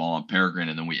tasted them all on Peregrine,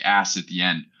 and then we asked at the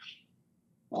end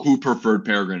who preferred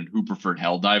Peregrine and who preferred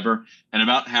Helldiver, and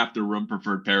about half the room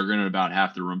preferred Peregrine and about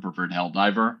half the room preferred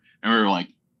Helldiver, and we were like,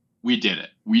 we did it.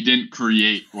 We didn't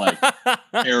create like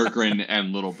Peregrine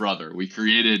and Little Brother. We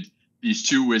created these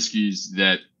 2 whiskeys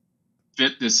that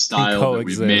fit this style that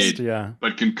we've made,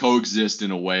 but can coexist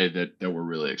in a way that we're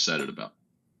really excited about.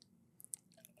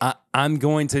 I'm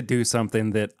going to do something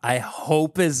that I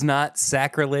hope is not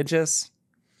sacrilegious.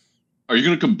 Are you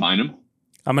going to combine them?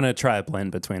 I'm going to try a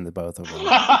blend between the both of them.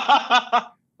 I'm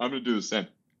going to do the same.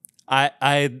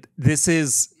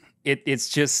 It's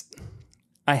just,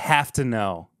 I have to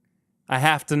know. What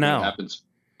happens?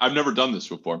 I've never done this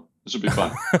before. This would be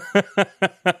fun.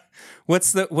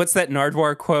 What's that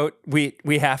Nardwuar quote?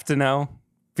 We have to know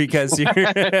because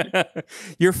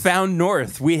you're found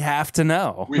north. We have to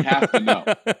know. We have to know.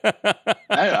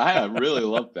 I really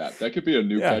love that. That could be a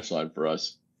new catchline for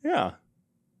us. Yeah.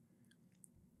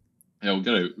 Yeah, we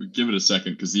gotta give it a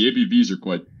second because the ABVs are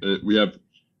quite. We have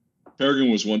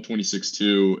Peregrine was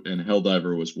 126.2 and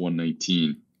Helldiver was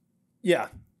 119. Yeah,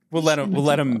 we'll let them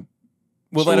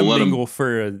mingle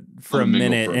for a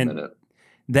minute, and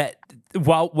that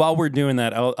while we're doing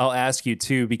that, I'll ask you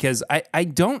too, because I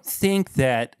don't think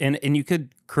that, and you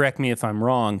could correct me if I'm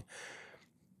wrong,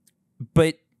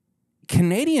 but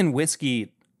Canadian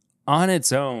whiskey on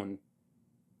its own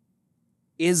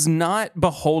is not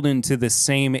beholden to the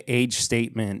same age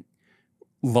statement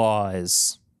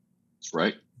laws. That's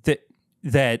right.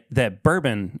 That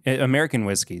bourbon, American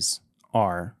whiskeys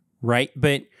are, right?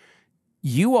 But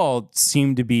you all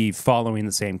seem to be following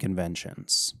the same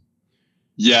conventions.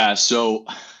 Yeah, so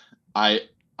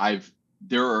I've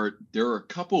there are a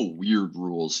couple weird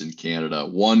rules in Canada.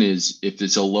 One is if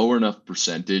it's a lower enough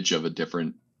percentage of a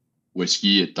different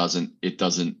whiskey, it doesn't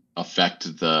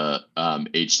affect the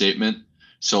age statement.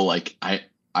 So like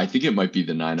I think it might be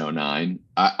the 909.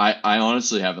 I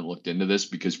honestly haven't looked into this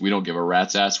because we don't give a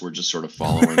rat's ass. We're just sort of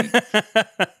following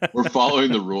we're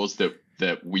following the rules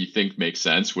that we think make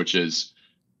sense, which is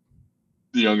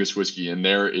the youngest whiskey in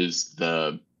there is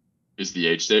the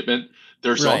age statement.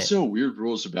 There's Right. also weird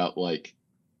rules about like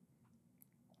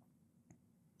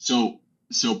so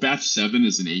batch 7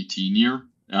 is an 18 year.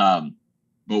 But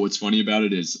what's funny about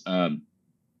it is batch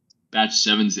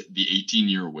 7's the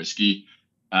 18-year whiskey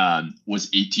was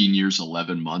 18 years,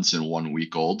 11 months, and 1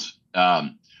 week old.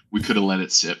 We could have let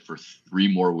it sit for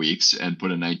 3 more weeks and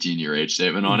put a 19-year age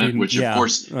statement on it, which of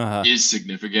course is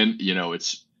significant. You know,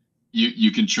 it's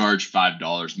you can charge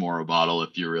 $5 more a bottle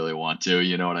if you really want to.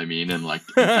 You know what I mean? And like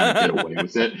you kind of get away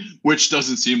with it, which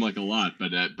doesn't seem like a lot,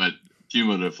 but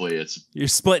cumulatively, you're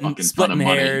splitting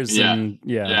hairs. And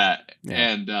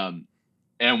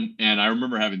And I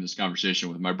remember having this conversation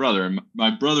with my brother, and my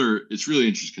brother, it's really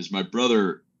interesting because my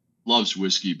brother loves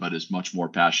whiskey, but is much more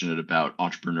passionate about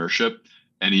entrepreneurship.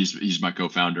 And he's my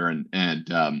co-founder,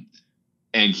 and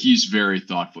he's very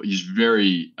thoughtful. He's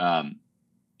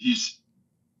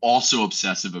also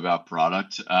obsessive about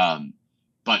product.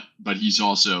 But he's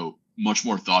also much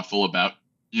more thoughtful about,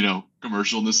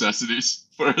 commercial necessities.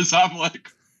 Whereas I'm like,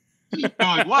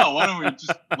 wow, why don't we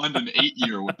just blend an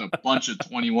 8-year with a bunch of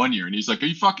 21-year? And he's like, are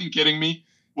you fucking kidding me?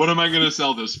 What am I going to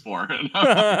sell this for? And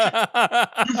I'm like,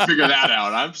 you figure that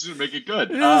out. I'm just going to make it good.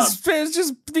 It's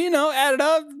just, add it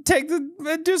up,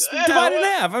 divide it in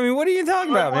half. I mean, what are you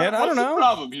talking about, man? I don't know. What's the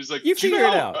problem? He's like, you figure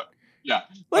it out. Yeah.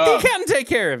 Let the accountant take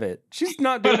care of it. She's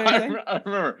not doing anything. I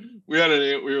remember we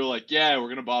were like, yeah, we're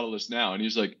going to bottle this now. And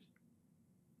he's like,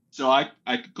 so I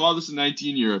could call this a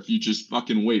 19-year if you just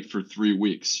fucking wait for 3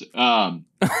 weeks. And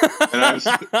I was,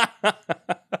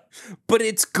 but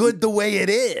it's good the way it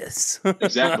is.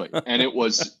 Exactly. And it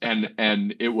was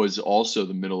it was also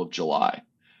the middle of July,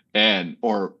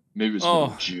 or maybe it was middle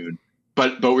of June.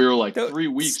 But we were like 3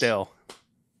 weeks. Still.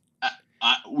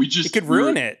 It could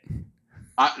ruin it.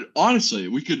 Honestly,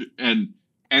 we could, and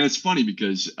it's funny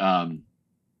because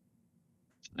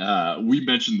we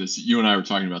mentioned this. You and I were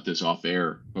talking about this off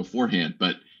air beforehand,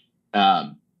 but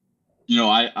I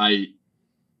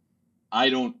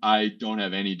don't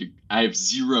have any. I have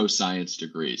 0 science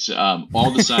degrees.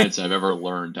 All the science I've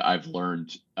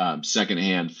learned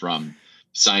secondhand from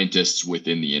scientists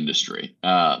within the industry.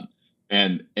 And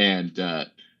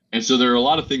so there are a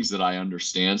lot of things that I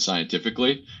understand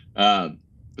scientifically,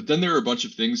 but then there are a bunch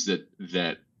of things that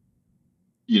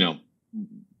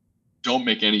don't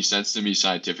make any sense to me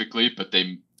scientifically, but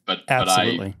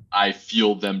I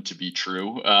feel them to be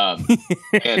true.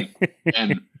 And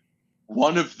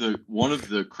one of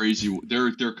the crazy, there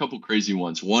are a couple crazy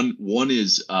ones. One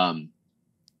is the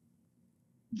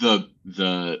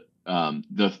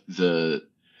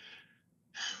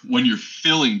when you're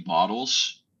filling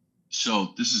bottles.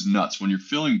 So this is nuts. When you're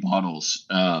filling bottles,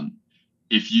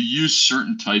 if you use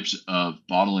certain types of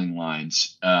bottling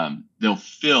lines, they'll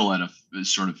fill at a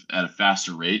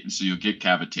faster rate, and so you'll get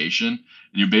cavitation, and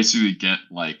you basically get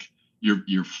like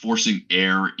you're forcing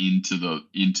air into the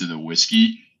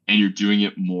whiskey, and you're doing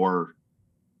it more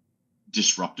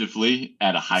disruptively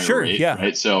at a higher rate,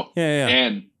 right? So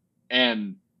and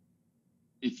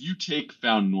if you take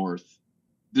Found North,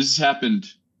 this has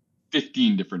happened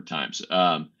 15 different times.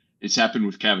 It's happened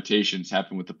with cavitation. It's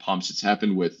happened with the pumps. It's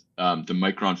happened with the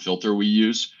micron filter we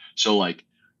use. So like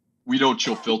we don't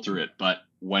chill filter it, but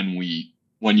when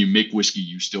you make whiskey,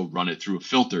 you still run it through a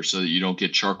filter so that you don't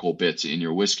get charcoal bits in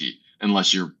your whiskey,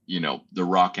 unless you're, the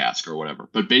raw cask or whatever.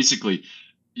 But basically,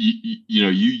 you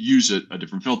use a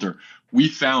different filter. We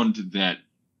found that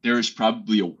there is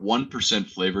probably a 1%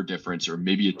 flavor difference, or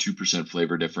maybe a 2%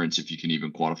 flavor difference, if you can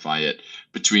even quantify it,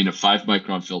 between a 5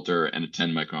 micron filter and a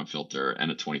 10 micron filter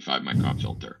and a 25 micron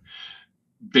filter.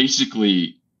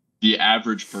 Basically, the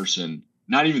average person,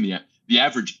 not even the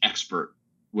average expert,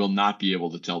 will not be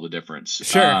able to tell the difference.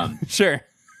 Sure.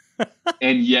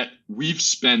 And yet we've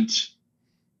spent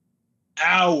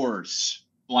hours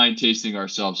blind tasting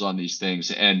ourselves on these things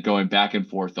and going back and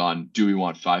forth on, do we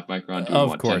want 5 micron? Do we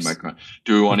want 10 micron?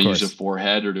 Do we want to use a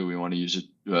 4-head, or do we want to use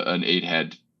an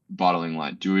 8-head bottling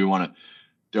line? Do we want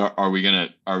to, are we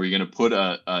gonna put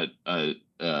a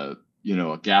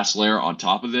gas layer on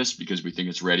top of this because we think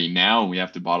it's ready now and we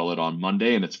have to bottle it on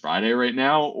Monday and it's Friday right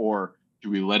now? Or do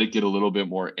we let it get a little bit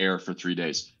more air for 3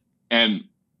 days? And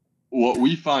what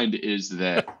we find is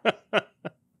that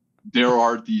there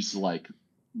are these like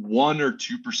 1 or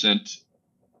 2%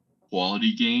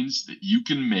 quality gains that you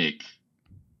can make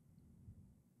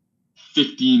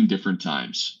 15 different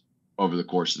times over the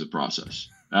course of the process.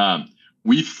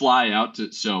 We fly out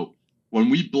to, so when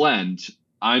we blend,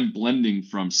 I'm blending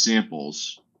from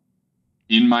samples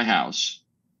in my house,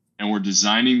 and we're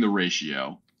designing the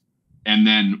ratio. And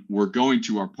then we're going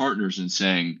to our partners and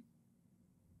saying,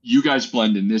 you guys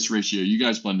blend in this ratio, you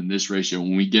guys blend in this ratio.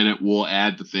 When we get it, we'll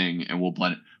add the thing and we'll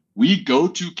blend it. We go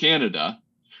to Canada,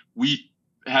 we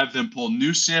have them pull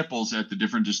new samples at the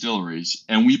different distilleries,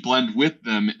 and we blend with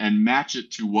them and match it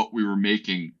to what we were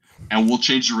making, and we'll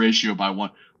change the ratio by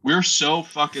 1. We're so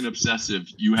fucking obsessive,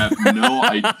 you have no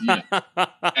idea.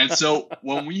 And so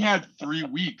when we had 3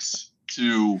 weeks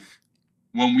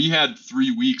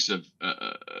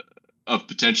of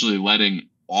potentially letting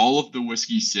all of the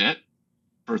whiskey sit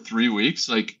for 3 weeks,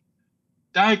 like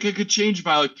that could change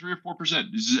by like 3 or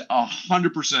 4%. This is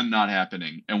 100% not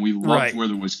happening. And we loved where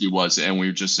the whiskey was. And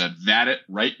we just said, vat it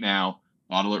right now,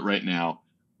 bottle it right now.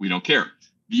 We don't care.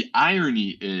 The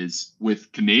irony is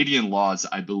with Canadian laws,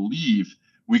 I believe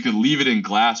we could leave it in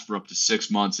glass for up to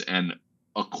 6 months and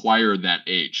acquire that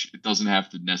age. It doesn't have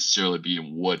to necessarily be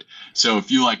in wood. So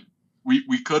if you like,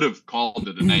 we could have called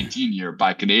it a 19-year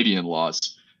by Canadian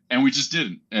laws, and we just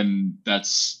didn't. And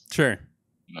that's sure.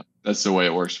 That's the way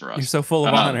it works for us. You're so full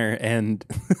of honor, and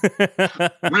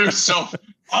we're so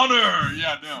honor.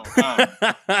 Yeah, no.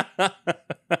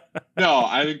 No,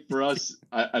 I think for us,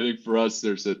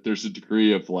 there's a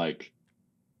degree of like,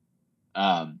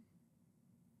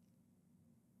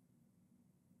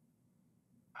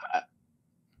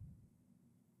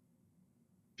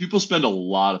 people spend a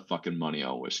lot of fucking money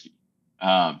on whiskey.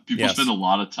 People spend a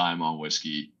lot of time on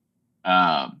whiskey,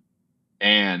 and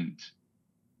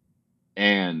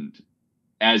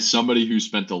as somebody who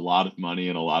spent a lot of money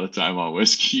and a lot of time on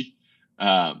whiskey,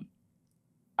 I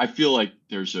feel like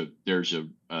there's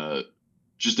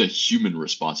just a human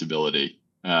responsibility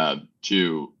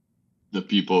to the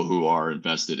people who are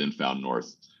invested in Found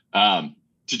North, to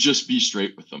just be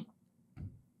straight with them.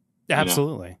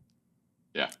 Absolutely.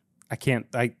 You know? Yeah.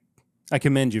 I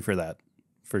commend you for that,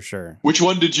 for sure. Which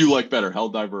one did you like better,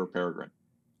 Helldiver or Peregrine?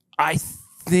 I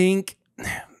think,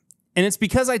 and it's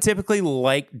because I typically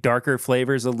like darker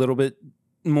flavors a little bit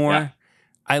more. Yeah.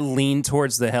 I lean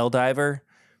towards the Helldiver.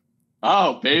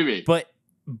 Oh, baby. But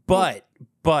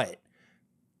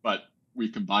we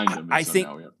combined them. I think,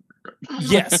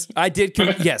 yes, I did.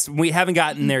 Yes, we haven't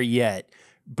gotten there yet.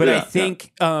 But I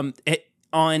think on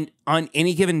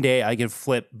any given day, I could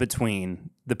flip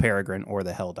between the Peregrine or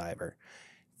the Helldiver.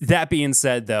 That being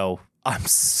said, though, I'm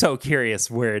so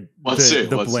curious where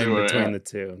the blend between the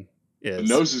two is.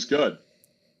 The nose is good.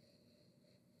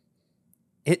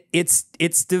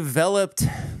 It's developed.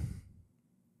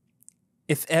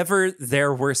 If ever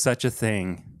there were such a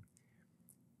thing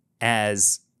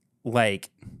as like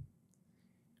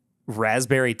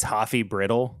raspberry toffee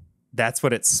brittle, that's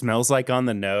what it smells like on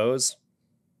the nose.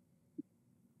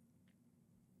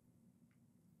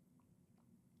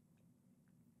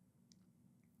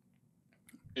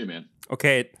 Hey, man.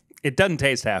 Okay, it doesn't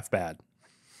taste half bad.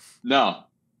 No.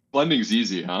 Blending's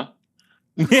easy, huh?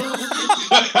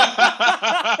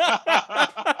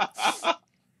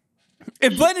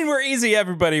 If blending were easy,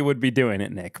 everybody would be doing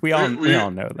it, Nick. We all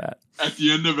know that. At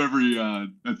the end of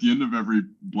every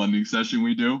blending session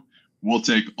we do, we'll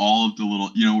take all of the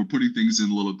little, we're putting things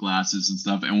in little glasses and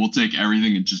stuff, and we'll take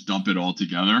everything and just dump it all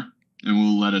together, and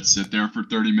we'll let it sit there for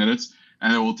 30 minutes,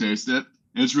 and then we'll taste it.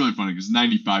 And it's really funny because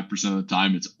 95% of the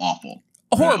time it's awful.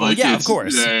 Horrible, of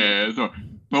course. Yeah.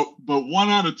 But 1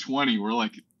 out of 20, we're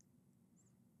like,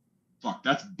 fuck,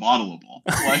 that's bottleable.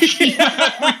 Like, we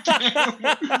have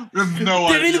no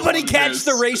idea. Did anybody catch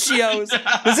the ratios?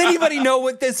 Does anybody know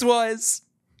what this was?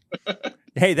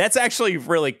 Hey, that's actually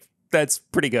that's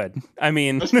pretty good. I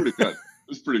mean, that's pretty good.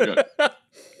 That's pretty good.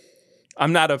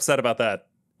 I'm not upset about that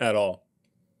at all.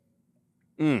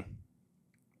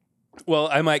 Well,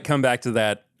 I might come back to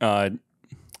that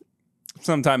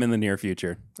sometime in the near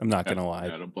future. I'm not going to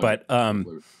lie. But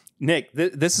Nick,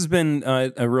 this has been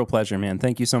a real pleasure, man.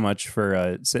 Thank you so much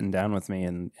for sitting down with me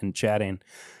and chatting.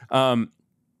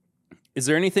 Is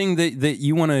there anything that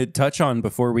you want to touch on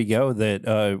before we go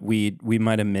that we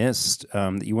might have missed,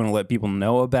 that you want to let people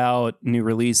know about, new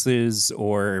releases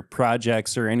or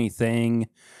projects or anything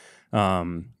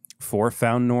for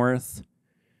Found North?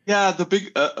 Yeah, the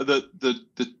big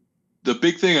the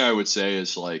big thing I would say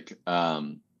is like,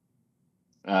 there's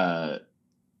a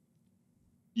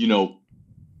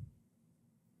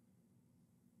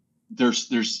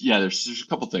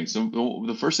couple things. So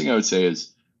the first thing I would say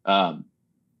is,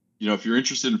 if you're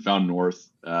interested in Found North,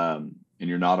 and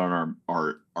you're not on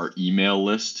our email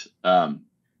list,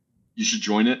 you should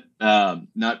join it.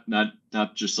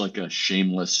 Not just like a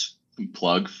shameless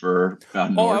plug for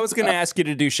Found North. I was going to ask you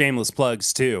to do shameless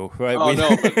plugs too. Right? Oh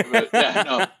no,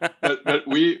 but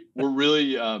we're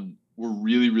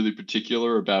really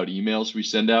particular about emails we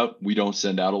send out. We don't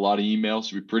send out a lot of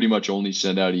emails. We pretty much only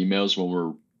send out emails when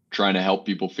we're trying to help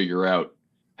people figure out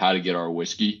how to get our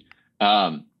whiskey.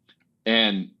 And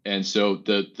so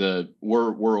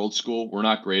we're old school. We're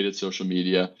not great at social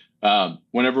media.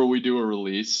 Whenever we do a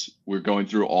release, we're going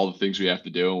through all the things we have to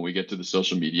do, and we get to the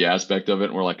social media aspect of it,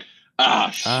 and we're like,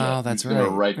 shit. Oh, that's right.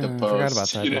 Write the post.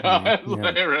 I forgot about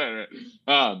that.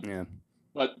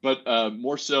 Right. But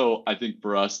more so, I think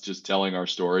for us, just telling our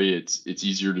story, it's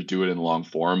easier to do it in long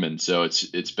form, and so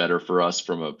it's better for us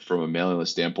from a mailing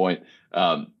list standpoint.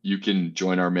 You can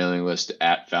join our mailing list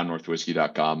at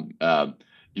foundnorthwhiskey.com.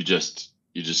 You just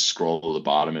scroll to the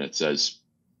bottom, and it says,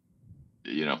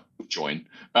 join.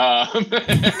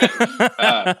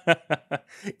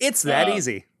 It's that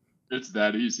easy. It's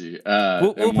that easy.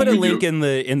 We'll put a link in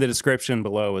the description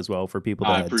below as well for people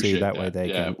to add to. That way they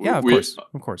can. Yeah, of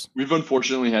course. We've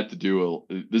unfortunately had to do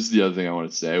this is the other thing I want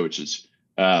to say, which is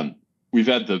we've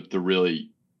had the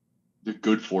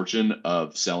good fortune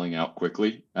of selling out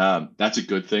quickly. That's a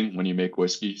good thing when you make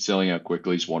whiskey. Selling out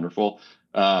quickly is wonderful.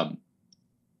 But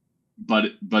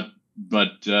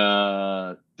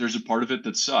there's a part of it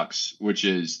that sucks, which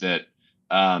is that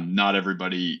not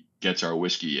everybody gets our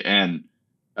whiskey. And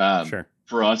sure.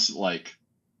 For us,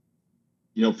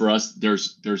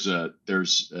 there's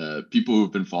people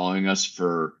who've been following us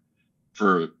for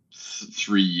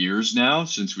 3 years now,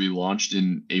 since we launched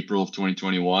in April of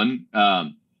 2021,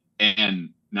 and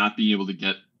not being able to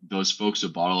get those folks a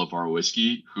bottle of our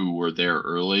whiskey who were there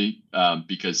early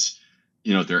because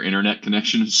their internet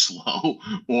connection is slow,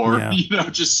 or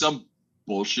just some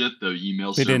bullshit. The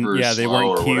email server is slow, they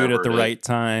weren't queued at the right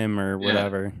time or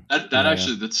whatever.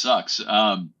 That sucks.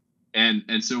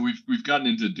 And so we've gotten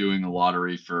into doing a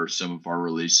lottery for some of our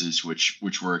releases, which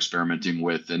we're experimenting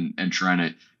with and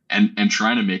trying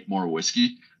to make more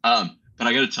whiskey. But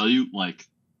I got to tell you,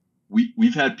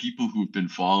 we've had people who've been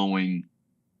following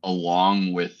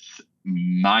along with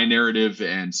my narrative,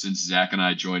 and since Zach and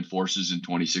I joined forces in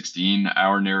 2016,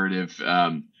 our narrative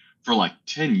for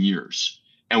 10 years,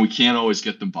 and we can't always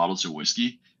get them bottles of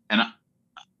whiskey, and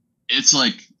it's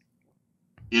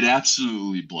it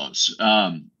absolutely blows.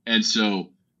 And so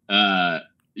I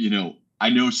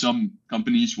know some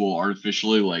companies will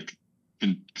artificially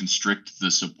constrict the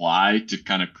supply to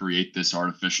kind of create this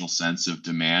artificial sense of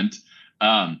demand.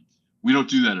 We don't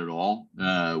do that at all.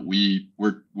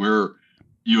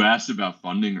 You asked about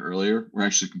funding earlier. We're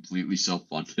actually completely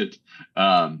self-funded.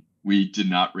 We did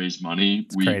not raise money.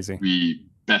 Crazy. We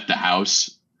bet the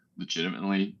house,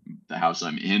 legitimately, the house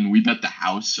I'm in. We bet the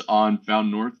house on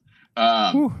Found North.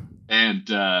 And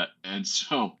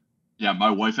so, yeah,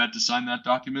 my wife had to sign that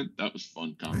document. That was a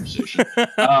fun conversation.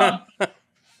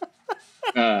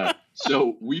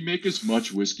 So we make as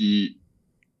much whiskey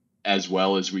as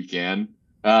well as we can.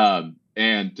 And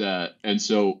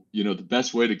so, the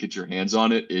best way to get your hands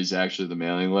on it is actually the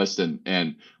mailing list.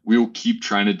 And we will keep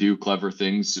trying to do clever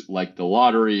things like the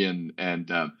lottery. And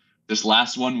this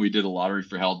last one, we did a lottery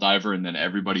for Helldiver, and then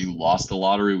everybody who lost the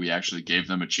lottery, we actually gave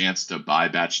them a chance to buy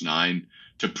batch 9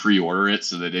 to pre-order it,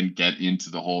 so they didn't get into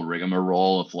the whole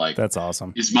rigmarole of that's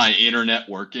awesome. Is my internet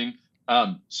working?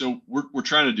 So we're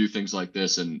trying to do things like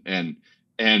this, and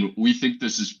we think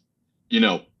this is,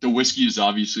 the whiskey is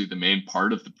obviously the main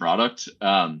part of the product,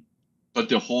 but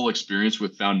the whole experience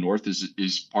with Found North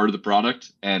is part of the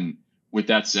product. And with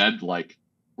that said, we're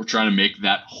trying to make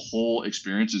that whole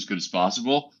experience as good as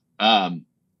possible. And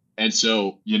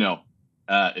so,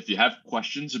 if you have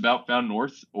questions about Found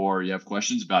North, or you have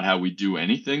questions about how we do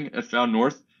anything at Found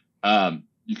North,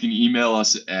 you can email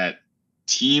us at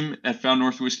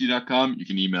team@foundnorthwhiskey.com. You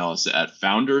can email us at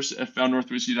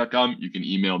founders@foundnorthwhiskey.com. You can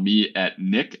email me at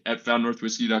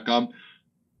nick@foundnorthwhiskey.com.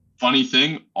 Funny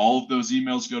thing, all of those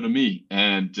emails go to me,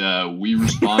 and we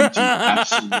respond to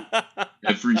absolutely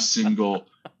every single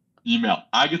email.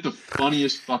 I get the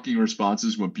funniest fucking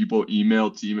responses when people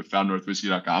email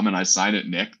team@foundnorthwhiskey.com and I sign it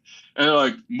Nick.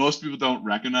 And most people don't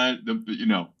recognize them,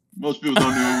 most people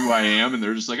don't know who I am, and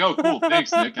they're just like, oh, cool,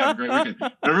 thanks, Nick. Have a great weekend.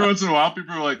 But every once in a while,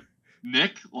 people are like,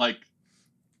 Nick,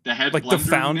 the head blender, the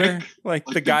founder, Nick,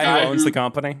 the guy who owns the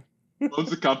company. Owns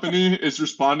the company is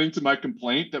responding to my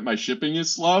complaint that my shipping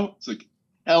is slow. It's like,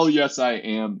 hell yes, I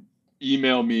am.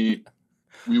 Email me.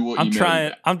 We will. I'm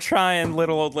trying,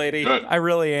 little old lady. Good. I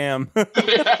really am.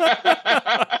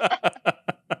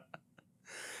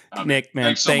 Nick,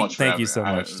 man, thank you so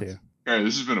much too. Aaron,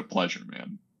 this has been a pleasure,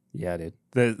 man. Yeah, dude.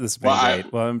 This has been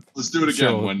great. Well, let's do it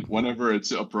again whenever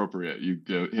it's appropriate. You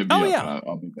hit me up. Yeah,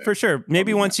 I'll be there. For sure.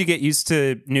 Maybe once you get used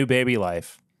to new baby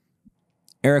life.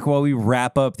 Eric, while we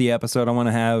wrap up the episode, I want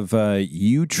to have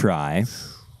you try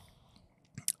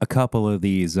a couple of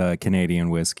these Canadian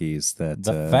whiskeys. That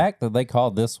the fact that they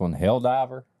called this one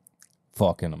Helldiver,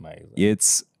 fucking amazing.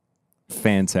 It's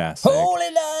fantastic.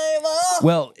 Holy diver.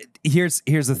 Well, here's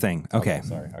the thing. Okay.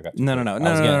 Sorry, I got you.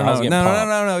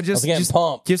 No. Just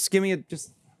pumped. Just give me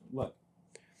just look.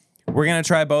 We're gonna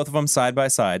try both of them side by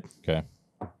side. Okay.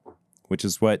 Which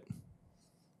is what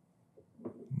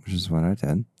I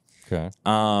did. Okay.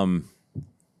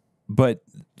 But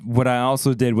what I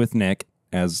also did with Nick,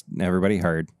 as everybody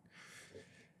heard,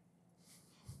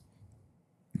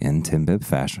 in Tim Bibb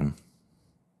fashion,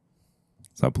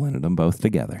 so I blended them both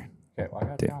together. Okay, well, I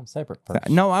got to try them separate first.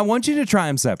 No, I want you to try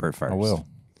them separate first. I will.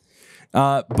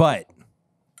 But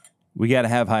we got to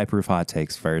have high proof hot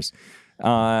takes first.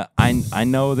 I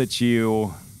know that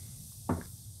you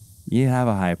have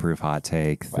a high proof hot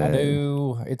take. I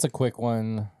do. It's a quick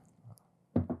one.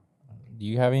 Do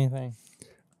you have anything?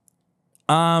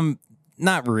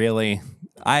 Not really.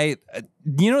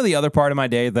 The other part of my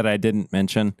day that I didn't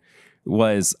mention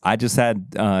was I just had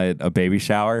a baby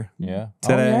shower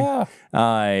today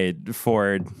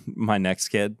for my next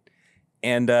kid.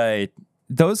 And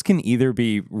those can either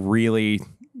be really,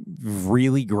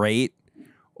 really great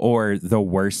or the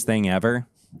worst thing ever.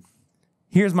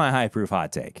 Here's my high proof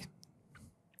hot take.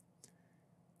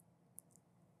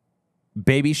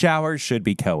 Baby showers should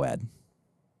be co-ed.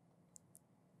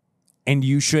 And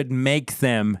you should make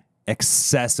them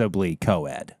accessibly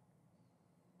co-ed.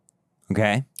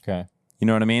 Okay? Okay. You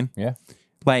know what I mean? Yeah.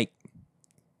 Like,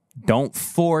 don't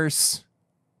force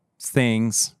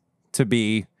things to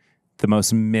be the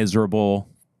most miserable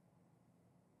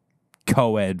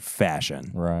co-ed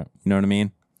fashion. Right. You know what I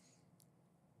mean?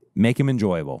 Make them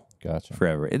enjoyable. Gotcha.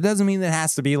 Forever. It doesn't mean it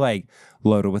has to be like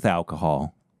loaded with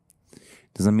alcohol.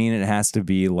 Doesn't mean it has to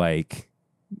be like,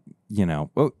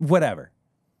 whatever.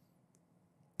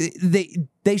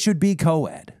 They should be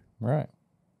co-ed. Right.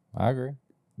 I agree.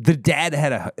 The dad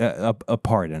had a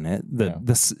part in it.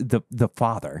 The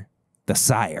father, the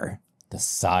sire. The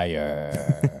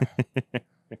sire.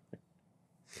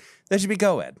 They should be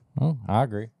co-ed. Oh, I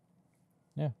agree.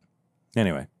 Yeah.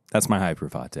 Anyway, that's my high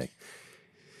proof hot take.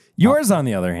 Yours, on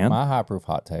the other hand. My high proof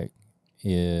hot take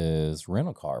is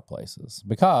rental car places.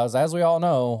 Because, as we all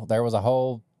know, there was a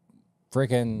whole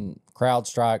freaking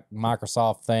CrowdStrike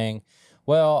Microsoft thing.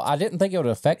 Well, I didn't think it would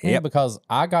affect me because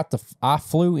I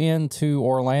flew into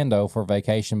Orlando for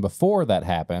vacation before that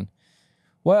happened.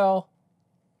 Well,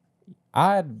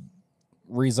 I had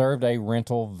reserved a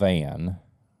rental van,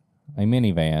 a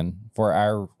minivan, for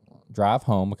our drive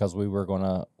home because we were going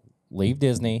to leave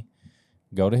Disney,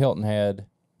 go to Hilton Head,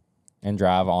 and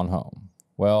drive on home.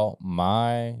 Well,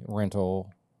 my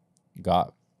rental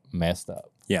got messed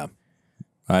up. Yeah,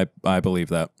 I believe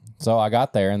that. So I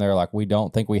got there, and they're like, we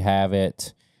don't think we have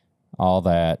it, all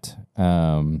that.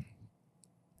 I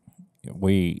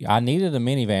needed a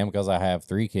minivan because I have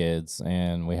 3 kids,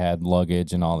 and we had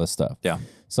luggage and all this stuff. Yeah.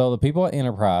 So the people at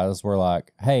Enterprise were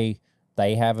like, hey,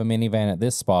 they have a minivan at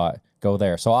this spot. Go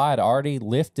there. So I had already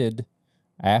lifted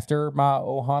after my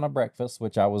Ohana breakfast,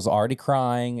 which I was already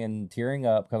crying and tearing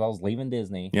up because I was leaving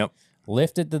Disney. Yep.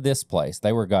 Lifted to this place.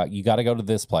 They were you got to go to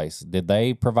this place. Did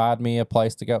they provide me a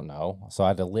place to go? No. So I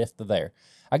had to lift to there.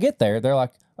 I get there. They're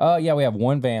like, yeah, we have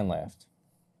 1 van left.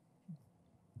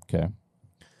 Okay.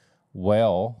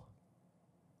 Well,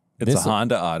 it's a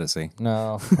Honda Odyssey.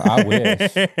 No, I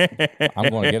wish.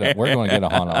 We're going to get a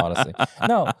Honda Odyssey.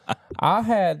 No,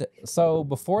 so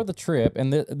before the trip,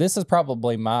 and this is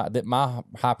probably my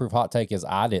high proof hot take is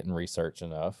I didn't research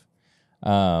enough.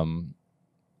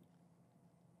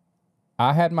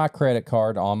 I had my credit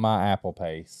card on my Apple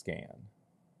Pay scan.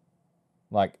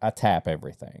 Like, I tap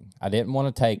everything. I didn't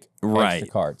want to take extra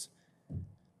cards.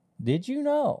 Did you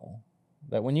know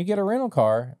that when you get a rental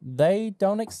car, they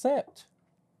don't accept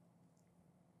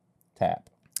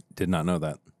tap? Did not know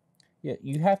that. Yeah,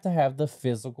 you have to have the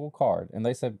physical card. And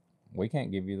they said, we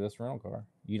can't give you this rental car.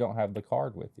 You don't have the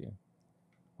card with you.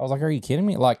 I was like, are you kidding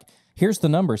me? Like, here's the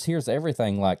numbers. Here's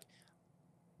everything. Like,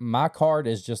 my card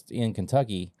is just in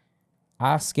Kentucky.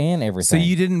 I scan everything. So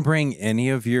you didn't bring any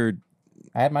of your...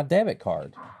 I had my debit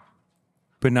card.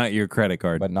 But not your credit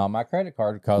card. But not my credit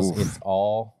card because it's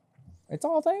all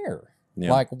there. Yeah.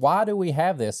 Like, why do we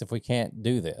have this if we can't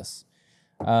do this?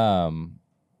 And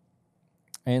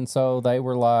so they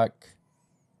were like,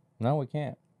 no, we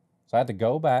can't. So I had to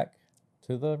go back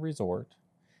to the resort.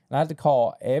 And I had to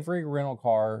call every rental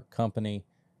car company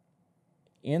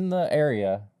in the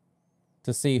area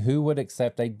to see who would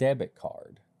accept a debit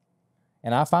card.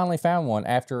 And I finally found one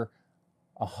after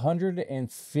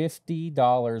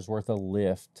 $150 worth of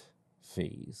Lyft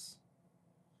fees.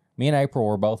 Me and April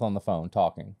were both on the phone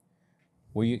talking.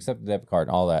 Will you accept a debit card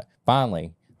and all that?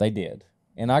 Finally, they did.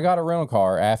 And I got a rental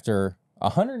car after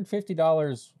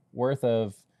 $150 worth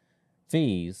of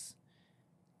fees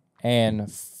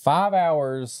and 5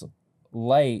 hours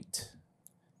late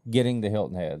getting to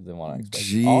Hilton Head than what I expected.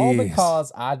 Jeez. All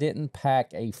because I didn't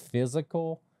pack a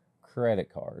physical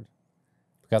credit card.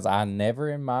 Because I never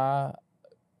in my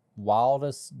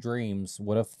wildest dreams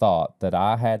would have thought that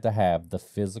I had to have the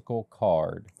physical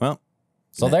card. Well,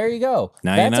 so there you go.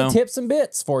 Now That's you know. a tips and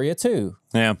bits for you too.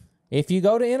 Yeah. If you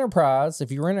go to Enterprise,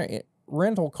 if you rent a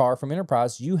rental car from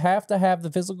Enterprise, you have to have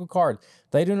the physical card.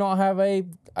 They do not have a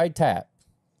tap.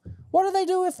 What do they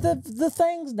do if the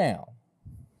thing's down?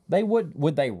 They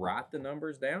would they write the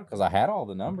numbers down? Because I had all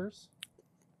the numbers.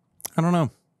 I don't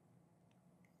know.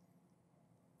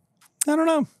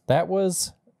 That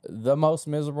was the most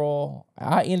miserable.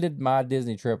 I ended my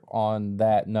Disney trip on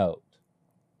that note.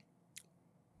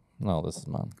 No, this is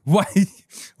mine. What?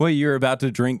 Wait, you're about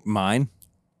to drink mine?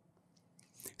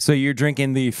 So you're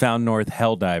drinking the Found North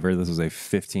Helldiver. This is a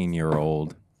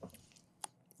 15-year-old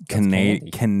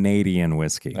Canadian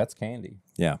whiskey. That's candy.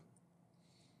 Yeah.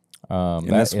 And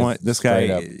this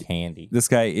guy, candy. This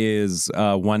guy is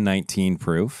 119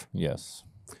 proof. Yes.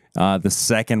 The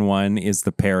second one is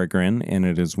the Peregrine, and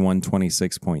it is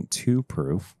 126.2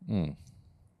 proof.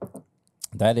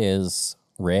 That is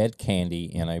red candy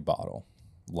in a bottle.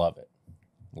 Love it.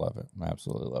 Love it.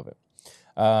 Absolutely love it.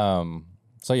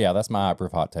 So, yeah, that's my high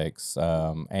proof hot takes.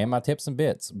 And my tips and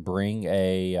bits. Bring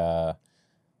a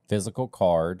physical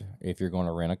card if you're going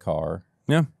to rent a car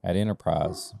at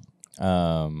Enterprise.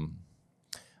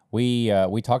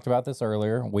 We talked about this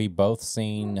earlier. We both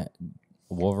seen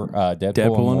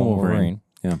Deadpool and Wolverine.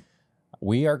 Yeah.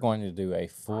 We are going to do a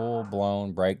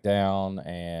full-blown breakdown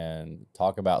and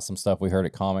talk about some stuff we heard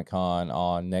at Comic-Con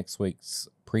on next week's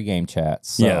pregame chat.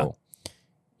 So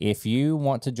if you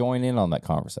want to join in on that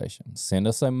conversation, send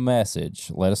us a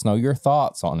message. Let us know your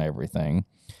thoughts on everything.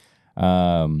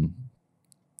 And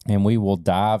we will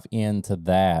dive into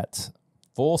that.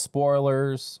 Full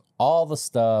spoilers, all the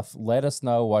stuff. Let us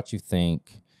know what you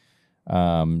think.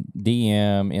 DM,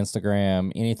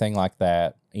 Instagram, anything like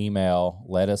that. Email,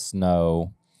 let us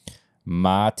know.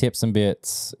 My tips and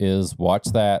bits is watch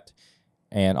that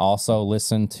and also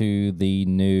listen to the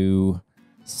new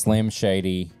Slim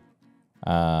Shady.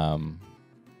 Death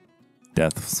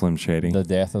of Slim Shady. The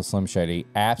Death of Slim Shady.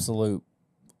 Absolute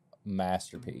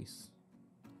masterpiece.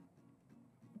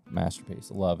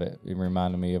 Love it. It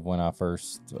reminded me of when I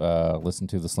first listened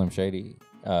to the Slim Shady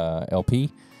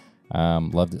LP.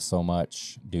 Loved it so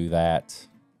much. Do that.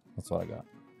 That's what I got.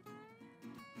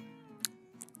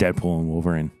 Deadpool and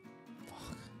Wolverine.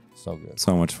 So good.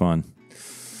 So much fun.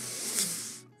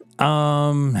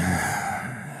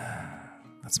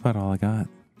 That's about all I got.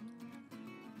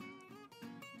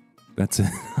 That's it.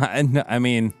 I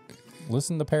mean,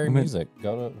 listen to Perry music.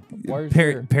 Go to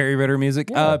Perry Ritter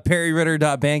music. Yeah.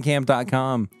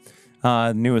 PerryRitter.bandcamp.com.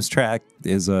 Newest track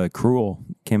is Cruel.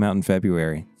 Came out in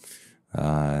February.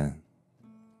 I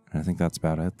think that's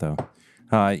about it, though.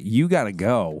 You gotta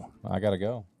go. I gotta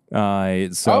go.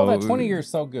 So that 20 year is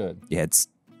so good. Yeah, it's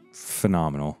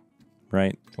phenomenal,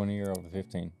 right? 20 year over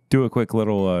 15. Do a quick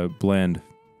little blend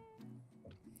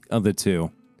of the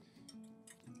two.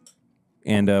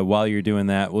 And while you're doing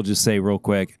that, we'll just say real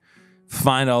quick,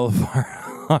 find all of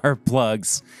our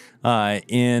plugs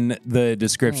in the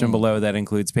description below. That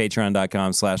includes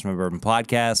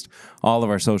patreon.com/mybourbonpodcast, all of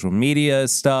our social media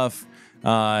stuff,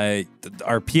 our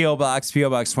P.O. Box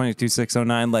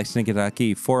 22609, Lexington,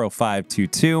 Kentucky,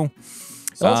 40522.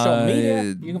 Social media,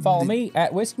 you can follow me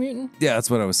at Whiskey Mutant. Yeah, that's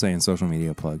what I was saying, social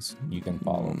media plugs. You can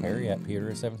follow Perry at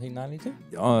Peter1792.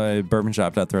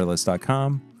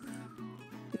 Bourbonshop.threadless.com.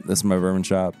 This is my bourbon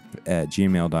shop at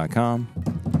gmail.com.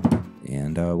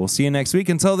 And we'll see you next week.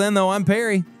 Until then, though, I'm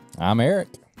Perry. I'm Eric.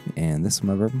 And this is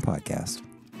my Bourbon Podcast.